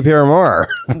 let's just keep hearing more.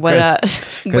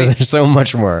 Because there's so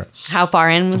much more. How far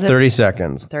in was it? 30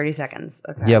 seconds. 30 seconds.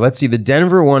 Okay. Yeah, let's see. The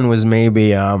Denver one was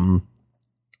maybe, I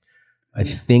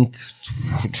think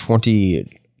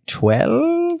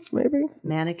 2012, maybe?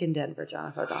 Manic in Denver,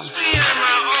 Jonathan O'Donnell.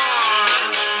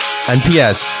 And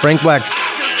P.S., Frank Black's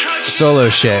solo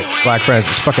shit, Black Friends,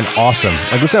 is fucking awesome.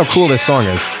 Like, listen how cool this song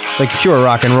is. It's like pure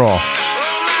rock and roll.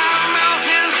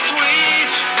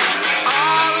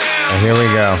 And here we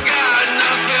go.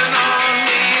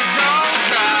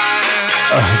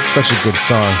 Oh, it's such a good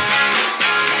song.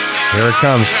 Here it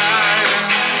comes.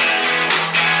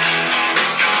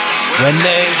 When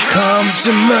they come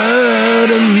to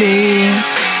murder me,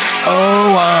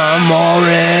 oh, I'm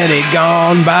already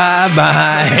gone,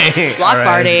 bye-bye. Block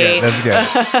party. That's good.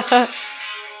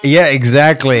 Yeah,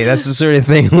 exactly. That's the sort of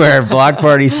thing where block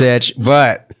party sitch,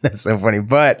 but that's so funny.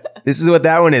 But this is what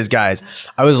that one is, guys.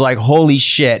 I was like, holy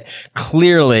shit.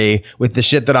 Clearly, with the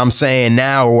shit that I'm saying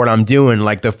now or what I'm doing,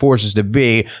 like the forces to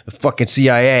be, the fucking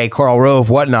CIA, Karl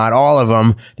Rove, whatnot, all of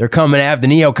them, they're coming after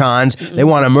the neocons. They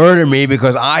want to murder me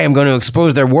because I am going to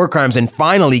expose their war crimes and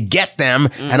finally get them.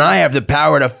 And I have the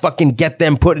power to fucking get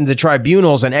them put into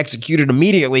tribunals and executed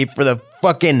immediately for the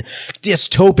fucking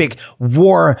dystopic,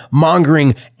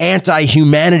 war-mongering,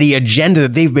 anti-humanity agenda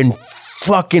that they've been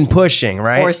fucking pushing,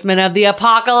 right? Horsemen of the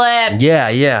apocalypse.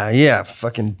 Yeah.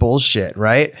 Fucking bullshit,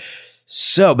 right?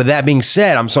 So, but that being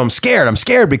said, I'm scared. I'm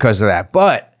scared because of that.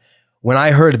 But when I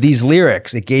heard these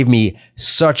lyrics, it gave me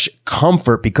such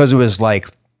comfort because it was like,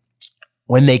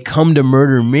 when they come to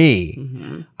murder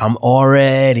me, I'm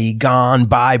already gone,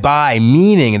 bye-bye,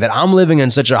 meaning that I'm living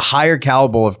in such a higher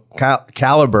caliber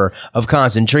of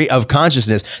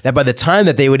consciousness that by the time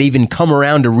that they would even come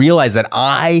around to realize that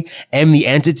I am the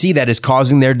entity that is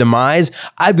causing their demise,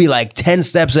 I'd be like 10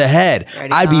 steps ahead.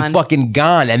 I'd be fucking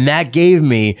gone. And that gave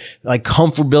me like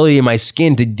comfortability in my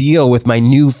skin to deal with my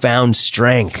newfound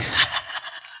strength.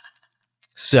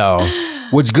 So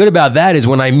what's good about that is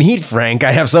when I meet Frank,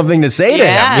 I have something to say to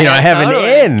him. You know, I have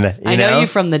an in. I know you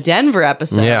from the Denver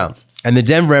episode. Yeah. And the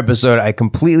Denver episode, I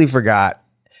completely forgot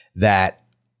that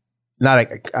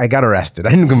I got arrested. I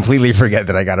didn't completely forget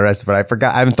that I got arrested, but I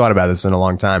forgot. I haven't thought about this in a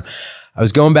long time. I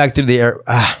was going back through the air.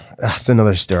 That's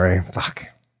another story. Fuck.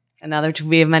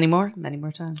 We have many more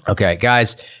times. Okay,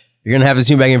 guys, you're going to have to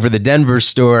tune back in for the Denver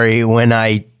story when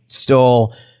I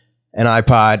stole an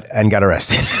iPod and got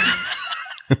arrested.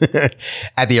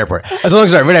 At the airport. That's a long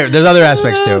story. Whatever. There's other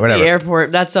aspects to it. Whatever. The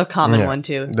airport. That's a common one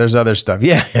too. There's other stuff.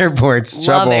 Yeah, airports. Love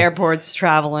trouble. airports,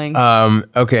 traveling.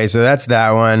 Okay, so that's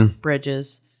that one.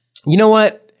 Bridges. You know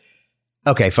what?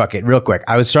 Okay, fuck it. Real quick.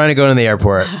 I was trying to go to the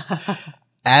airport.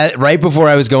 Right before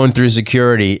I was going through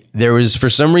security, for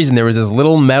some reason, there was this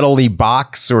little metal-y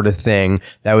box sort of thing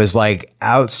that was like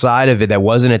outside of it that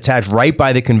wasn't attached right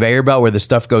by the conveyor belt where the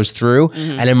stuff goes through.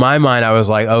 And in my mind, I was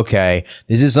like, okay,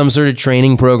 this is some sort of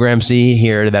training program see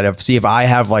if I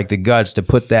have like the guts to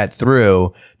put that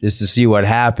through just to see what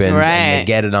happens and to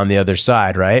get it on the other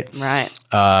side, right? Right.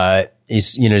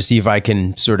 Is, to see if I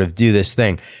can sort of do this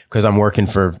thing because I'm working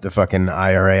for the fucking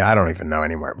IRA. I don't even know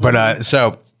anymore. But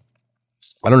so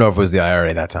I don't know if it was the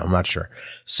IRA that time. I'm not sure.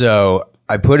 So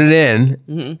I put it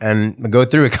in and I go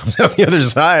through. It comes out the other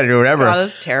side or whatever. Oh,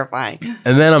 that's terrifying.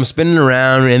 And then I'm spinning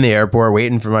around in the airport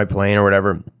waiting for my plane or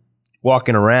whatever,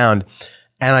 walking around.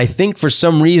 And I think for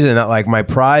some reason that like my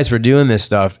prize for doing this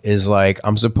stuff is like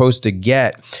I'm supposed to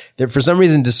get that for some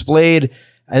reason displayed.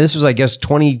 And this was, I guess,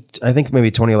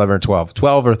 maybe 2011 or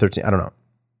 12 or 13. I don't know.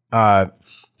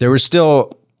 there were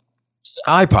still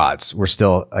iPods were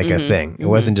still like a thing. It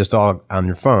wasn't just all on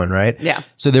your phone, right? Yeah.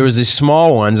 So there was these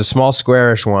small ones, the small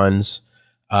squarish ones,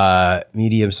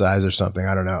 medium size or something.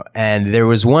 I don't know. And there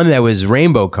was one that was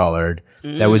rainbow colored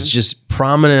that was just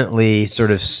prominently sort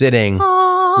of sitting.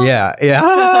 Aww. Yeah.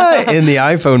 In the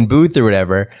iPhone booth or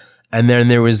whatever. And then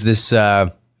there was this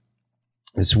woman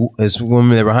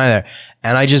there behind there.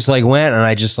 And I just like went and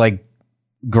I just like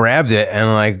grabbed it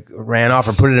and like ran off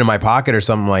or put it in my pocket or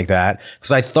something like that.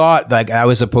 Because I thought like I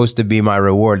was supposed to be my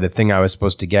reward, the thing I was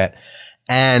supposed to get.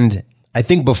 And I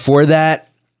think before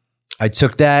that, I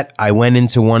took that. I went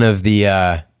into one of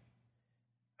the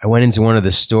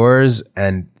stores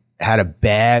and had a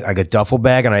bag, like a duffel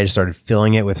bag, and I just started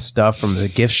filling it with stuff from the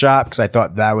gift shop because I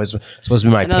thought that was supposed to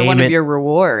be my Another payment. one of your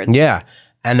rewards. Yeah.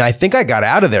 And I think I got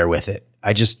out of there with it.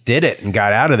 I just did it and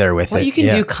got out of there with it. What you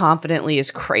can do confidently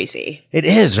is crazy. It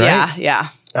is, right? Yeah.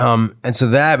 And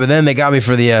so but then they got me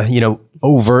for the,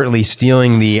 overtly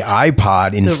stealing the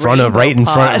iPod in front of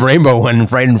rainbow one,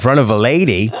 right in front of a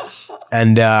lady.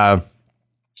 And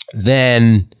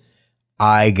then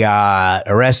I got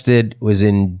arrested, was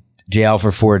in jail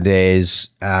for 4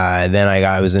 days. Then I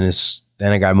got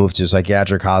moved to a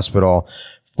psychiatric hospital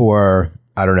for,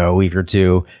 I don't know, a week or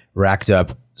two, racked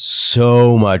up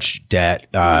so much debt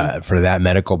for that,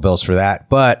 medical bills for that.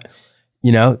 But,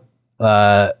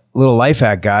 little life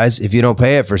hack, guys. If you don't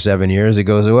pay it for 7 years, it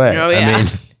goes away. Oh, yeah. I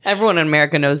mean, everyone in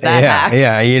America knows that hack.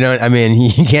 Yeah. You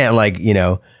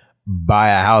can't buy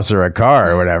a house or a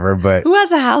car or whatever, but Who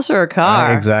has a house or a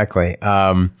car? exactly.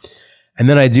 And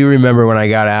then I do remember when I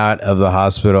got out of the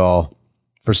hospital,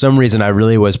 for some reason, I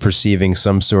really was perceiving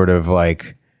some sort of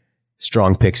like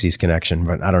strong Pixies connection,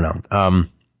 but I don't know.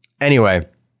 Anyway,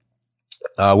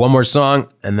 one more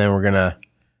song, and then we're going to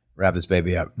wrap this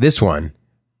baby up. This one,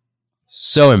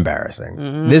 so embarrassing.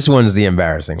 Mm-hmm. This one's the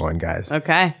embarrassing one, guys.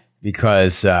 Okay.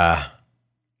 Because You're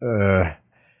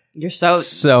so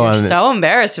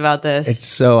embarrassed about this. it's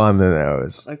so on the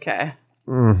nose. Okay.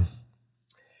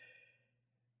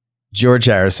 George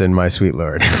Harrison, My Sweet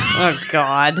Lord. Oh,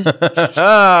 God.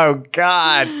 Oh,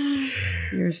 God.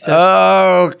 You're so...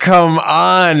 Oh, come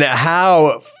on.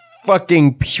 How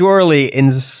fucking purely,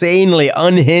 insanely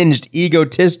unhinged,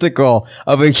 egotistical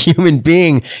of a human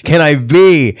being can I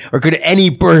be? Or could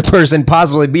any person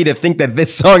possibly be to think that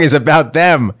this song is about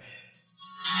them?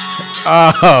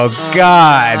 Oh,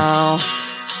 God. Oh.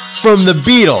 From the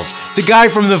Beatles. The guy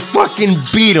from the fucking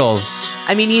Beatles.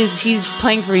 I mean, he's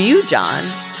playing for you, John.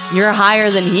 You're higher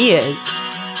than he is.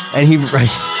 And he...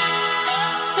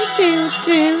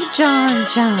 John.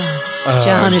 Oh,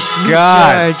 John, it's me,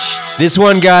 God. George. This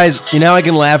one, guys, you know how I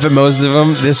can laugh at most of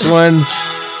them? This one,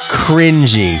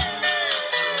 cringing.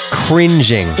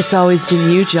 It's always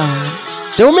been you, John.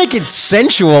 Don't make it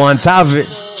sensual on top of it.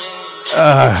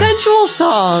 A sensual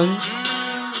song.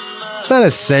 It's not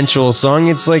a sensual song.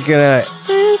 It's like a...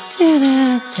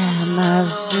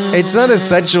 It's not a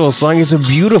sensual song. It's a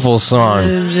beautiful song.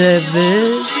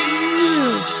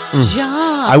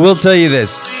 John. I will tell you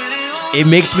this. It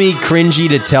makes me cringy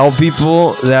to tell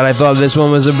people that I thought this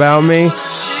one was about me.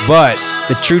 But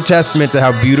the true testament to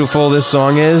how beautiful this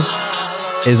song is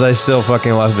I still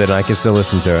fucking love it and I can still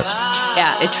listen to it.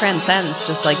 Yeah, it transcends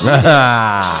just like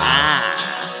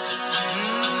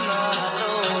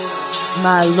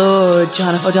My Lord,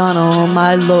 John F. O'Donnell,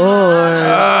 my Lord.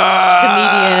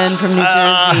 Comedian from New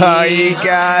Jersey. Oh, you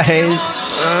guys.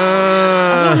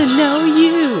 I want to know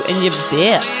you and your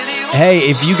bits. Hey,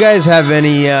 if you guys have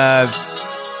any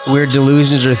weird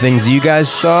delusions or things you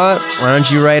guys thought, why don't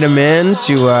you write them in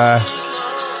to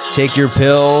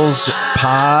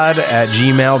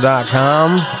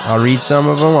takeyourpillspod@gmail.com. I'll read some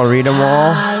of them. I'll read them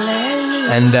all.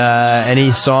 And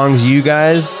any songs you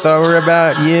guys thought were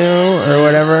about you or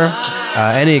whatever.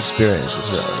 Any experiences,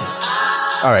 really.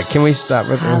 All right, can we stop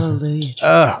with this? Hallelujah.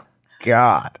 Oh,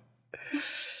 God.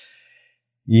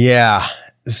 Yeah.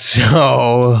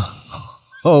 So,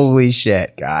 holy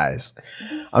shit, guys.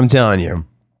 I'm telling you.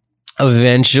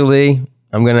 Eventually,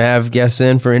 I'm going to have guests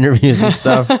in for interviews and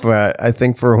stuff, but I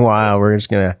think for a while, we're just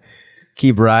going to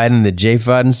keep riding the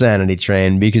J-Fod Insanity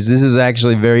train because this is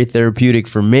actually very therapeutic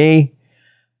for me.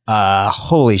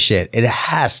 Holy shit. It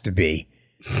has to be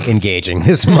engaging.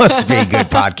 This must be a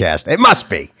good podcast. It must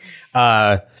be.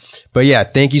 But yeah,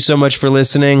 thank you so much for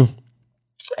listening.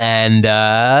 And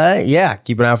yeah,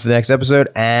 keep an eye out for the next episode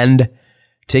and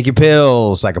take your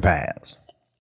pills, psychopaths.